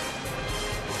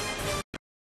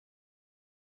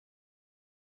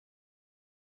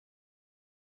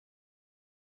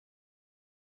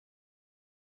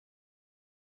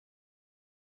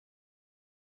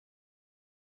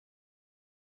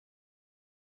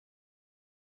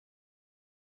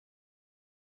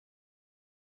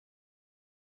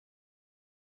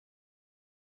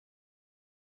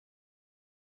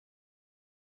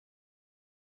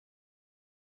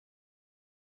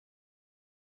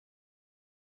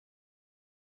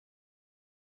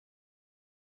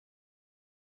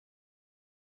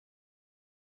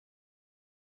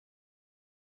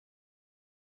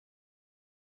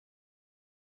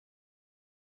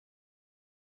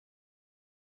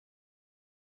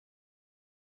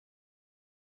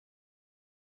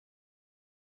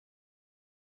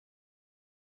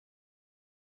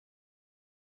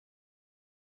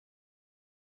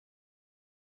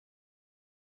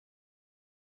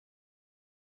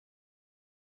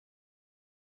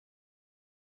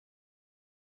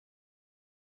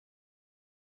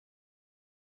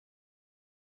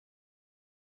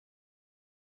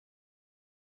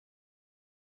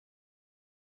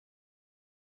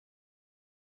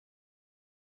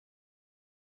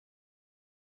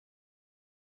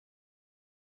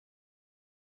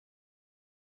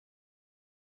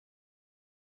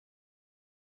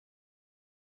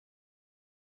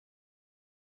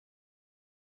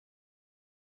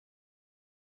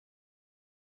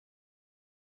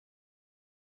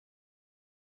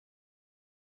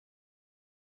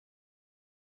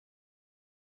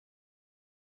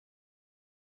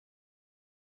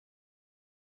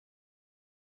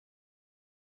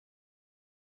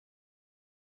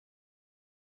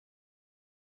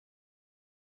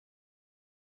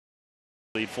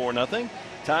 Lead 4-0.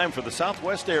 Time for the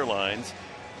Southwest Airlines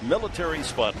Military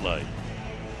Spotlight.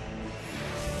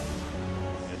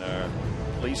 And our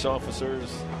police officers,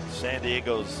 San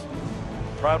Diego's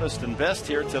proudest and best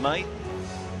here tonight,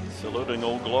 saluting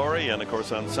Old Glory. And of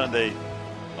course on Sunday,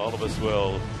 all of us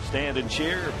will stand and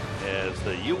cheer as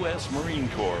the U.S. Marine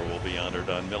Corps will be honored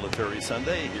on Military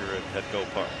Sunday here at Petco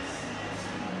Park.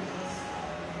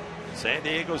 San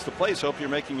Diego's the place. Hope you're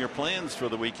making your plans for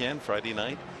the weekend. Friday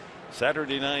night,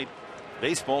 Saturday night,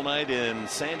 baseball night in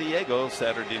San Diego.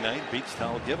 Saturday night, beach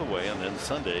towel giveaway, and then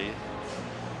Sunday,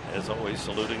 as always,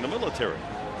 saluting the military.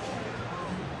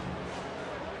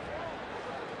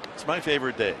 It's my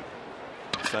favorite day.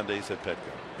 Sundays at Petco.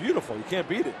 Beautiful. You can't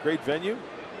beat it. Great venue,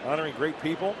 honoring great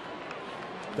people,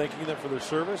 thanking them for their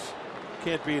service.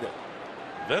 Can't beat it.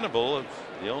 Venable is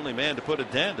the only man to put a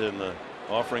dent in the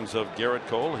offerings of Garrett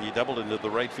Cole. He doubled into the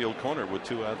right field corner with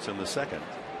 2 outs in the second.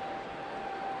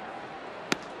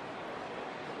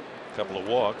 A couple of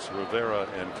walks, Rivera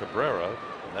and Cabrera,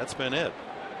 and that's been it.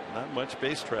 Not much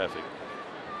base traffic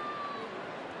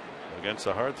against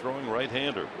a hard-throwing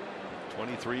right-hander,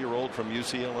 23-year-old from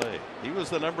UCLA. He was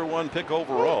the #1 pick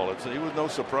overall. He was no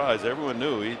surprise. Everyone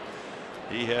knew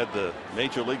he had the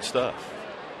major league stuff.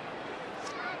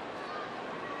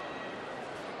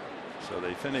 So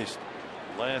they finished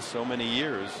last so many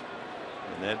years,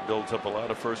 and that builds up a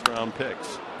lot of first-round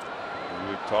picks. And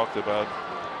we've talked about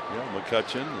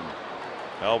McCutchen and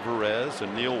Alvarez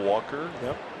and Neil Walker.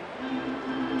 Yep.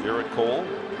 Garrett Cole.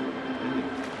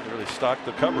 They really stocked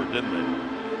the cupboard, didn't they?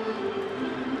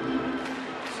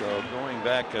 So going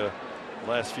back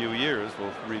last few years,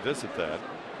 we'll revisit that.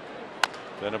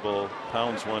 Venable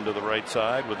pounds one to the right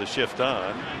side with a shift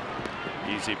on.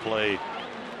 Easy play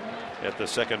at the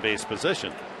second base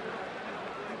position.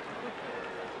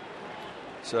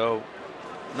 So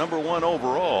 #1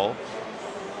 overall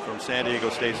from San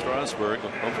Diego State Strasburg.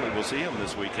 Hopefully we'll see him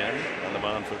this weekend on the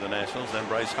mound for the Nationals. Then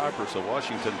Bryce Harper. So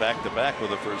Washington back to back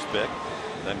with the first pick.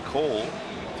 Then Cole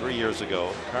 3 years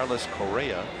ago. Carlos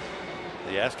Correa.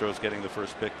 The Astros getting the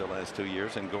first pick the last 2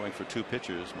 years and going for 2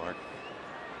 pitchers. Mark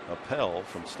Appel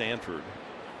from Stanford.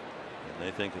 And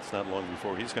they think it's not long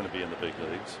before he's going to be in the big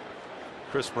leagues.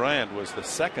 Chris Bryant was the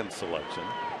second selection.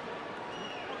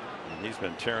 And he's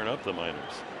been tearing up the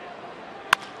minors.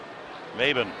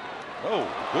 Maben. Oh,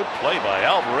 good play by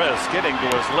Alvarez, skidding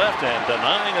to his left and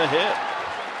denying a hit.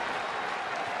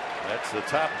 That's the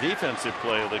top defensive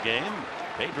play of the game.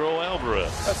 Pedro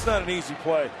Alvarez. That's not an easy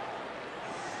play.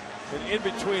 An in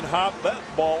between hop, that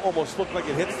ball almost looked like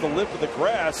it hits the lip of the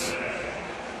grass.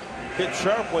 Hit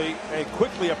sharply and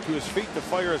quickly up to his feet to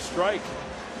fire a strike.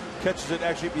 Catches it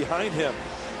actually behind him.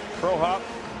 Pro hop,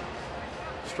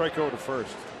 strike over to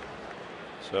first.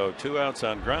 So 2 outs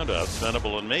on groundouts.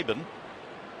 Venable and Maben.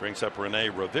 Brings up Rene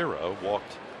Rivera,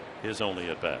 walked his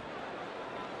only at bat.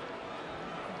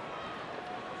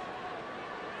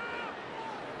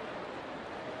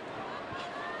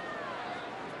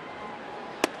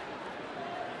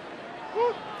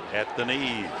 At the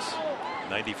knees,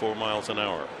 94 miles an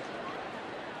hour.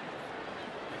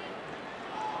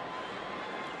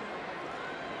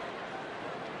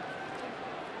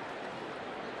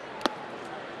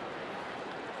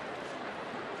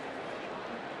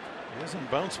 He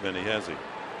hasn't bounced many, has he?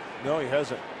 No, he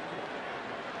hasn't.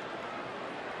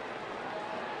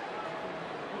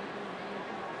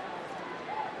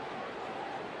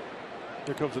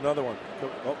 Here comes another one.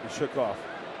 Oh, he shook off.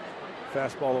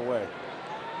 Fastball away.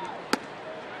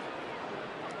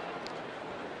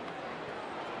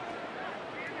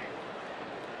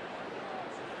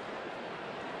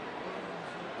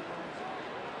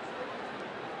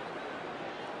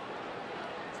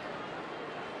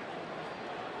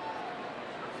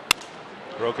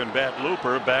 Broken bat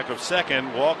looper, back of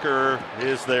second. Walker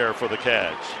is there for the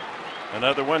catch.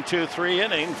 Another 1-2-3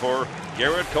 inning for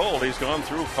Garrett Cole. He's gone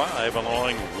through 5,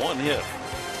 allowing 1 hit.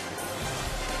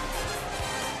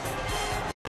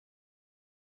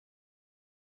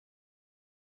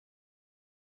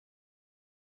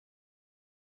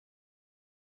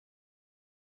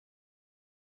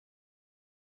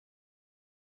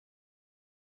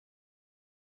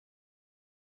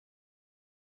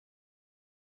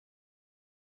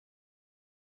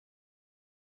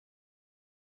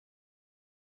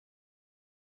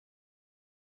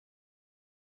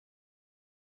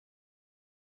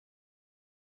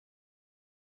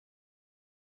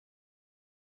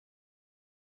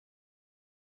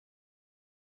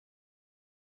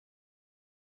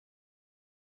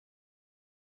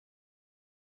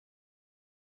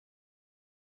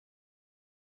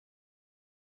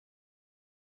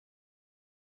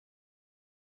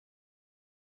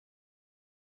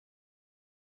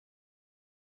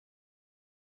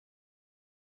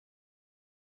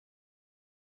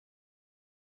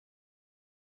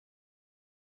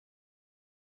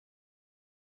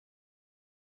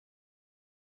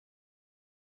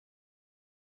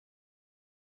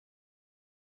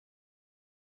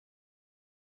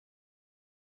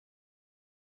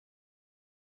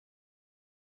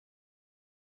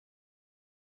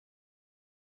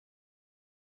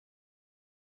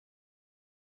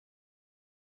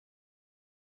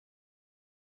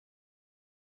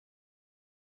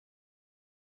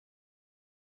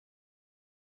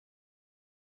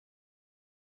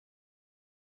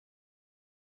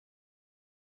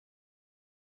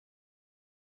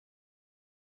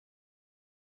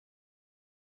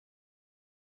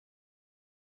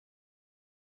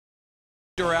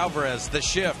 Pedro Alvarez, the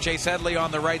shift. Chase Headley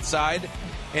on the right side.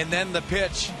 And then the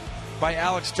pitch by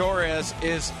Alex Torres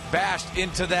is bashed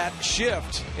into that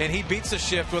shift. And he beats the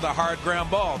shift with a hard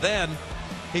ground ball. Then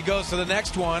he goes to the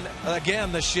next one.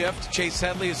 Again, the shift. Chase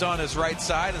Headley is on his right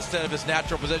side instead of his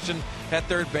natural position at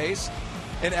third base.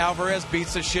 And Alvarez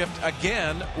beats the shift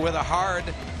again with a hard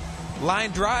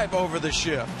line drive over the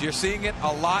shift. You're seeing it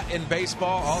a lot in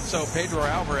baseball. Also, Pedro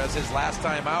Alvarez, his last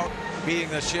time out, beating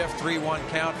the shift, 3-1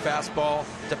 count, fastball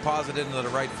deposited into the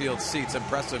right field seats.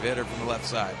 Impressive hitter from the left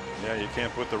side. Yeah, you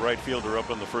can't put the right fielder up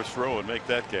in the first row and make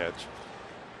that catch.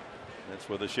 That's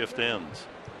where the shift ends.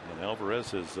 And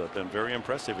Alvarez has been very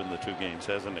impressive in the 2 games,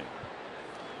 hasn't he?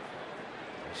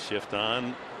 Shift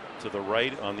on to the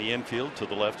right on the infield, to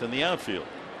the left in the outfield.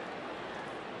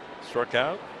 Struck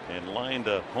out and lined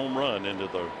a home run into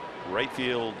the right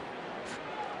field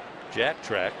jack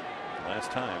track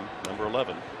last time, number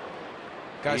 11.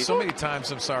 Guys, so many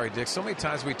times, I'm sorry, Dick, so many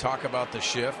times we talk about the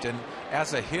shift, and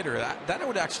as a hitter, that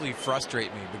would actually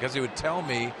frustrate me, because it would tell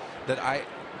me that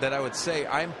I would say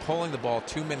I'm pulling the ball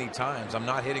too many times. I'm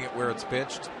not hitting it where it's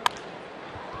pitched.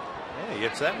 Yeah, he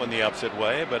hits that one the opposite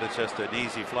way, but it's just an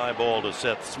easy fly ball to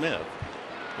Seth Smith.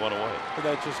 1 away. And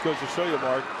that just goes to show you,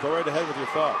 Mark, go right ahead with your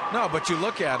thought. No, but you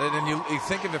look at it and you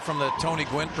think of it from the Tony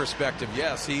Gwynn perspective.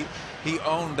 Yes, he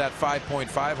owned that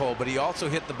 5.5 hole, but he also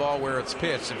hit the ball where it's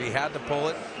pitched. If he had to pull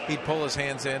it, he'd pull his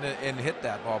hands in and hit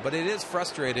that ball. But it is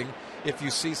frustrating if you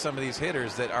see some of these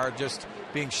hitters that are just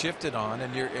being shifted on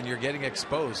and you're getting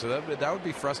exposed. So that would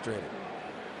be frustrating.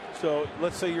 So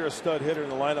let's say you're a stud hitter in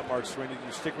the lineup, Mark Sweeney. Do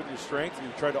you stick with your strength, or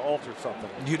you try to alter something?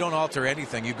 You don't alter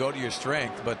anything. You go to your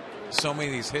strength, but so many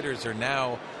of these hitters are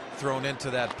now thrown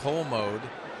into that pull mode,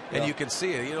 and you can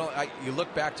see it. You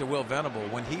look back to Will Venable.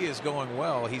 When he is going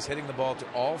well, he's hitting the ball to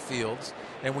all fields,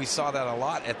 and we saw that a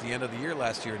lot at the end of the year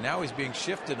last year. Now he's being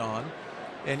shifted on,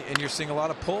 and you're seeing a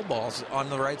lot of pull balls on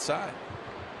the right side.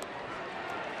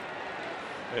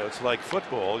 Yeah, it's like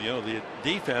football. The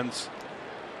defense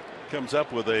comes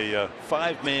up with a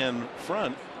 5-man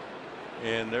front,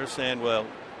 and they're saying, well,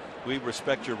 we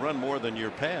respect your run more than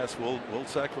your pass. We'll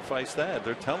sacrifice that.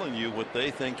 They're telling you what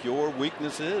they think your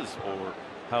weakness is or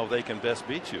how they can best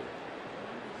beat you.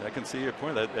 I can see your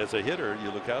point. That as a hitter, you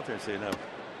look out there and say, no,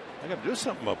 I got to do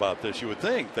something about this. You would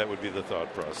think that would be the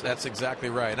thought process. That's exactly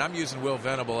right. And I'm using Will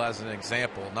Venable as an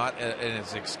example, not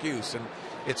as an excuse. And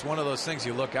it's one of those things,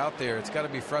 you look out there, it's got to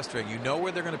be frustrating. You know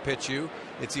where they're going to pitch you.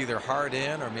 It's either hard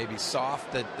in or maybe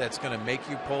soft that's going to make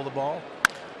you pull the ball.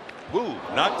 Woo,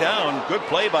 knocked down. Good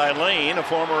play by Lane, a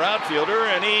former outfielder,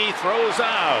 and he throws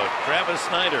out. Travis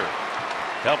Snyder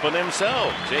helping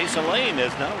himself. Jason Lane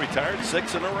has now retired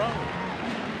 6 in a row.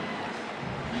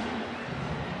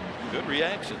 Good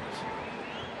reactions.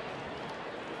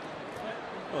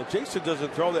 Well, Jason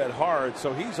doesn't throw that hard,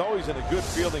 so he's always in a good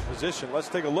fielding position. Let's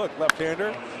take a look.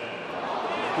 Left-hander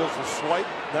goes for swipe,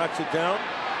 knocks it down,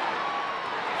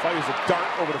 fires a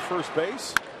dart over to first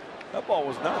base. That ball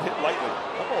was not hit lightly.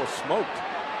 That ball was smoked.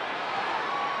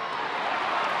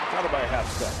 Got it by a half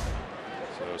step.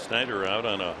 So Snyder out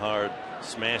on a hard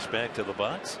smash back to the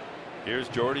box. Here's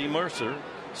Jordy Mercer.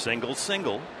 Single.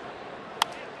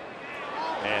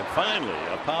 And finally,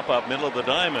 a pop-up middle of the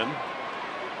diamond.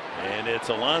 And it's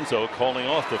Alonso calling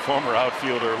off the former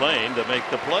outfielder Lane to make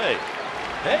the play.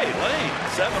 Hey, Lane,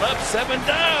 7 up, 7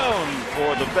 down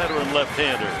for the veteran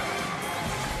left-hander.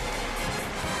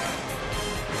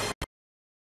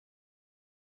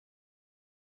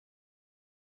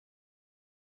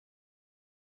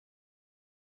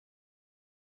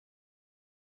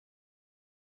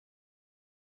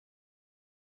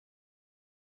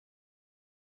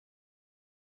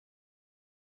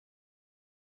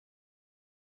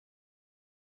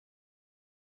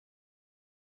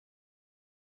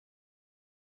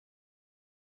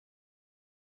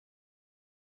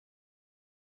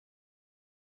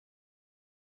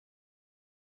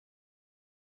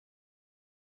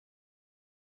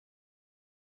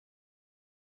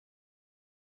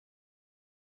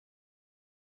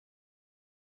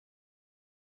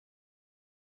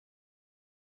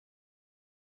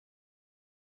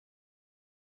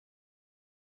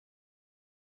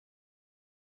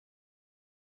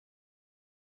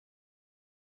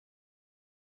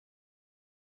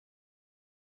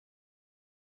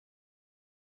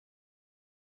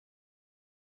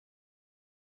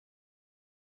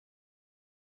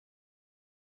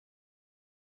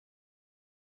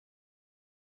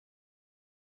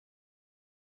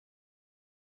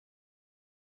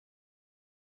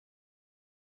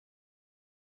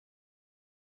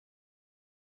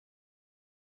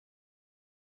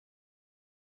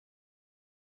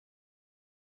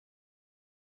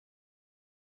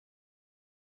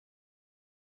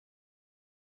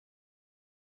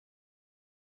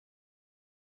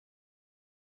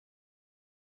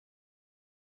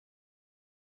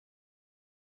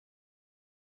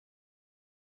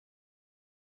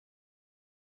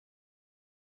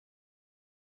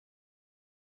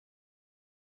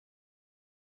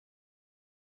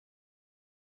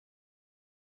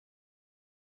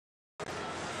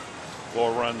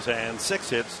 4 runs and 6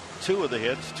 hits. 2 of the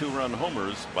hits, 2-run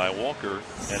homers by Walker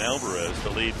and Alvarez to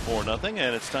lead 4-0.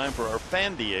 And it's time for our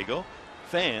Fan Diego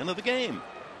fan of the game.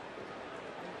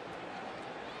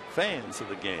 Fans of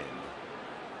the game,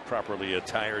 properly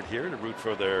attired here to root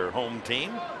for their home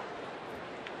team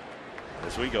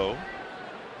as we go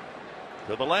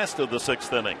to the last of the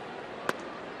 6th inning.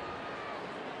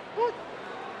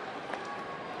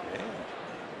 And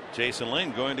Jason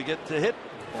Lane going to get to hit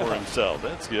for himself.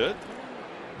 That's good.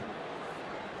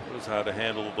 Knows how to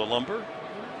handle the lumber.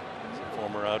 He's a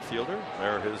former outfielder.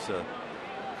 There are his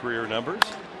career numbers.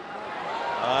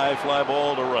 High fly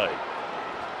ball to right.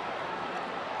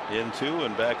 In 2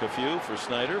 and back a few for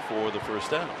Snyder for the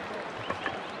first out.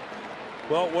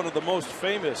 Well, one of the most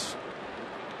famous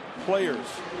players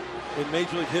in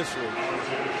Major League history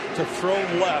to throw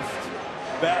left,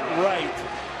 bat right,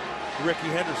 Ricky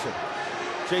Henderson.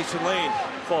 Jason Lane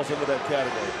falls into that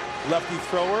category. Lefty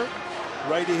thrower,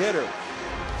 righty hitter.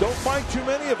 Don't find too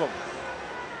many of them.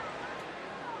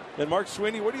 And Mark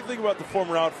Sweeney, what do you think about the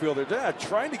former outfielder?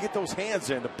 Trying to get those hands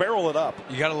in to barrel it up.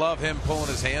 You got to love him pulling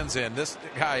his hands in. This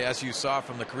guy, as you saw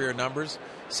from the career numbers,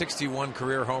 61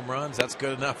 career home runs. That's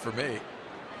good enough for me.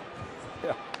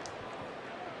 Yeah.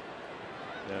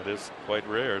 Yeah, it is quite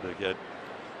rare to get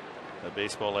a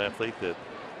baseball athlete that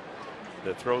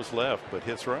throws left but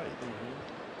hits right.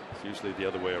 It's usually the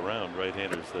other way around.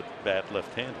 Right-handers that bat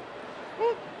left-handed.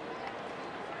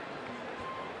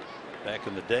 Back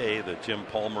in the day, the Jim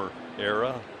Palmer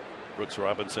era, Brooks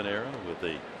Robinson era with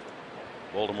the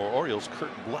Baltimore Orioles,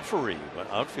 Kurt Bluffery, an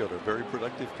outfielder, very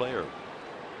productive player.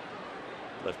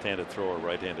 Left-handed thrower,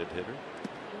 right-handed hitter.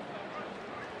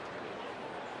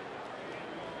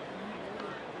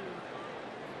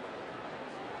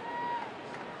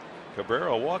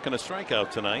 Cabrera walking a strikeout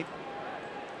tonight.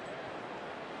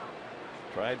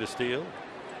 Tried to steal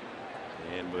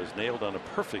and was nailed on a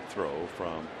perfect throw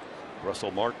from Russell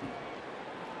Martin.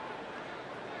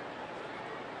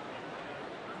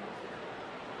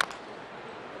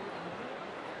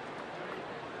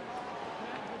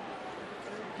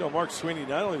 You know, Mark Sweeney,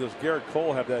 not only does Garrett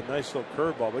Cole have that nice little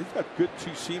curveball, but he's got good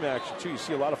two-seam action too. You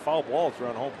see a lot of foul balls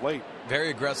around home plate.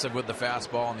 Very aggressive with the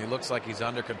fastball, and he looks like he's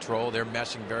under control. They're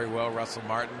meshing very well, Russell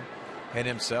Martin and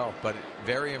himself, but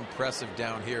very impressive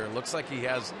down here. It looks like he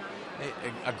has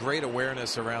a great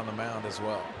awareness around the mound as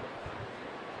well.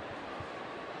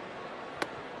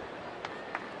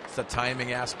 It's the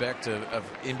timing aspect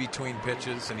of in between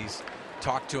pitches, and he's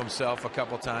talked to himself a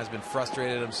couple times, been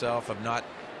frustrated himself of not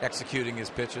executing his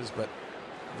pitches, but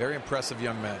very impressive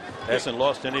young man. Hasn't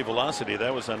lost any velocity.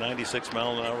 That was a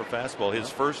 96-mile-an-hour fastball.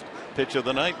 His first pitch of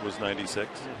the night was 96.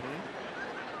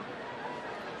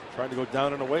 Trying to go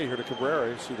down and away here to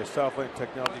Cabrera. You see the Southland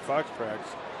Technology Fox tracks.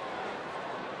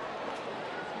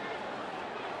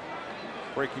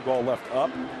 Breaking ball left up.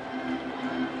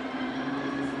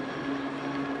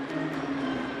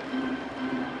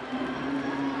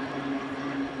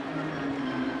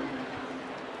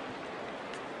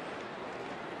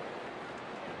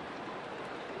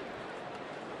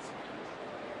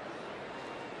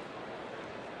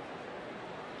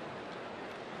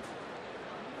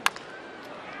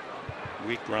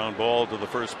 Weak ground ball to the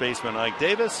first baseman, Ike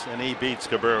Davis, and he beats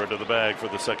Cabrera to the bag for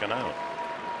the second out.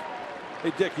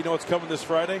 Hey, Dick, you know what's coming this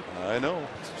Friday? I know.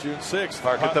 It's June 6th.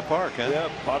 Park at the park, huh? Yeah,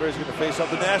 Padres are going to face up.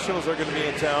 The Nationals are going to be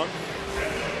in town.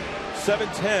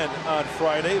 7:10 on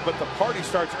Friday, but the party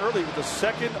starts early with the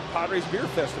second Padres Beer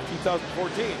Fest of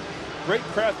 2014. Great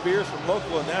craft beers from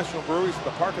local and national breweries at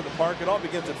the Park at the Park. It all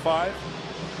begins at 5.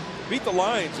 Beat the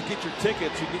lines and get your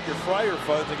tickets. You get your Friar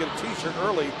funds and get a t-shirt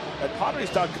early at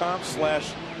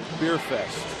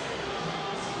Padres.com/beerfest.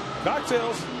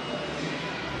 Cocktails.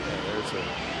 Yeah, there's a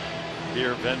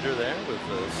beer vendor there with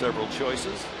several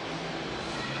choices.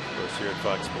 Of course, here at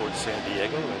Fox Sports San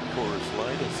Diego, and Coors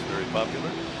Light is very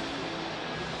popular.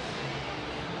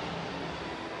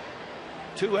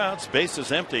 2 outs,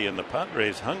 bases empty, and the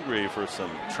Padres hungry for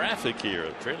some traffic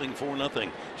here. Trailing 4-0.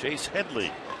 Chase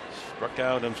Headley struck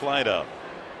out and flied out.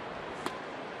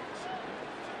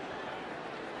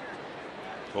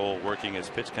 Cole working his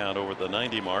pitch count over the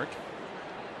 90 mark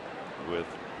with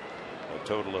a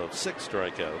total of 6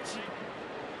 strikeouts.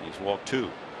 He's walked 2.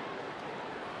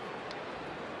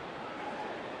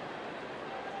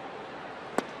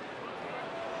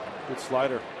 Good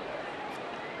slider.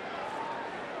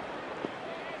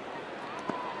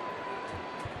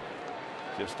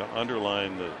 Just to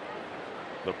underline the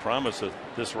promise that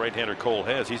this right-hander Cole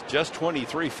has. He's just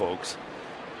 23, folks.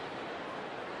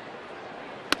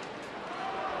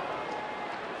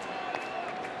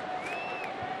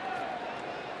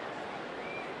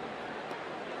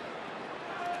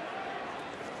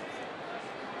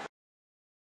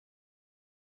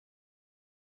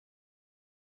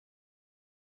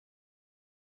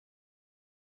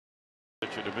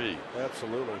 pitcher to be.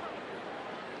 Absolutely.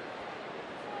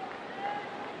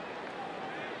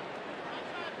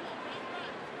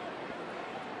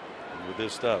 And with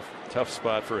this stuff, tough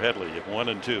spot for Headley at 1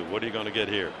 and 2. What are you going to get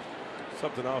here?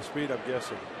 Something off speed, I'm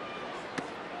guessing.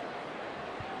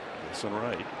 Guessing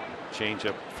right.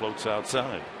 Changeup floats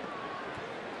outside.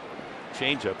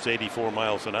 Changeup's 84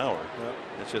 miles an hour. Yep.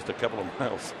 It's just a couple of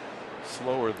miles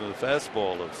slower than the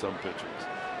fastball of some pitchers.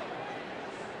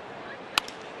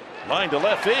 Line to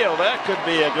left field. That could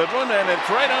be a good one, and it's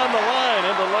right on the line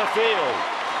into left field.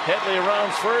 Headley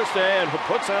rounds first and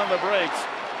puts on the brakes.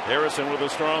 Harrison with a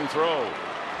strong throw.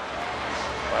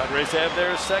 Padres have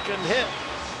their second hit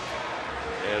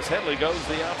as Headley goes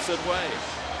the opposite way.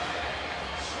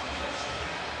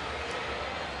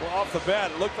 Well, off the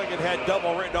bat, it looked like it had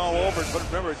double written all over it. But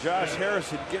remember, Josh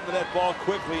Harrison getting to that ball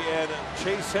quickly, and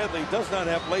Chase Headley does not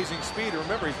have blazing speed.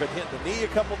 Remember, he's been hitting the knee a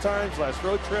couple times last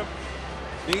road trip.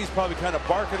 Knee's probably kind of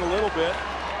barking a little bit.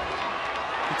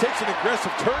 He takes an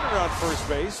aggressive turner on first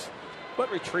base,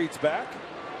 but retreats back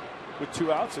with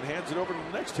 2 outs and hands it over to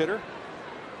the next hitter,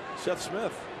 Seth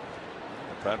Smith.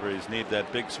 The Padres need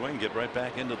that big swing, get right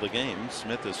back into the game.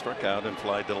 Smith has struck out and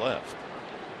flied to left.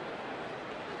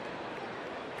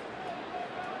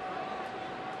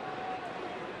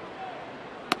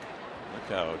 Look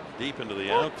how deep into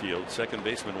the outfield second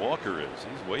baseman Walker is.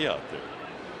 He's way out there.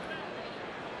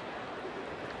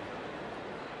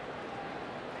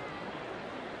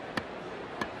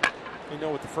 You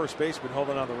know, with the first baseman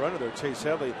holding on the runner there, Chase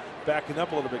Headley backing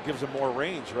up a little bit gives him more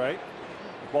range, right?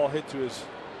 The ball hit to his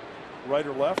right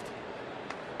or left.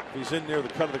 If he's in near the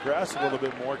cut of the grass a little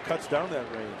bit more, it cuts down that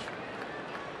range.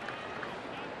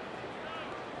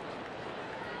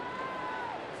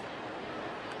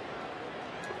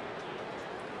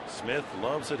 Smith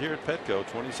loves it here at Petco.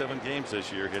 27 games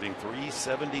this year, hitting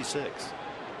 .376.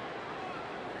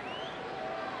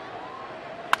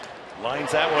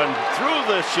 Lines that one through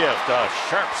the shift. A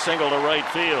sharp single to right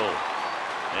field.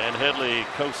 And Headley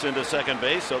coasts into second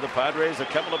base. So the Padres a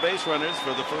couple of base runners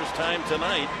for the first time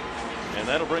tonight. And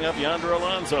that'll bring up Yonder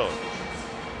Alonso.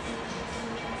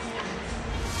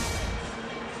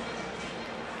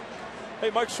 Hey,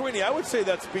 Mike Sweeney, I would say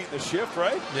that's beating the shift,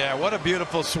 right? Yeah, what a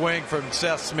beautiful swing from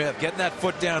Seth Smith. Getting that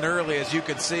foot down early, as you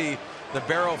can see. The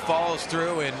barrel follows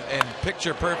through and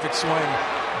picture perfect swing.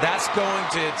 That's going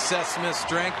to Seth Smith's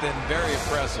strength and very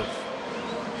impressive.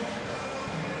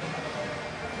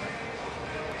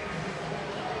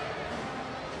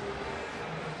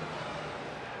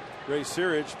 Ray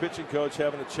Searage, pitching coach,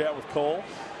 having a chat with Cole.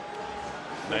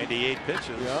 98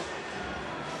 pitches. Yeah.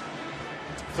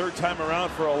 Third time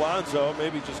around for Alonso,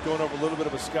 maybe just going over a little bit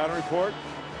of a scouting report.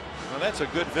 Well, that's a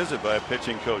good visit by a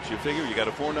pitching coach. You figure you got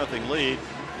a 4-0 lead.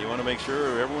 You want to make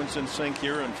sure everyone's in sync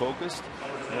here and focused.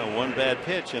 You know, one bad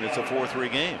pitch and it's a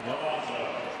 4-3 game.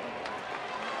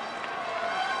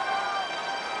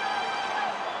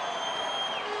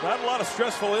 Not a lot of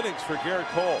stressful innings for Garrett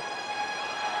Cole.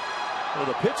 Well,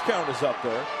 the pitch count is up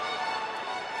there.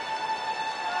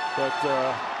 But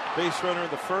base runner in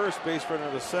the first, base runner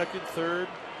in the second, third.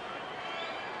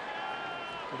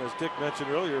 And as Dick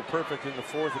mentioned earlier, perfect in the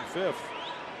fourth and fifth.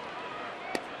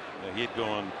 Yeah, he'd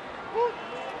gone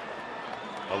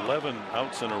 11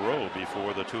 outs in a row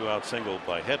before the 2-out single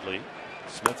by Headley.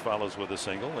 Smith follows with a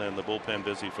single, and the bullpen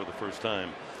busy for the first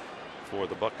time for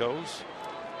the Buccos.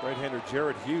 Right-hander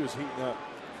Jared Hughes heating up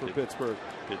for Pittsburgh.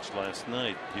 Pitched last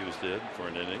night, Hughes did, for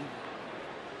an inning.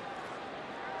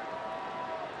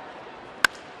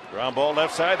 Ground ball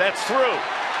left side, that's through.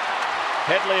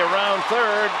 Headley around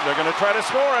third. They're going to try to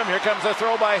score him. Here comes a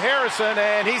throw by Harrison,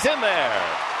 and he's in there.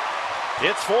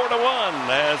 It's 4-1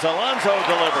 as Alonso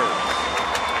delivers.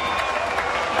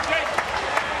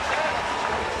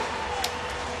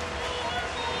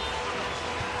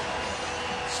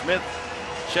 Smith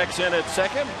checks in at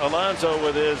second. Alonso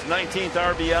with his 19th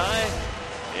RBI,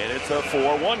 and it's a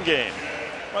 4-1 game.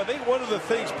 I think one of the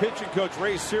things pitching coach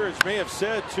Ray Searage may have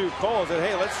said to Cole is that,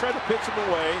 hey, let's try to pitch him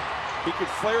away. He could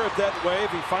flare it that way. If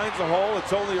he finds a hole,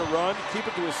 it's only a run. Keep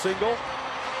it to a single.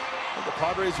 And the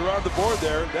Padres are on the board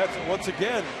there. That's, once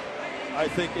again, I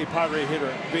think a Padre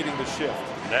hitter beating the shift.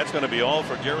 That's going to be all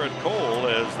for Garrett Cole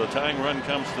as the tying run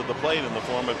comes to the plate in the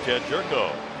form of Jed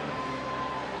Jerko.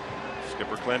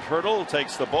 Skipper Clint Hurdle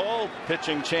takes the ball.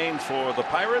 Pitching change for the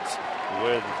Pirates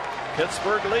with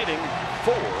Pittsburgh leading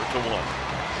 4-1.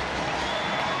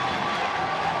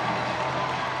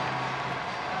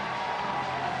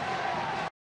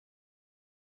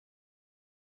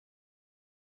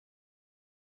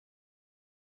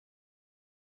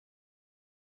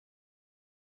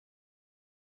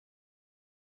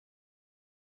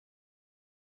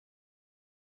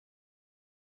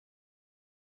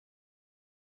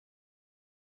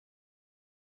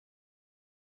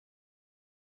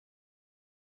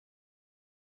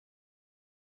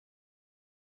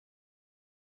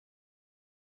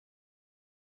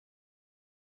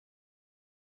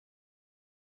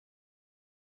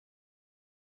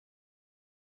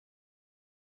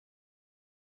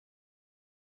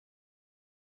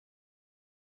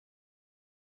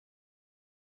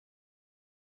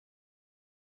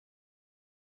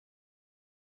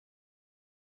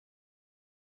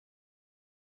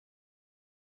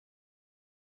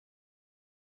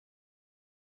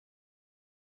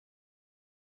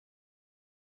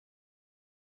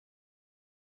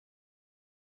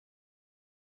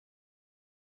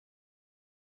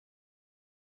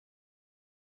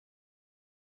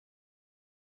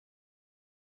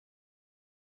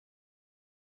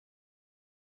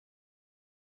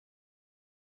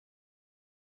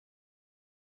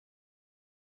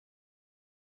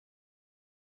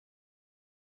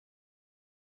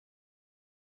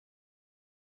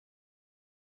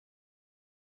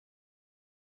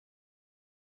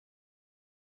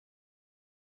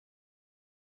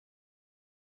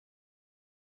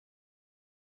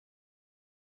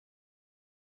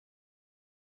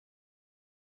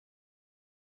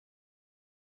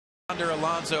 Yonder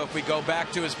Alonso, if we go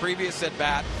back to his previous at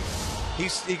bat,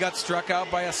 he got struck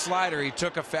out by a slider. He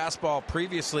took a fastball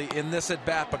previously in this at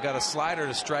bat, but got a slider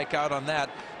to strike out on that.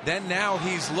 Then now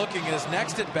he's looking at his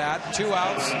next at bat, 2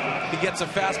 outs. He gets a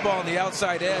fastball on the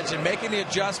outside edge and making the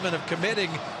adjustment of committing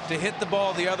to hit the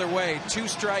ball the other way. 2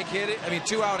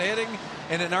 out hitting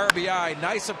and an RBI.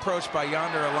 Nice approach by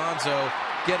Yonder Alonso,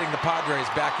 getting the Padres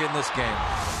back in this game.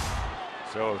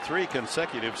 So 3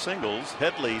 consecutive singles.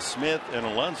 Headley, Smith, and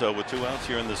Alonso with 2 outs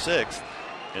here in the 6th.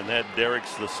 And that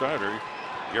Derek's the starter.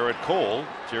 Garrett Cole,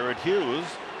 Jared Hughes.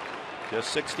 Just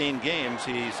 16 games.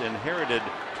 He's inherited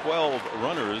 12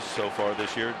 runners so far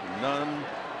this year. None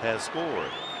has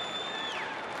scored.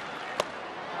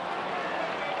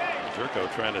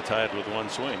 Jerko trying to tie it with 1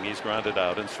 swing. He's grounded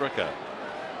out and struck out.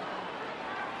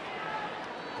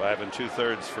 5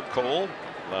 2/3 for Cole.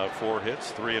 Allowed 4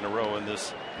 hits, 3 in a row in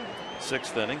this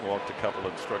 6th inning. Walked a couple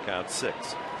and struck out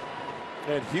 6.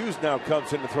 And Hughes now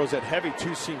comes in and throws that heavy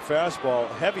 2-seam fastball,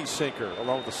 heavy sinker,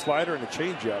 along with a slider and a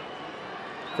changeup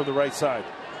from the right side.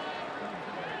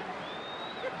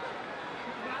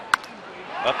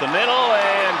 Up the middle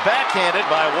and backhanded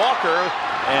by Walker,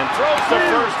 and throws the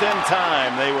first in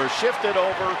time. They were shifted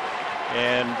over,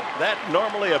 and that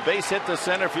normally a base hit to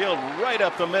center field right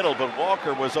up the middle, but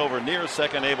Walker was over near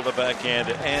second, able to backhand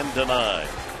and deny.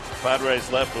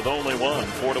 Padres left with only 1,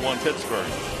 4-1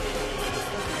 Pittsburgh.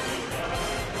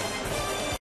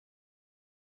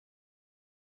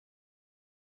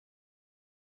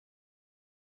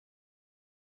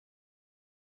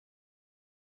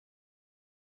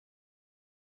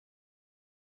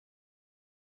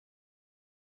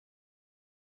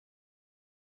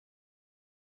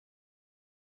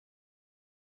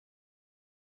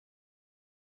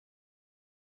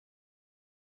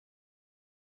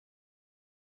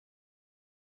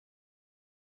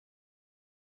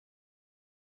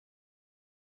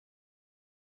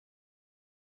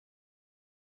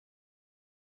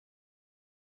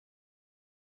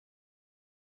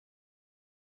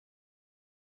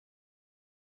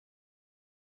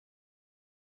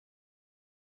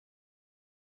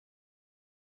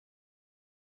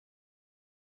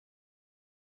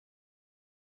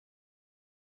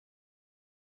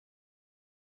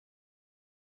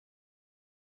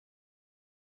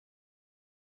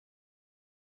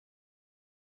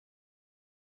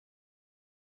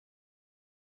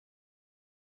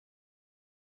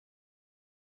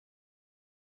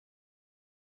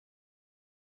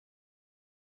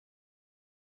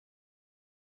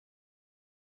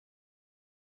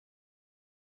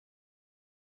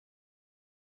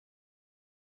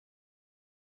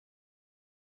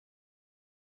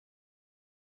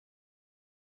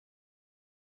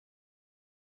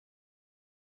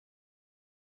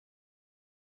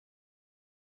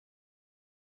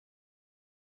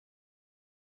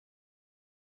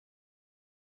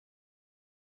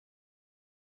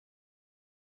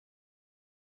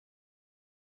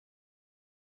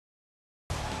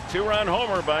 Two-run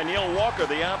homer by Neil Walker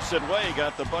the opposite way.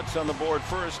 Got the Bucks on the board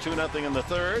first, 2-0 in the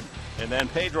 3rd. And then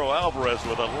Pedro Alvarez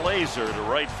with a laser to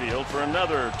right field for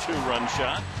another 2-run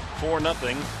shot.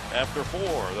 4-0 after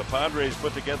 4. The Padres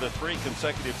put together 3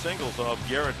 consecutive singles off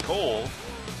Garrett Cole,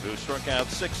 who struck out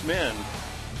 6 men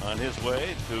on his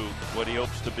way to what he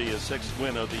hopes to be his 6th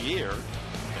win of the year.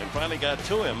 And finally got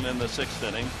to him in the 6th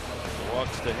inning. The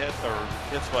walks to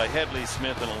hits by Headley,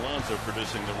 Smith, and Alonso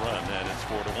producing the run, and it's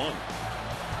 4-1.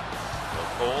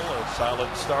 Cole, a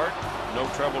solid start. No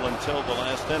trouble until the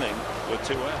last inning with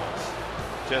 2 outs.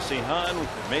 Jesse Hahn,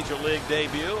 major league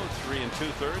debut, 3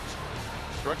 2/3.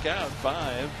 Struck out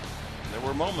 5. There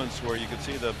were moments where you could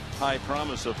see the high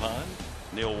promise of Hahn.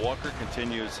 Neil Walker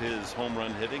continues his home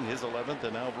run hitting, his 11th,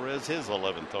 and Alvarez his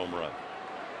 11th home run.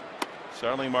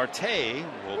 Starling Marte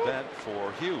will bat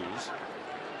for Hughes.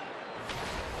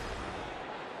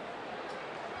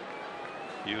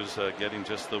 Hughes getting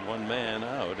just the 1 man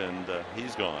out, and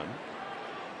he's gone.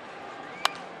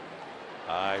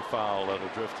 High foul that'll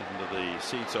drift into the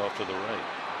seats off to the right.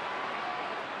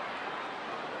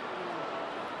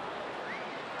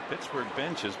 Pittsburgh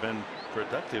bench has been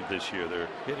productive this year. They're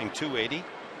hitting .280.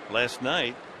 Last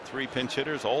night, 3 pinch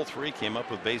hitters, all 3 came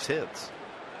up with base hits.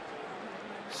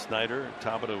 Snyder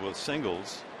topped it with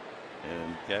singles,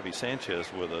 and Gabby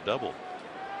Sanchez with a double.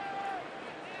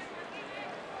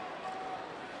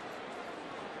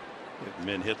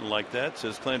 Men hitting like that,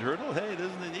 says Clint Hurdle. Hey, it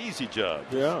isn't an easy job.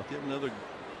 Yeah. Give another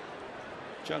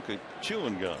chunk of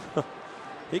chewing gum.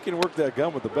 He can work that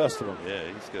gun with the best of them.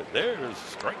 Yeah, he's good. There's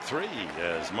strike 3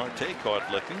 as Marte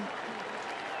caught licking.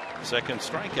 2nd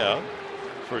strikeout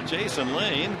for Jason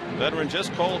Lane. Veteran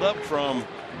just called up from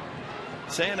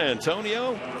San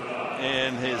Antonio.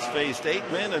 and has faced 8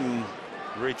 men and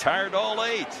retired all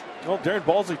 8. Well, Darren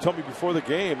Balsley told me before the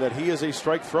game that he is a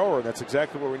strike thrower, and that's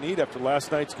exactly what we need after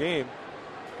last night's game.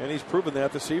 And he's proven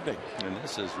that this evening. And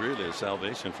this is really a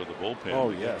salvation for the bullpen. Oh,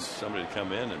 yes. Somebody to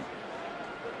come in and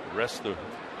rest the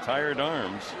tired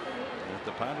arms. If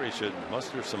the Padres should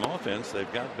muster some offense,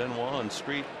 they've got Benoit and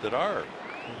Street that are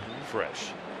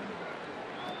fresh.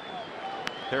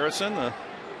 Harrison, a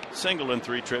single in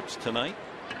 3 trips tonight.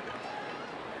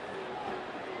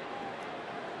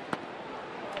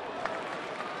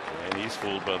 And he's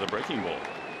fooled by the breaking ball.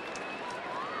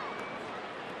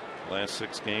 Last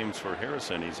 6 games for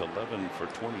Harrison, he's 11 for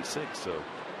 26, so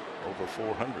over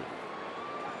 400.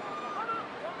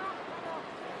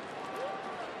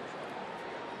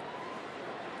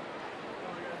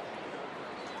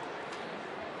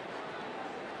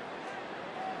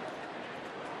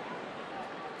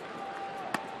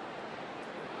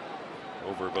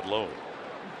 Over but low.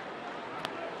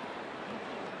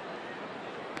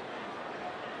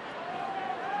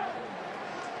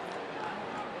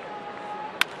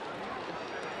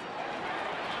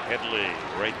 Headley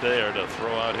right there to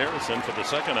throw out Harrison for the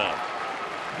second out.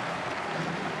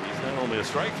 He's not only a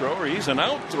strike thrower, he's an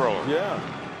out thrower. Yeah.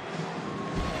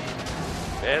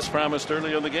 As promised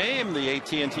earlier in the game, the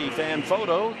AT&T fan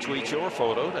photo. Tweet your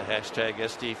photo to hashtag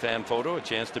 #SDFanPhoto. A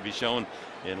chance to be shown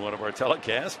in one of our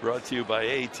telecasts brought to you by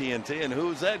AT&T. And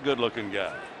who's that good-looking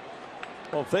guy?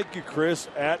 Well, thank you, Chris,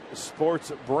 at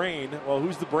Sports Brain. Well,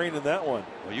 who's the brain in that one?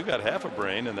 Well, you got half a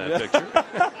brain in that picture.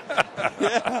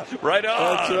 Yeah. Right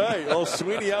on. That's right. Well,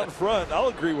 Sweeney out in front. I'll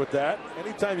agree with that.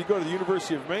 Anytime you go to the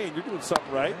University of Maine, you're doing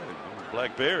something right.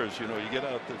 Black Bears, you get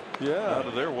out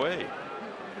of their way.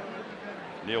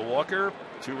 Neil Walker,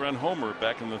 2-run homer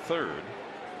back in the 3rd.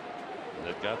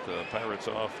 That got the Pirates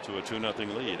off to a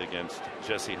 2-0 lead against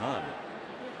Jesse Hahn.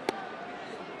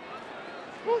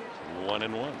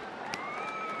 1-1.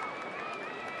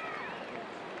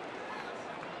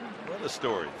 What a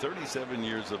story. 37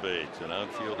 years of age, an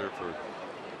outfielder for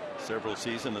several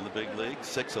seasons in the big league,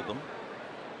 6 of them.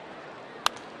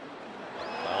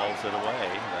 Fouls it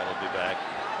away. That'll be back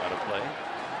out of play.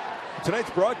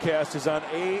 Tonight's broadcast is on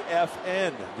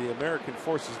AFN, the American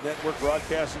Forces Network,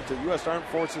 broadcasting to U.S. Armed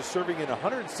Forces serving in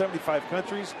 175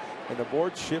 countries and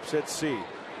aboard ships at sea.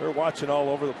 They're watching all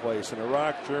over the place in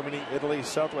Iraq, Germany, Italy,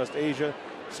 Southwest Asia,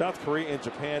 South Korea, and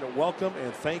Japan. Welcome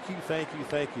and thank you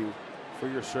for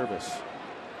your service.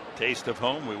 Taste of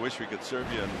home. We wish we could serve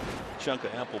you a chunk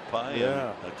of apple pie and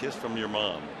a kiss from your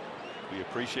mom. We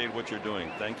appreciate what you're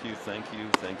doing. Thank you.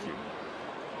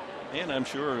 And I'm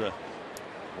sure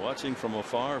watching from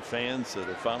afar, fans that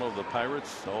have followed the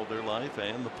Pirates all their life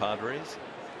and the Padres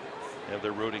have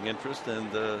their rooting interest.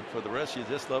 And for the rest, you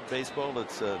just love baseball.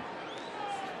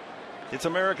 It's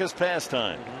America's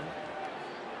pastime.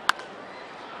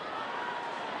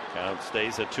 Count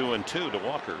stays at 2-2 to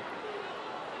Walker.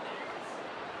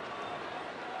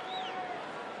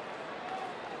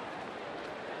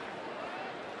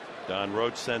 Don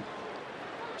Roach sent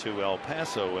to El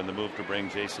Paso in the move to bring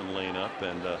Jason Lane up,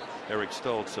 and Eric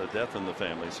Stoltz, a death in the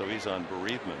family, so he's on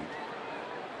bereavement.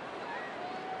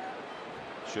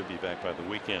 Should be back by the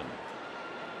weekend.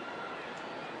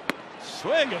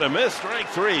 Swing and a miss, strike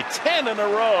 3, 10 in a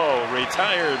row,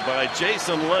 retired by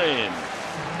Jason Lane.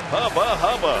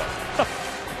 Hubba.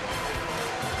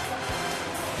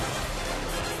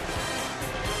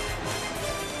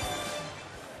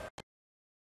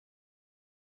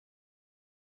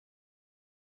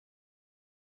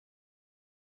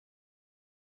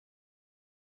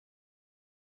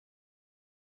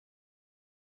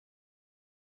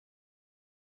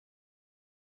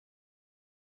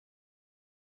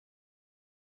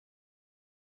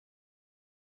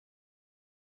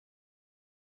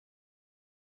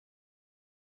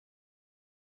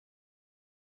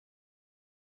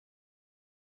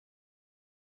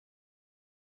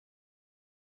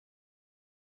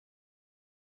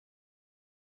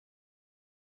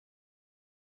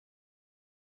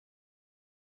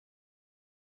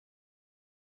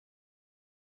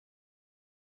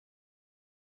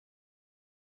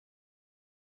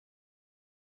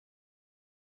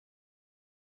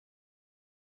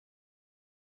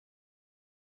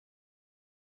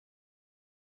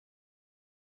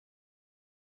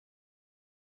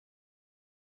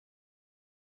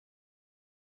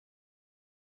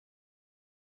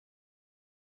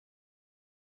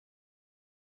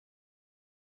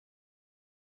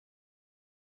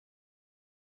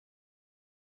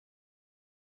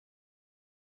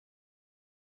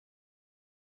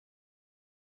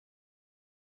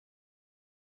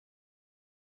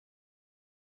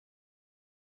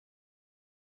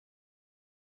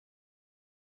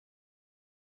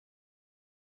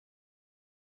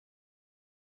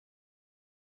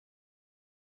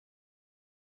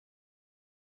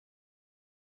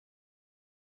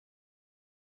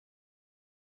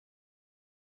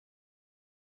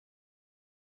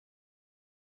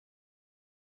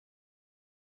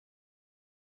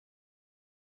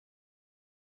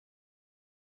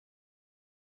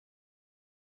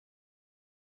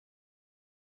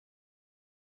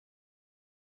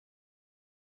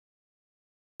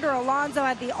 Alonso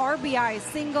had the RBI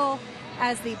single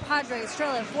as the Padres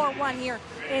trail at 4-1 here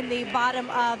in the bottom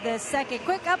of the second.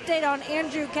 Quick update on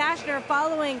Andrew Cashner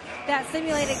following that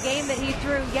simulated game that he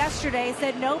threw yesterday.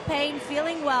 Said no pain,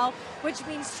 feeling well, which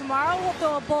means tomorrow we'll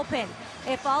throw a bullpen.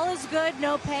 If all is good,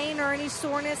 no pain or any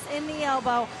soreness in the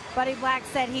elbow, Buddy Black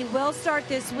said he will start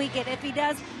this weekend. If he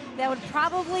does, that would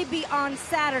probably be on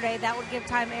Saturday. That would give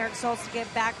time Eric Stoltz to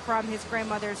get back from his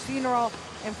grandmother's funeral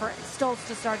and for Stoltz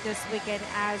to start this weekend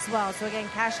as well. So again,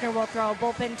 Cashner will throw a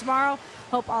bullpen tomorrow.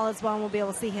 Hope all is well and we'll be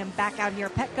able to see him back out here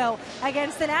at Petco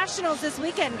against the Nationals this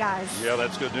weekend, guys. Yeah,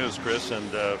 that's good news, Chris. And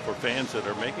for fans that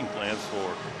are making plans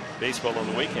for baseball on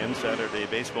the weekend, Saturday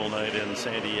baseball night in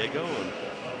San Diego, and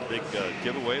big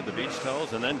giveaway of the beach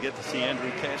towels, and then get to see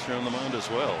Andrew Cashner on the mound as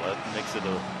well. That makes it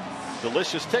a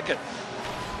delicious ticket.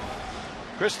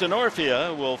 Chris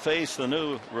Denorfia will face the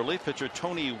new relief pitcher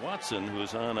Tony Watson,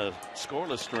 who's on a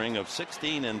scoreless string of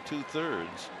 16 2/3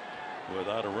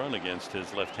 without a run against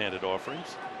his left-handed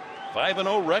offerings.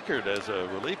 5-0 record as a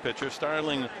relief pitcher.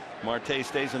 Starling Marte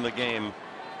stays in the game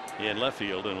in left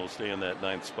field and will stay in that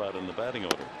 9th spot in the batting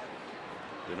order.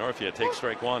 Denorfia takes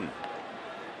strike one.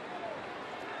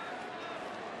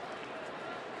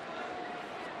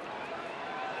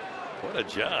 What a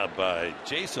job by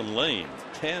Jason Lane.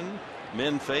 10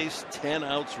 men faced, 10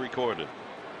 outs recorded.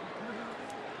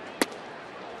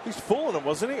 He's fooling him,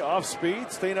 wasn't he? Off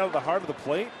speed, staying out of the heart of the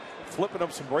plate, flipping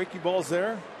up some breaking balls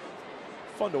there.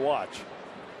 Fun to watch.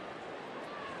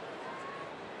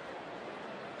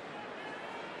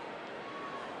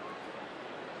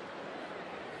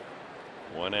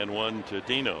 One and one to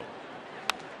Dino.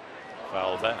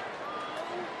 Foul back.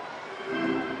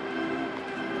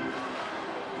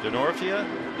 Denorfia,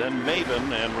 then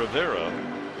Maven and Rivera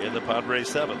in the Padres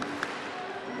 7th.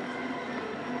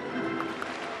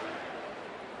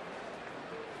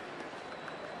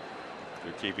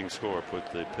 Their keeping score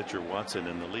put the pitcher Watson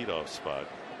in the leadoff spot.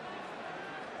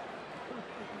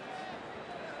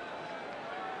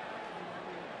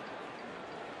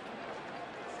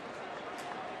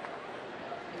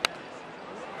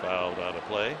 Fouled out of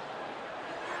play.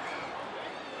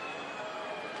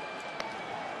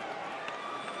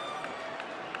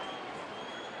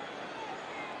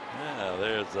 Now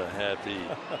there's a happy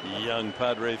young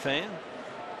Padre fan.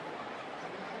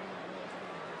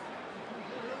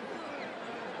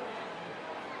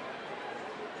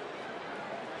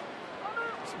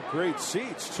 Some great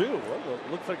seats too. Well,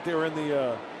 it looked like they were in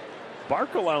the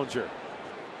Barca Lounger.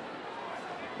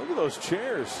 Look at those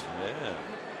chairs. Yeah.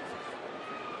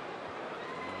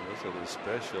 Those are the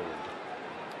special.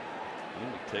 You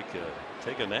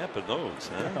take a nap in those.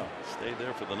 Huh? Yeah. Stay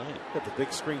there for the night. Got the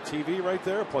big screen TV right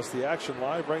there, plus the action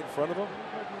live right in front of them.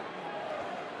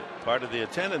 Part of the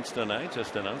attendance tonight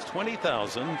just announced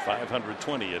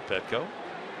 20,520 at Petco.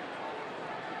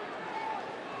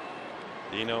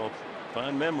 Dino,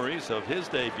 fond memories of his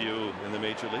debut in the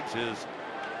major leagues. His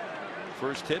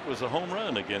first hit was a home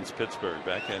run against Pittsburgh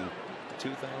back in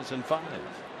 2005.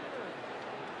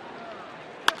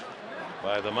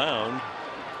 By the mound,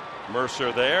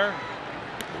 Mercer there,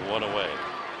 one away.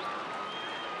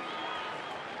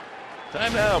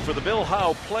 Time now for the Bill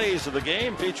Howe plays of the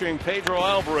game, featuring Pedro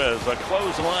Alvarez, a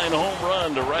clothesline home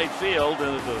run to right field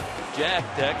into the jack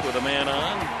deck with a man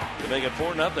on to make it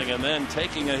 4-0, and then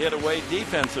taking a hit away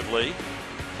defensively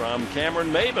from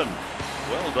Cameron Maben.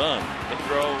 Well done,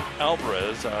 Pedro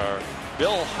Alvarez, our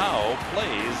Bill Howe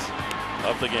plays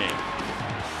of the game.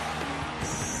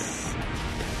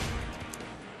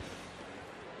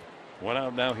 One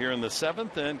out now here in the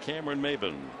 7th, and Cameron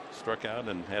Maben struck out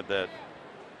and had that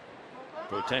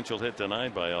potential hit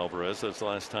denied by Alvarez. That's the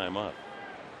last time up.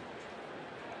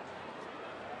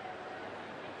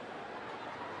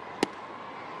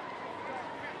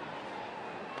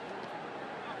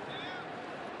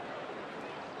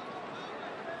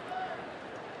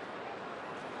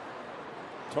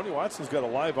 Tony Watson's got a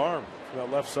live arm from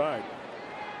that left side.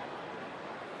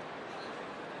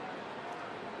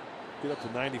 Get up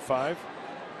to 95.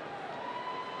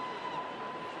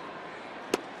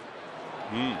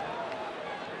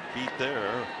 Beat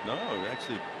there. No,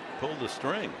 actually pulled the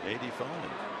string. 85.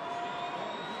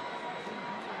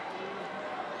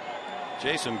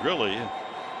 Jason Grilli,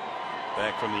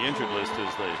 back from the injured list,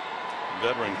 is the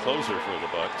veteran closer for the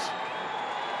Bucks.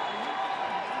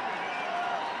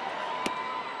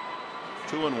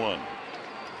 2-1.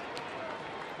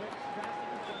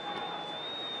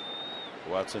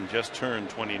 Watson just turned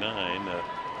 29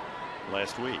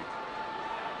 last week.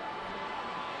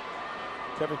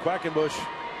 Kevin Quackenbush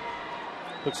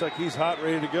looks like he's hot,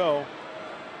 ready to go.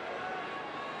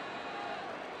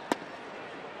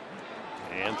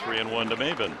 And 3-1 to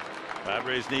Maben.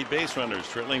 Padres need base runners,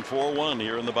 trailing 4-1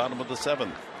 here in the bottom of the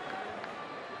 7th.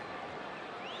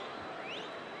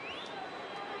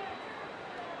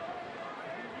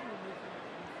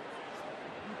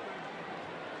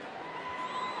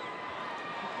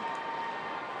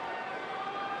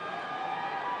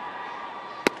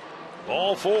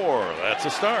 Ball 4. That's a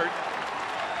start.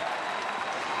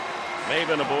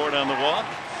 Maben aboard on the walk.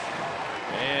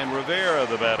 And Rivera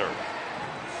the batter.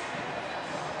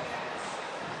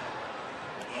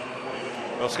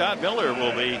 Well, Scott Miller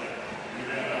will be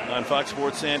on Fox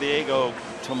Sports San Diego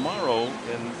tomorrow,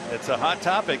 and it's a hot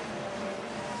topic.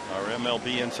 Our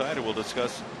MLB insider will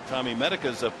discuss Tommy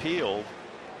Medica's appeal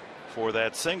for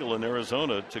that single in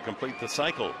Arizona to complete the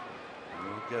cycle.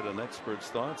 We'll get an expert's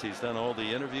thoughts. He's done all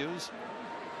the interviews.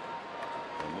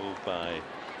 A move by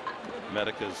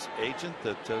Medica's agent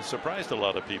that surprised a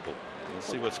lot of people. We'll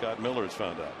see what Scott Miller has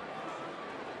found out.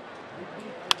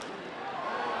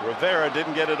 Rivera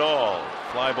didn't get it all.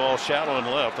 Fly ball shallow and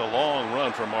left. A long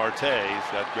run from Marte.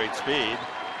 He's got great speed.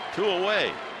 2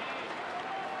 away.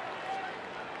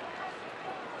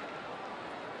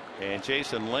 And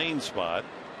Jason Lane's spot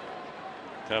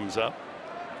comes up.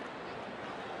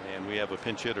 And we have a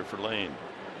pinch hitter for Lane.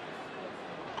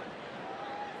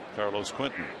 Carlos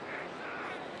Quentin.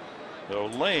 So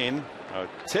Lane, a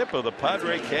tip of the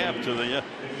Padre cap to the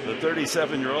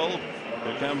 37-year-old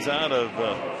who comes out of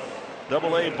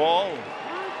Double-A ball.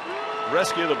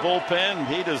 Rescue the bullpen.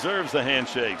 He deserves the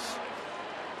handshakes.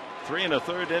 3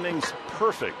 1/3 innings,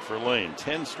 perfect for Lane.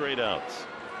 10 straight outs.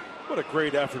 What a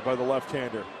great effort by the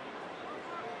left-hander.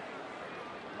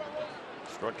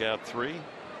 Struck out 3.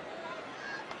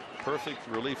 Perfect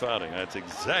relief outing. That's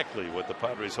exactly what the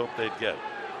Padres hoped they'd get.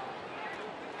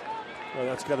 Well,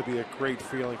 that's got to be a great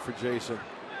feeling for Jason.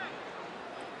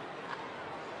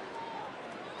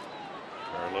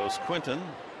 Carlos Quentin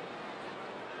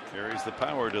carries the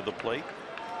power to the plate.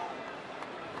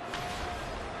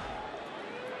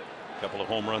 A couple of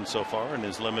home runs so far in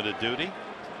his limited duty.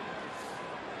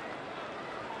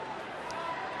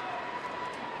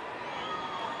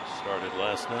 Started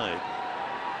last night.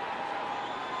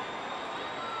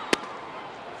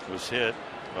 Was hit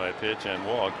by a pitch and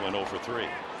walked. Went 0 for 3.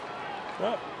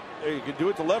 Well, you can do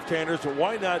it to left-handers, but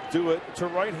why not do it to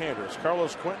right-handers?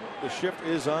 Carlos Quentin, the shift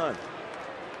is on.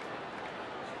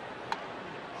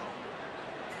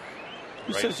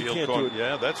 Who Right says you field can't corner. do it?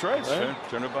 Yeah, that's right. Right?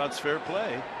 Turnabout's fair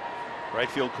play. Right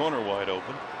field corner wide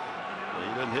open. Well,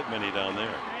 he doesn't hit many down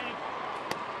there.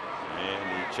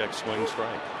 And he checks swing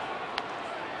strike.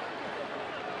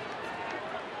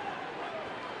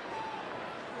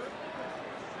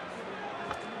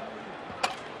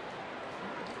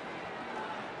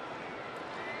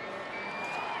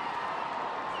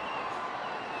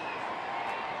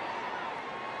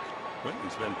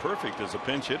 Quentin's been perfect as a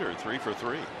pinch hitter, 3 for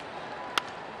 3.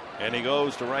 And he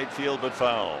goes to right field, but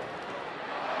foul.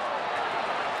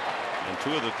 And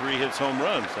 2 of the 3 hits home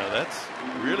runs. Now that's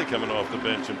really coming off the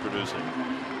bench and producing.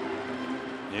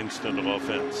 Instant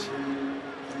offense.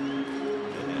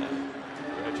 Yeah.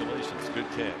 Congratulations. Good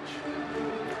catch.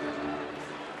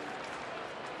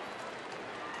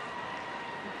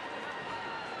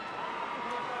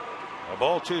 A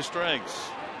ball, 2 strikes.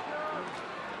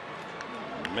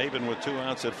 Maben with 2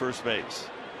 outs at first base.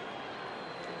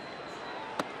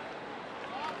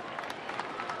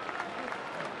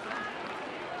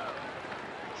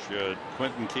 Should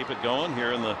Quentin keep it going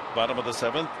here in the bottom of the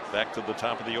 7th? Back to the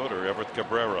top of the order, Everett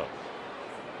Cabrera.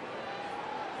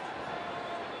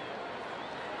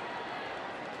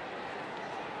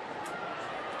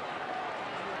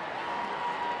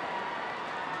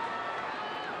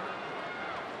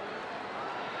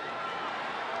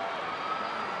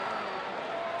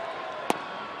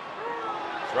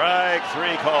 Strike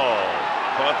 3 call.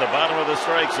 Caught the bottom of the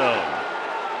strike zone.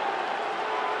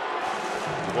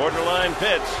 Borderline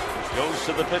pitch. Goes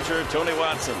to the pitcher, Tony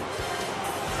Watson.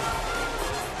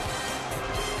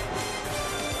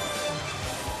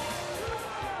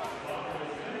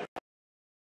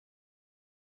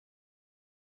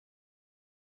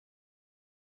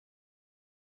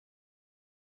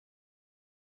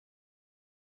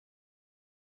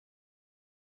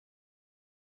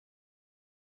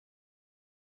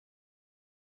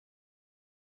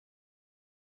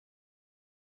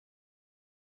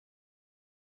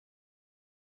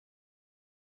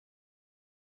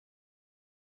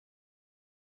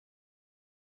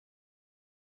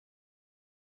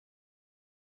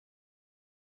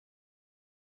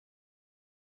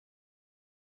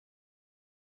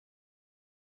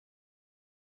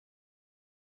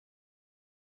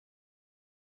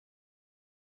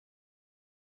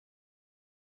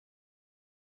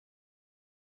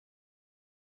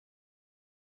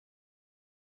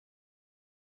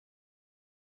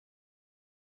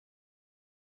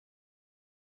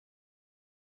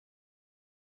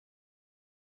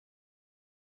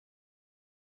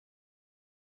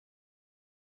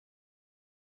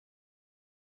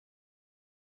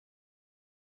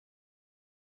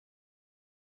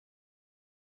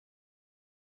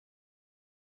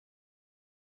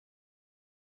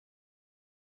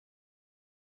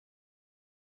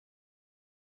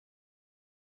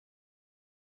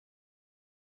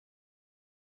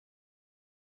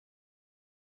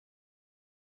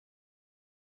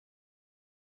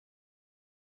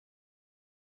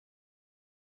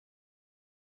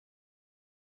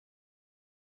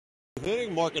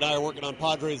 Mark and I are working on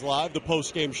Padres Live, the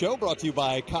post-game show brought to you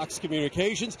by Cox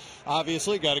Communications.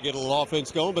 Obviously, got to get a little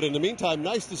offense going, but in the meantime,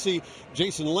 nice to see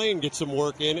Jason Lane get some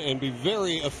work in and be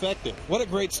very effective. What a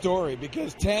great story,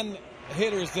 because 10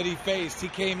 hitters that he faced, he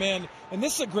came in, and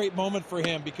this is a great moment for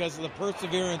him because of the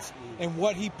perseverance and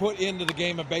what he put into the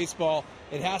game of baseball.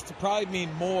 It has to probably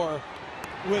mean more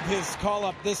with his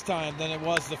call-up this time than it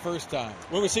was the first time.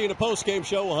 When we see in a post-game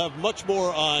show, we'll have much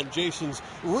more on Jason's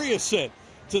reascent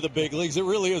to the big leagues. It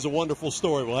really is a wonderful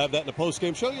story. We'll have that in the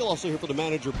post-game show. You'll also hear from the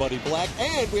manager, Buddy Black,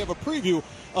 and we have a preview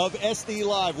of SD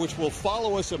Live, which will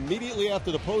follow us immediately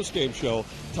after the post-game show.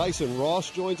 Tyson Ross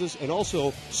joins us, and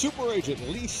also super agent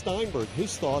Lee Steinberg,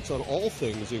 his thoughts on all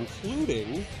things,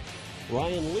 including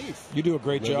Ryan Leaf. You do a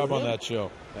great job on that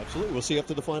show. Absolutely. We'll see you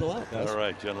after the final out, guys. All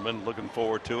right, gentlemen, looking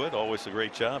forward to it. Always a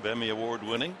great job. Emmy Award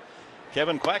winning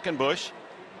Kevin Quackenbush.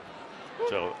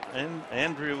 So, and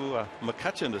Andrew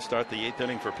McCutchen to start the 8th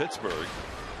inning for Pittsburgh.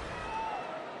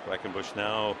 Quackenbush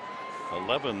now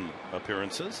 11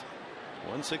 appearances,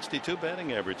 162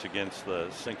 batting average against the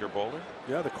sinker bowler.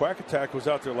 Yeah, the Quack attack was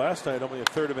out there last night, only a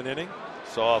third of an inning.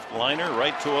 Soft liner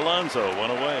right to Alonso,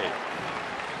 one away.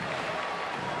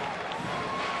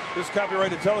 This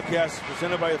copyrighted telecast is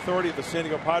presented by authority of the San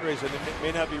Diego Padres, and it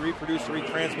may not be reproduced or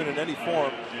retransmitted in any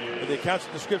form. And the accounts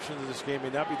and descriptions of this game may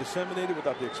not be disseminated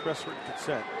without the express written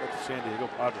consent of the San Diego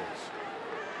Padres.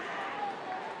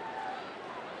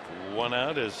 One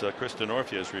out as Kristen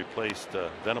Orfia has replaced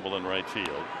Venable in right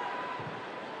field.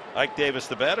 Ike Davis,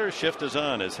 the batter. Shift is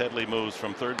on as Headley moves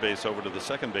from third base over to the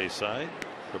second base side.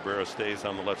 Cabrera stays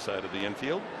on the left side of the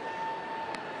infield.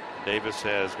 Davis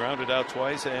has grounded out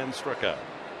twice and struck out.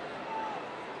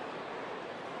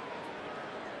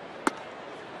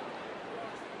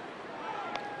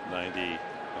 90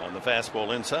 on the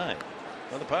fastball inside.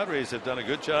 Well, the Padres have done a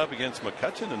good job against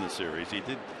McCutchen in the series. He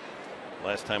did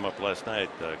last time up last night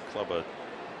club a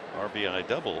RBI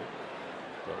double,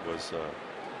 but was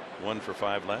 1 for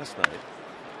 5 last night.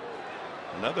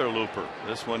 Another looper.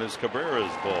 This one is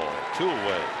Cabrera's ball, 2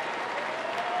 away.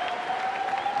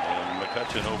 And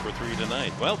McCutchen 0 for 3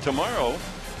 tonight. Well, tomorrow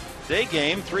day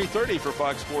game 3:30 for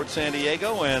Fox Sports San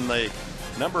Diego, and the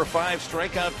number 5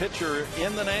 strikeout pitcher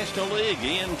in the National League,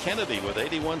 Ian Kennedy, with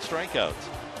 81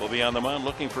 strikeouts, will be on the mound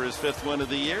looking for his 5th win of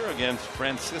the year against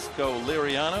Francisco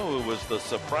Liriano, who was the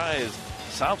surprise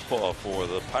southpaw for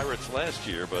the Pirates last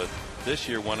year, but this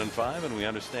year 1-5, and we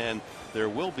understand there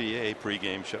will be a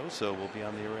pregame show, so we'll be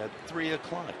on the air at 3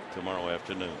 o'clock tomorrow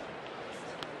afternoon.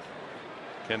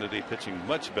 Kennedy pitching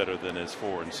much better than his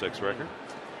 4-6 record.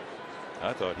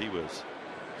 I thought he was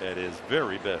at his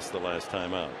very best the last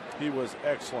time out. He was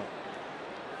excellent.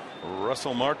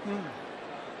 Russell Martin.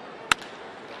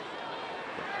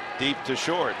 Deep to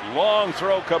short. Long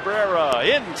throw, Cabrera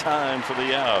in time for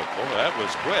the out. Oh, that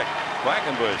was quick.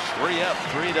 Quackenbush 3 up,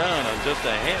 3 down on just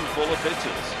a handful of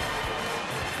pitches.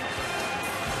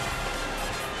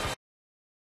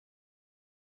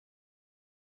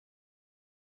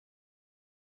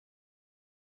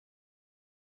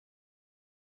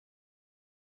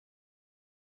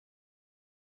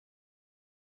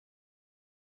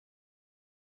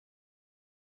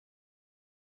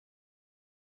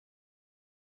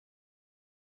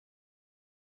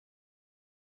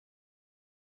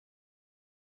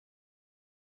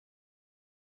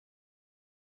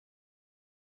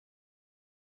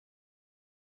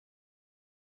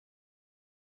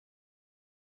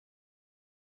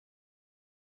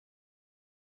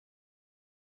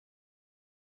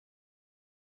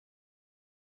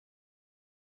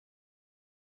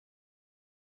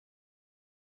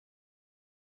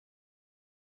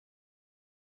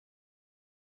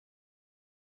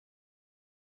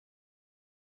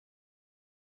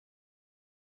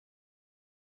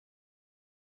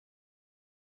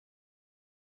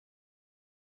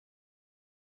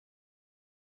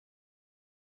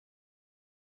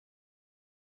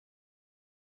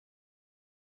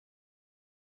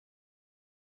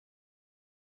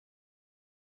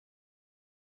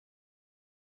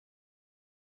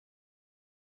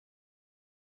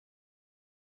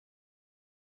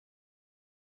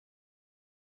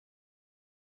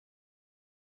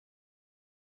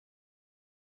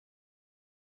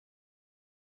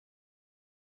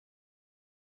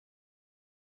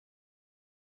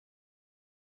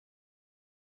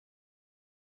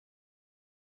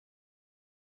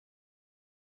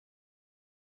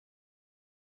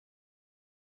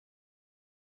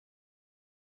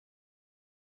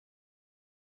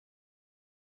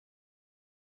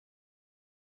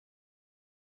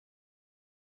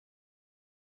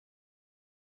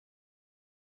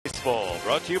 Baseball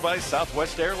brought to you by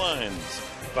Southwest Airlines.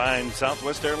 Find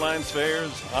Southwest Airlines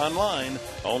fares online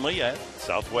only at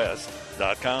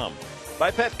southwest.com.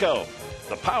 By Petco,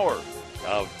 the power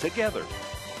of together.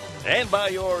 And by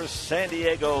your San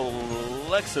Diego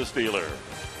Lexus dealer.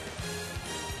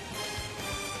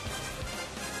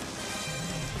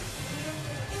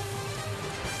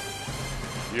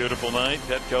 Beautiful night,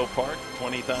 Petco Park,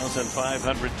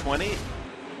 20,520.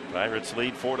 Pirates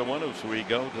lead 4-1 as we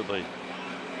go to the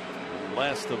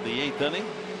last of the 8th inning.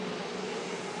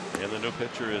 And the new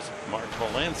pitcher is Mark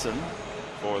Melanson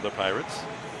for the Pirates.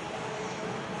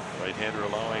 Right-hander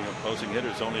allowing opposing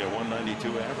hitters only a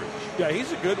 192 average. Yeah,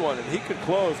 he's a good one, and he could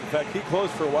close. In fact, he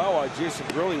closed for a while Jason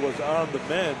Gurley was on the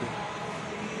mend.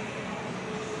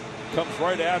 Comes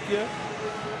right at you.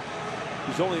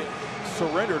 He's only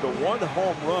surrendered a 1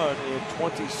 home run in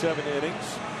 27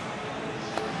 innings.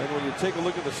 And when you take a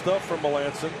look at the stuff from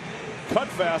Melanson, cut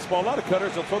fastball, a lot of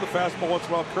cutters. He'll throw the fastball once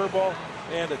in a while, curveball,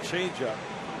 and a changeup.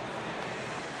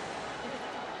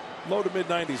 Low to mid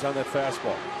 90s on that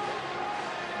fastball.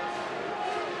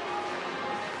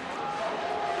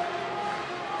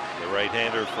 The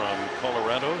right-hander from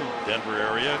Colorado, Denver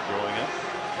area, growing up.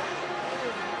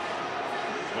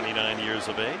 29 years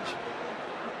of age.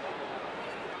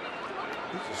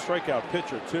 He's a strikeout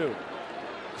pitcher, too.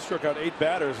 He struck out 8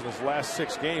 batters in his last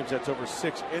 6 games. That's over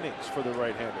 6 innings for the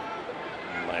right-hander.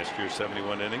 Last year,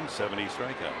 71 innings, 70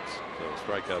 strikeouts. So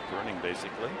strikeout burning,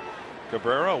 basically.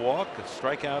 Cabrera, a walk, a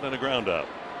strikeout, and a ground out.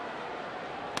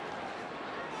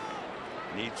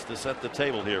 Needs to set the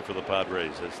table here for the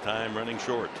Padres as time running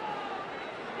short.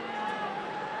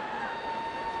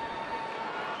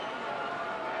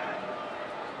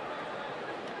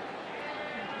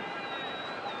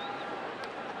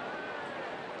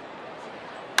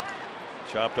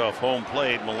 Chopped off home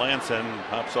plate. Melanson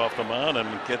hops off the mound and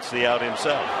gets the out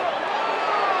himself.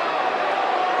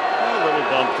 A little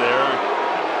bump there.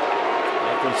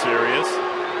 Nothing serious.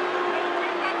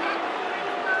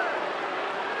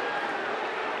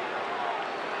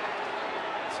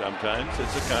 Sometimes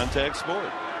it's a contact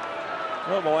sport.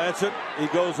 Well, Melanson, he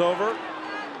goes over.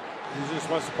 He just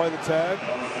wants to play the tag.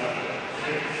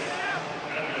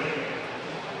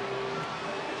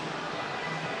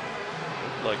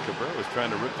 Like Cabrera was trying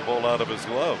to rip the ball out of his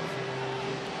glove.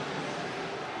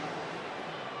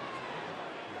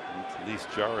 At least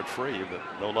jar it free, but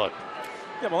no luck.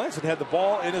 Yeah, Melanson had the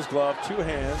ball in his glove, 2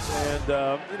 hands, and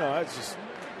you know, it's just, I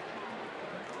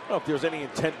don't know if there's any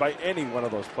intent by any one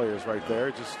of those players right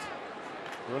there. Just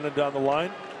running down the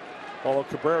line. Although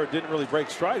Cabrera didn't really break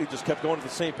stride, he just kept going at the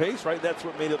same pace, right? That's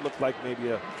what made it look like maybe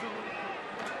a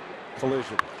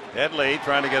collision. Headley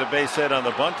trying to get a base hit on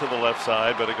the bunt to the left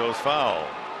side, but it goes foul.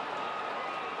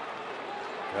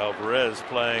 Alvarez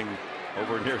playing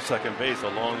over near second base, a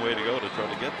long way to go to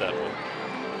try to get that one.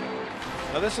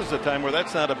 Now this is a time where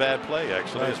that's not a bad play,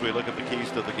 actually, as we look at the keys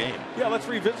to the game. Yeah, let's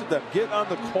revisit them. Get on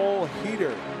the Cole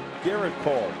heater. Garrett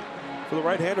Cole. For the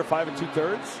right-hander, 5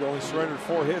 2/3. He only surrendered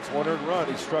 4 hits, 1 earned run.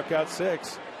 He struck out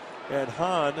 6. And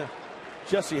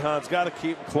Jesse Hahn's got to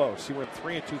keep him close. He went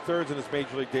 3 2/3 in his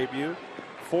major league debut.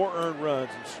 4 earned runs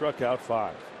and struck out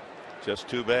 5. Just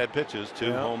 2 bad pitches,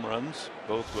 2 home runs,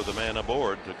 both with a man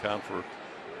aboard to count for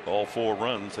all 4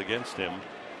 runs against him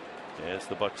as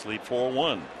the Bucks lead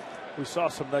 4-1. We saw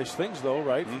some nice things, though,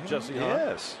 right, from Jesse Hahn?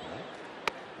 Yes.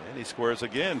 And he squares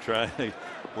again, trying to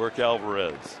work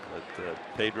Alvarez. But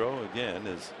Pedro, again,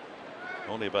 is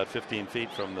only about 15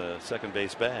 feet from the second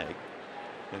base bag.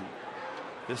 And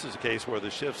this is a case where the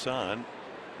shift's on.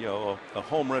 You know, a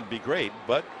home run would be great,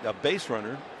 but a base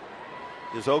runner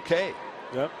is okay.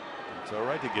 Yep. It's all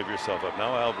right to give yourself up.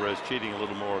 Now Alvarez cheating a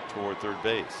little more toward third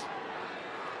base.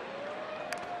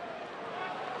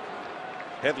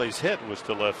 Headley's hit was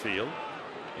to left field,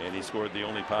 and he scored the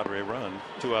only Padre run.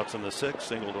 2 outs in the 6th,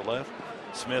 single to left.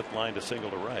 Smith lined a single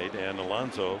to right, and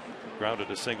Alonso grounded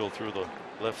a single through the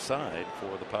left side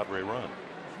for the Padre run.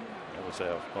 That was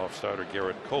off starter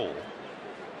Garrett Cole,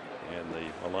 and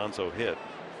the Alonso hit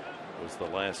was the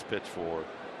last pitch for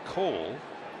Cole.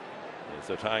 As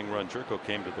the tying run, Jerko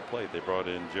came to the plate. They brought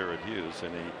in Jared Hughes,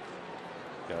 and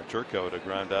he got Jerko to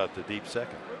ground out to deep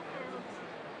second.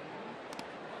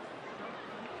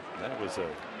 That was a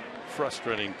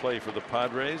frustrating play for the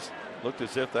Padres. Looked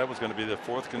as if that was going to be the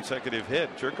 4th consecutive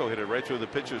hit. Jerko hit it right through the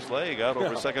pitcher's leg out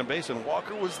over second base, and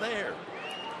Walker was there.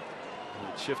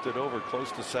 It shifted over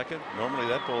close to second. Normally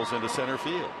that ball's into center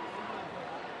field.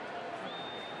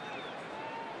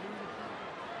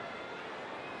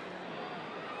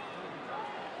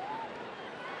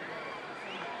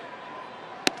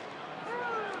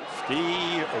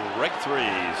 Strike 3,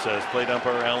 says plate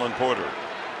umpire Alan Porter.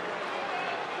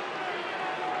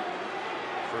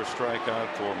 first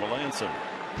strikeout for Melanson.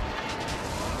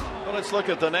 Well, let's look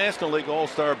at the National League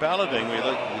All-Star balloting. We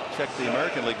checked the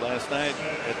American League last night.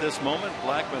 At this moment,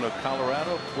 Blackman of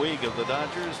Colorado, Puig of the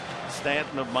Dodgers,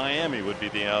 Stanton of Miami would be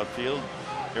the outfield.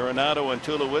 Arenado and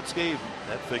Tulowitzki,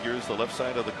 that figures the left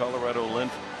side of the Colorado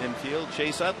infield.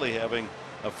 Chase Utley having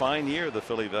a fine year, the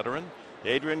Philly veteran.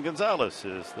 Adrian Gonzalez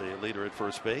is the leader at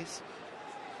first base.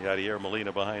 Yadier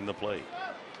Molina behind the plate.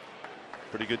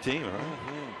 Pretty good team,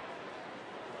 huh?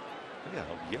 Look at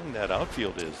how young that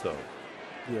outfield is, though.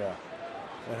 Yeah.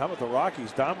 And how about the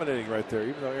Rockies dominating right there,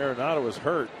 even though Arenado was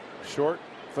hurt. Short,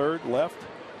 third, left.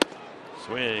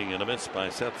 Swing and a miss by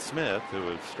Seth Smith, who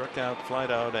has struck out,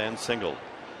 flied out, and singled.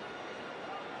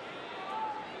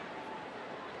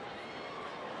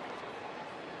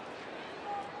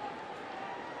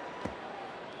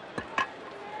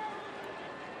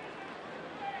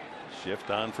 Shift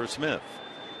on for Smith.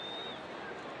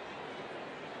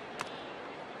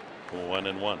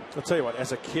 1-1. I'll tell you what,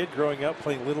 as a kid growing up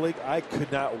playing Little League, I could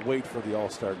not wait for the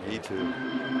All-Star game. Me too.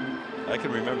 I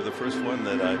can remember the first one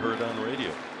that I heard on the radio.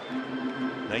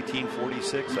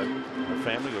 1946. Our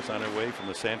family was on our way from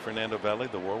the San Fernando Valley.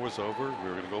 The war was over. We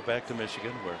were going to go back to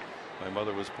Michigan, where my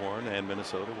mother was born, and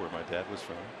Minnesota, where my dad was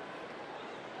from.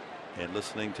 And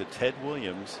listening to Ted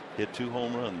Williams hit 2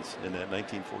 home runs in that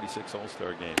 1946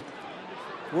 All-Star game.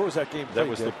 Where was that game played? That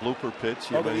was the blooper pitch.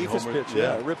 Oh, the Ephus pitch,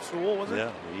 yeah. Rip Sewell, was it?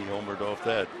 Yeah, he homered off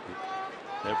that.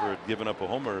 Never had given up a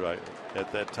homer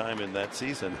at that time in that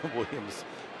season. Williams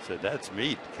said, "That's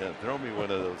meat. Throw me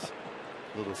one of those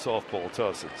little softball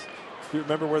tosses." Do you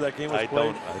remember where that game was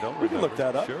played? I don't remember. We can look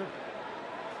that up. Sure.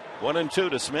 1-2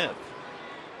 to Smith.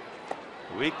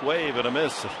 Weak wave and a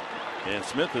miss. And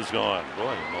Smith is gone.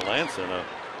 Boy, Melanson,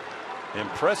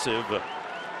 impressive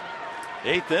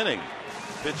 8th inning.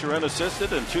 Pitcher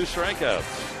unassisted and 2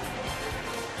 strikeouts.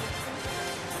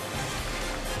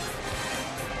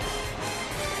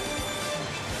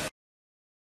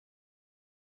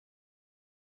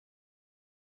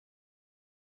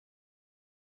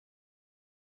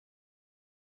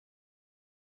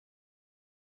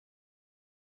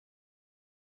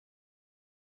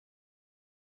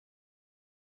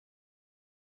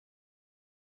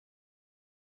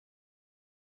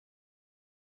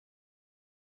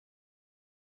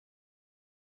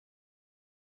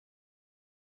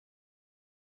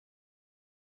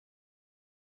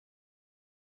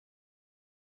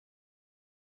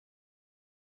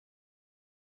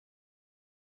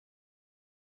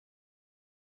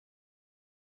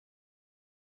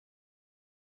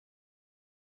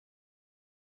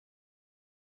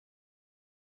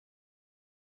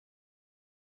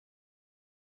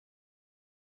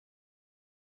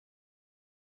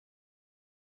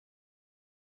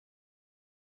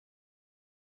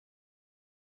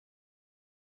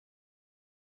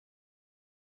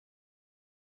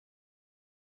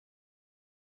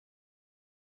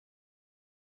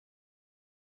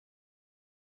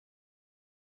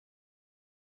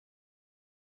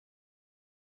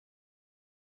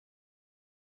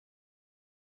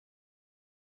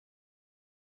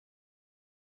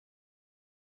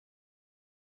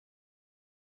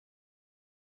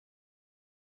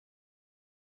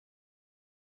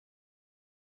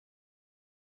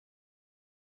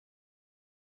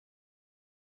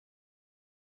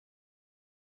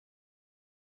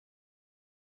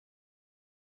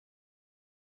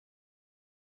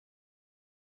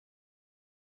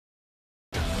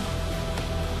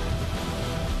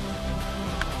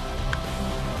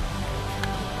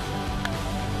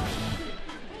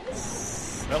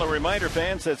 Well, a reminder,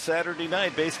 fans, that Saturday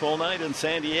night, baseball night in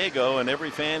San Diego, and every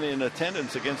fan in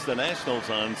attendance against the Nationals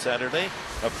on Saturday,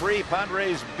 a free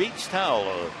Padres beach towel,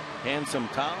 a handsome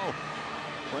towel,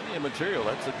 plenty of material.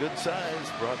 That's a good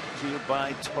size. Brought to you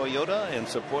by Toyota and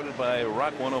supported by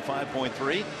Rock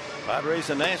 105.3. Padres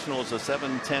and Nationals, a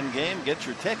 7-10 game. Get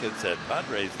your tickets at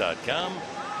Padres.com.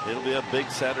 It'll be a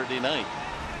big Saturday night.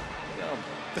 You know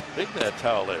how big that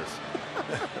towel is.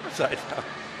 Upside down.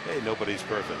 Hey, nobody's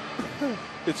perfect.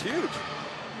 It's huge.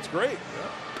 It's great. Yeah,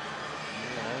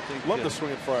 I think love the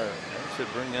swinging fire. That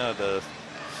should bring out a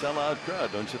sellout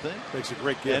crowd, don't you think? Makes a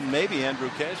great gift. And maybe Andrew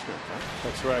Cashman. Right?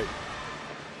 That's right.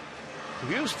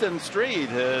 Houston Street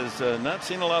has not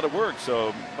seen a lot of work,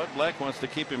 so Bud Black wants to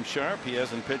keep him sharp. He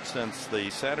hasn't pitched since the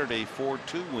Saturday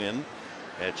 4-2 win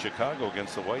at Chicago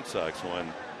against the White Sox,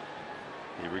 when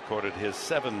he recorded his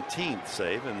 17th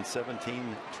save in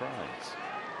 17 tries.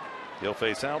 He'll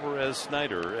face Alvarez,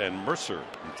 Snyder, and Mercer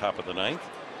in top of the 9th,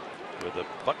 with the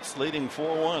Bucks leading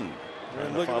 4-1.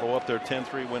 Trying to follow up their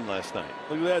 10-3 win last night.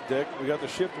 Look at that, Dick. We got the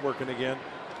shift working again.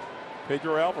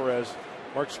 Pedro Alvarez.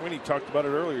 Mark Sweeney talked about it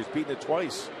earlier. He's beaten it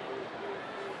twice.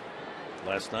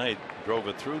 Last night drove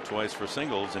it through twice for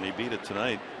singles, and he beat it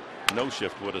tonight. No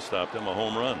shift would have stopped him. A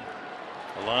home run.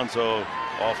 Alonso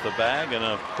off the bag and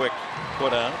a quick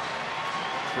put out.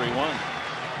 3-1.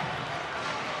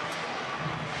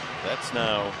 That's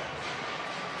now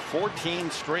 14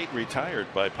 straight retired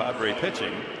by Padre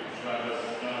pitching.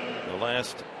 The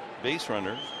last base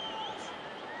runner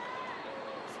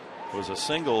was a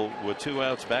single with 2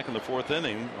 outs back in the 4th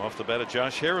inning off the bat of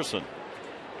Josh Harrison.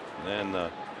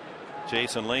 Then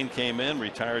Jason Lane came in,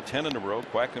 retired 10 in a row.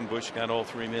 Quackenbush got all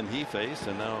 3 men he faced,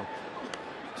 and now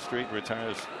Street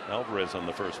retires Alvarez on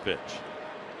the first pitch.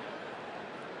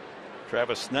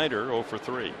 Travis Snyder 0 for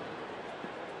 3.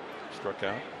 Struck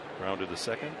out, grounded to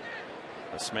second.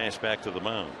 A smash back to the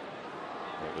mound.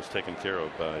 That was taken care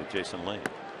of by Jason Lane.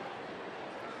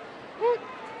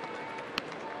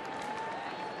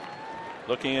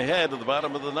 Looking ahead to the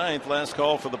bottom of the 9th, last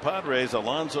call for the Padres.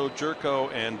 Alonso,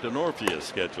 Jerko, and Denorfia is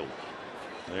scheduled.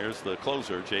 There's the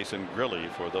closer, Jason Grilli,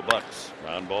 for the Bucks.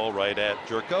 Ground ball right at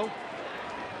Jerko.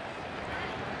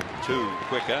 2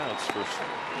 quick outs for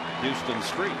Houston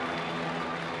Street.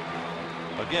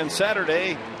 Again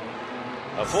Saturday,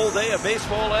 a full day of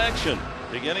baseball action,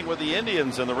 beginning with the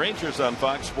Indians and the Rangers on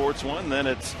Fox Sports 1. Then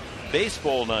it's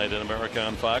baseball night in America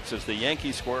on Fox as the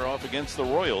Yankees square off against the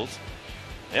Royals.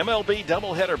 MLB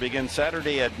doubleheader begins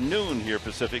Saturday at noon here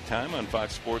Pacific time on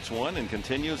Fox Sports 1 and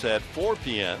continues at 4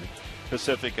 p.m.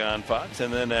 Pacific on Fox,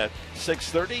 and then at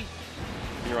 6:30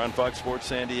 here on Fox Sports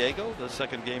San Diego, the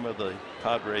second game of the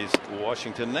Padres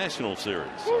Washington National Series.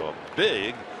 So a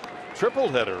big triple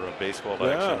header of baseball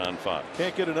action on Fox.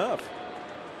 Can't get enough.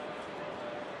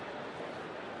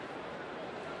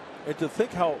 And to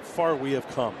think how far we have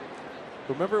come.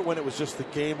 Remember when it was just the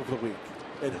game of the week,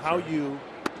 and how you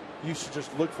used to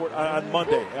just look for it on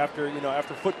Monday after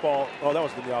football. Oh, that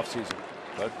was in the off season.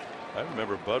 But I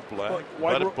remember Bud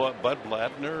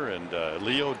Bladner and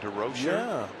Leo DeRocher.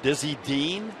 Yeah. Dizzy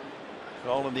Dean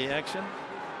all in the action.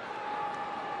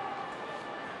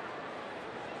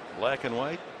 Black and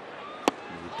white.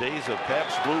 The days of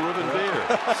Pabst Blue Ribbon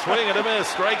beer. Swing and a miss.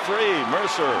 Strike 3.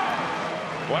 Mercer.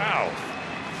 Wow.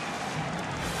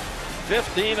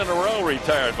 15 in a row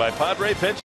retired by Padre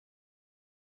pitch.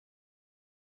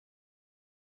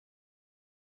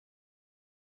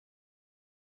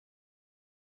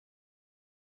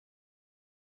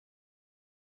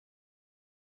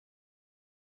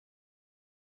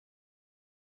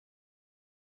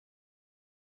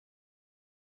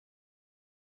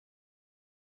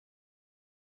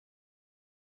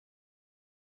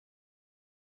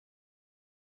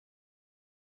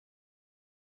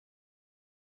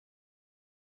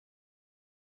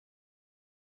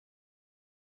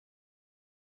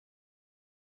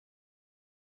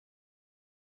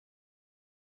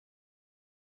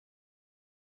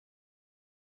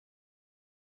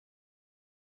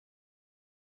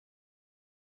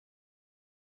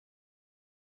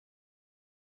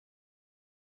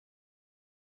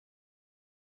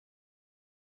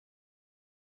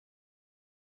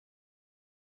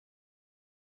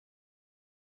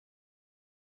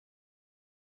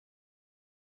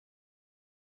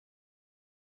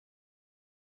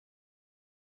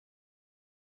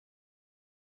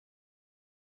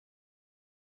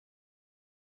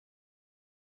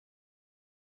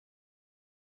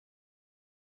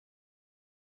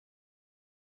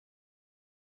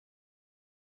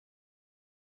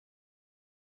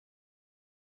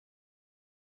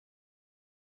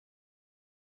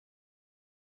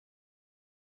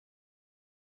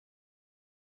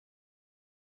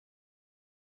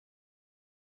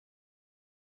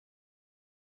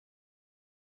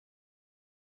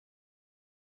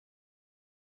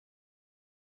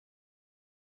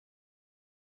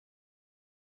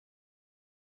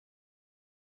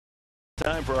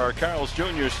 Time for our Carl's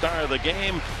Jr. star of the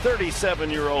game,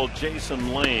 37-year-old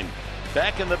Jason Lane.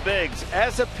 Back in the bigs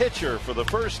as a pitcher for the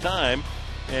first time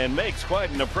and makes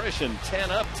quite an impression. 10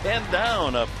 up, 10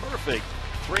 down. A perfect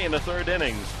 3 1/3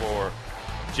 innings for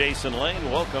Jason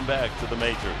Lane. Welcome back to the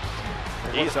majors.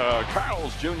 He's our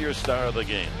Carl's Jr. star of the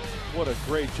game. What a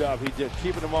great job he did,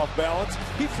 keeping him off balance.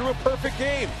 He threw a perfect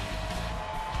game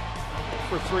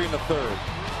for 3 1/3.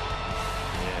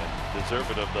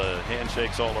 Deserving of the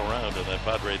handshakes all around in that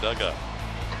Padre dugout.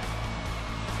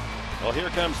 Well, here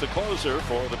comes the closer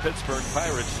for the Pittsburgh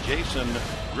Pirates, Jason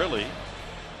Grilli.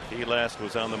 He last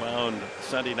was on the mound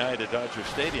Sunday night at Dodger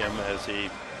Stadium as he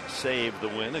saved the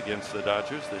win against the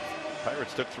Dodgers. The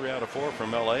Pirates took 3 out of 4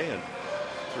 from LA and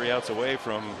 3 outs away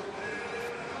from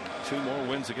 2 more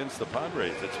wins against the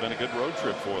Padres. It's been a good road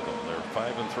trip for them. They're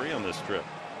 5-3 on this trip.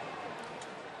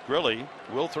 Grilli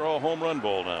will throw a home run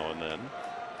ball now and then.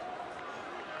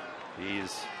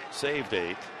 He's saved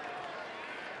 8.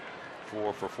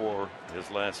 4 for 4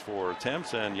 his last 4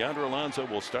 attempts, and Yonder Alonso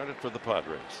will start it for the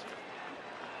Padres.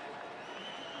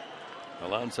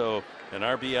 Alonso, an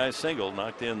RBI single,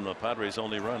 knocked in the Padres'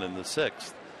 only run in the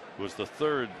 6th. Was the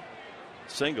 3rd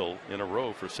single in a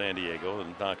row for San Diego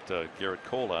and knocked Garrett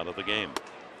Cole out of the game.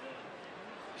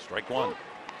 Strike 1.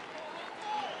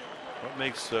 What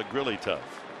makes Grilly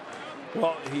tough?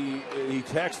 Well, he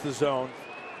attacks the zone.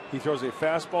 He throws a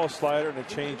fastball, slider, and a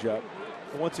changeup.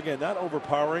 And once again, not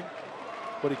overpowering,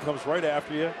 but he comes right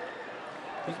after you.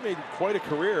 He's made quite a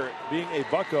career being a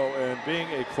bucko and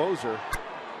being a closer.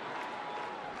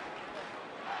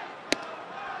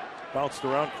 Bounced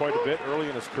around quite a bit early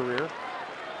in his career.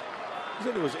 He's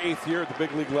into his 8th year at the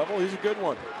big league level. He's a good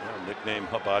one. Yeah, nickname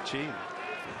Hibachi.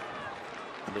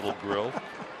 Little grill.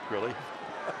 Grilly.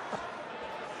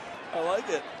 I like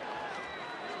it.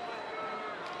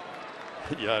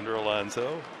 Yonder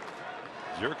Alonso.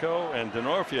 Jerko and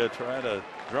Denorfia try to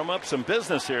drum up some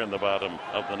business here in the bottom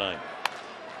of the 9th.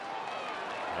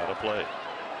 How to play.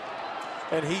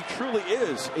 And he truly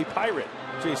is a pirate,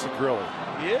 Jason Grilly.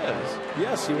 He is.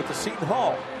 Yes, he went to Seton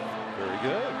Hall. Very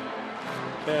good.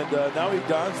 And now he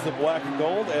dons the black and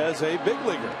gold as a big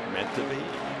leaguer. Meant to be.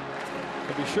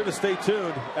 And be sure to stay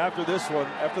tuned after this one,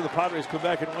 after the Padres come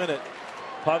back and win it.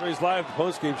 Padres Live, the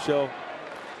postgame show.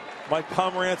 Mike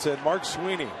Pomerantz and Mark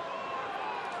Sweeney.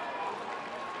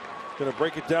 Going to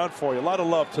break it down for you. A lot of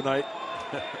love tonight.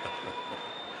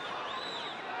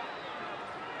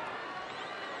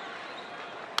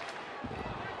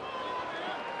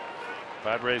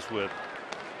 Padres with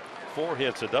 4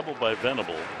 hits, a double by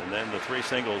Venable, and then the 3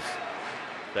 singles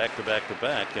back to back to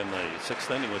back in the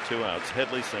 6th inning with 2 outs.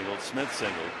 Headley singled, Smith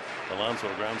singled,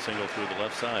 Alonso a ground single through the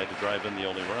left side to drive in the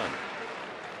only run.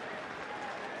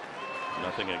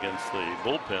 Nothing against the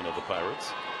bullpen of the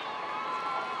Pirates,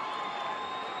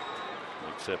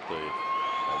 except a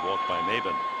walk by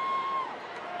Maben.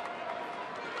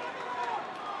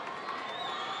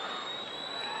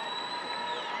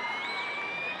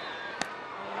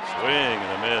 Swing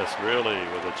and a miss, really,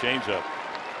 with a changeup.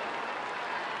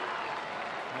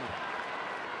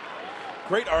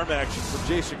 Great arm action from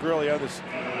Jason Grilly on this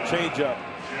changeup.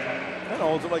 Kind of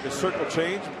holds it like a circle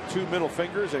change, 2 middle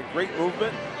fingers, and great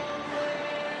movement.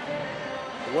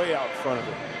 Way out in front of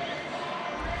it.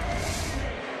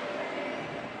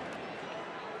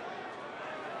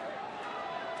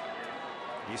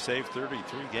 He saved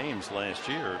 33 games last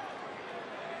year.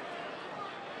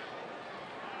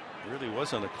 Really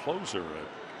wasn't a closer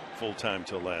full time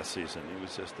till last season. He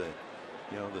was just the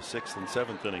 6th and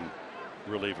 7th inning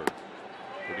reliever.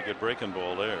 Pretty good breaking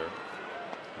ball there.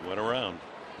 He went around,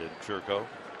 did Jerko.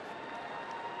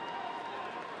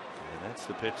 And that's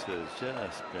the pitch that has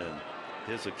just been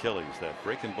his Achilles, that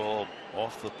breaking ball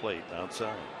off the plate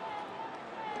outside.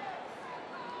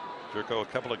 Jerko a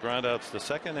couple of groundouts to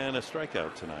second and a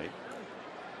strikeout tonight.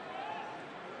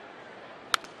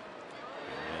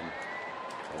 And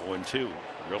 0-2,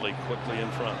 really quickly in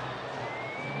front.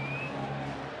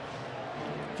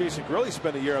 Jason Grilly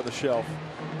spent a year on the shelf.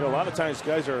 A lot of times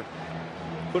guys are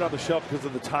put on the shelf because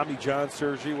of the Tommy John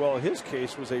surgery. Well, his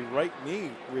case was a right knee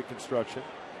reconstruction.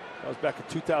 That was back in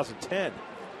 2010.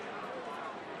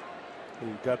 He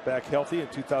got back healthy in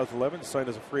 2011, signed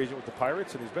as a free agent with the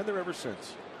Pirates, and he's been there ever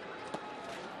since.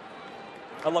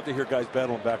 I love to hear guys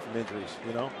battling back from injuries,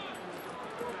 These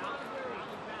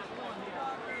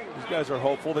guys are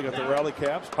hopeful. They got the rally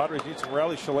caps. Padres need some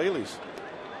rally shillelaghs.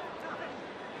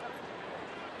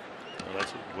 Well,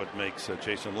 that's what makes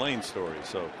Jason Lane's story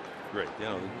so great.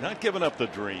 Not giving up the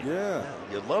dream. Yeah.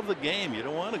 You love the game. You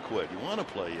don't want to quit. You want to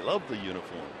play. You love the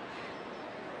uniform.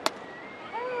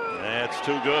 That's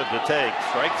too good to take.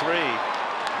 Strike 3.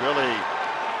 Really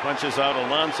punches out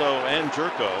Alonso and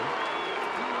Jerko.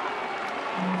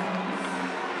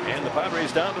 And the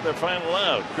Padres down to their final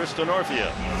out. Chris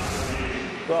Denorfia.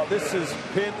 Well, this is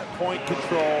pinpoint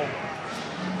control.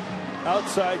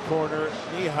 Outside corner,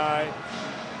 knee high.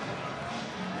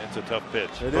 It's a tough pitch.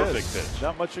 Perfect pitch.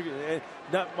 Not much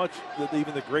that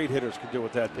even the great hitters can do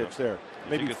with that pitch there.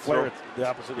 Maybe flare it the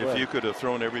opposite way. If you could have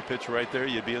thrown every pitch right there,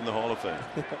 you'd be in the Hall of Fame.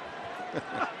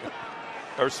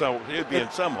 Or you'd be in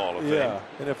some Hall of Fame. Yeah,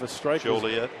 and if a strike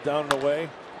was down and away,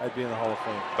 I'd be in the Hall of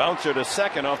Fame. Bouncer to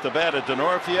second off the bat of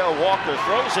Denorfia. Walker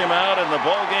throws him out, and the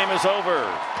ball game is over.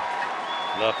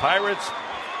 The Pirates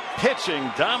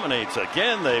pitching dominates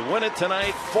again. They win it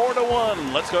tonight,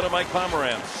 4-1. Let's go to Mike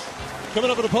Pomerantz. Coming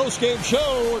up in the post-game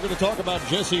show, we're going to talk about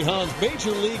Jesse Hahn's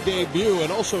major league debut and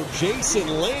also Jason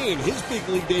Lane, his big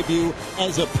league debut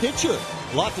as a pitcher.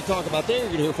 A lot to talk about there. You're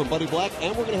going to hear from Buddy Black,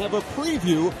 and we're going to have a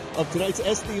preview of tonight's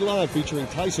SD Live featuring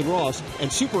Tyson Ross and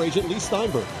super agent Lee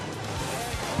Steinberg.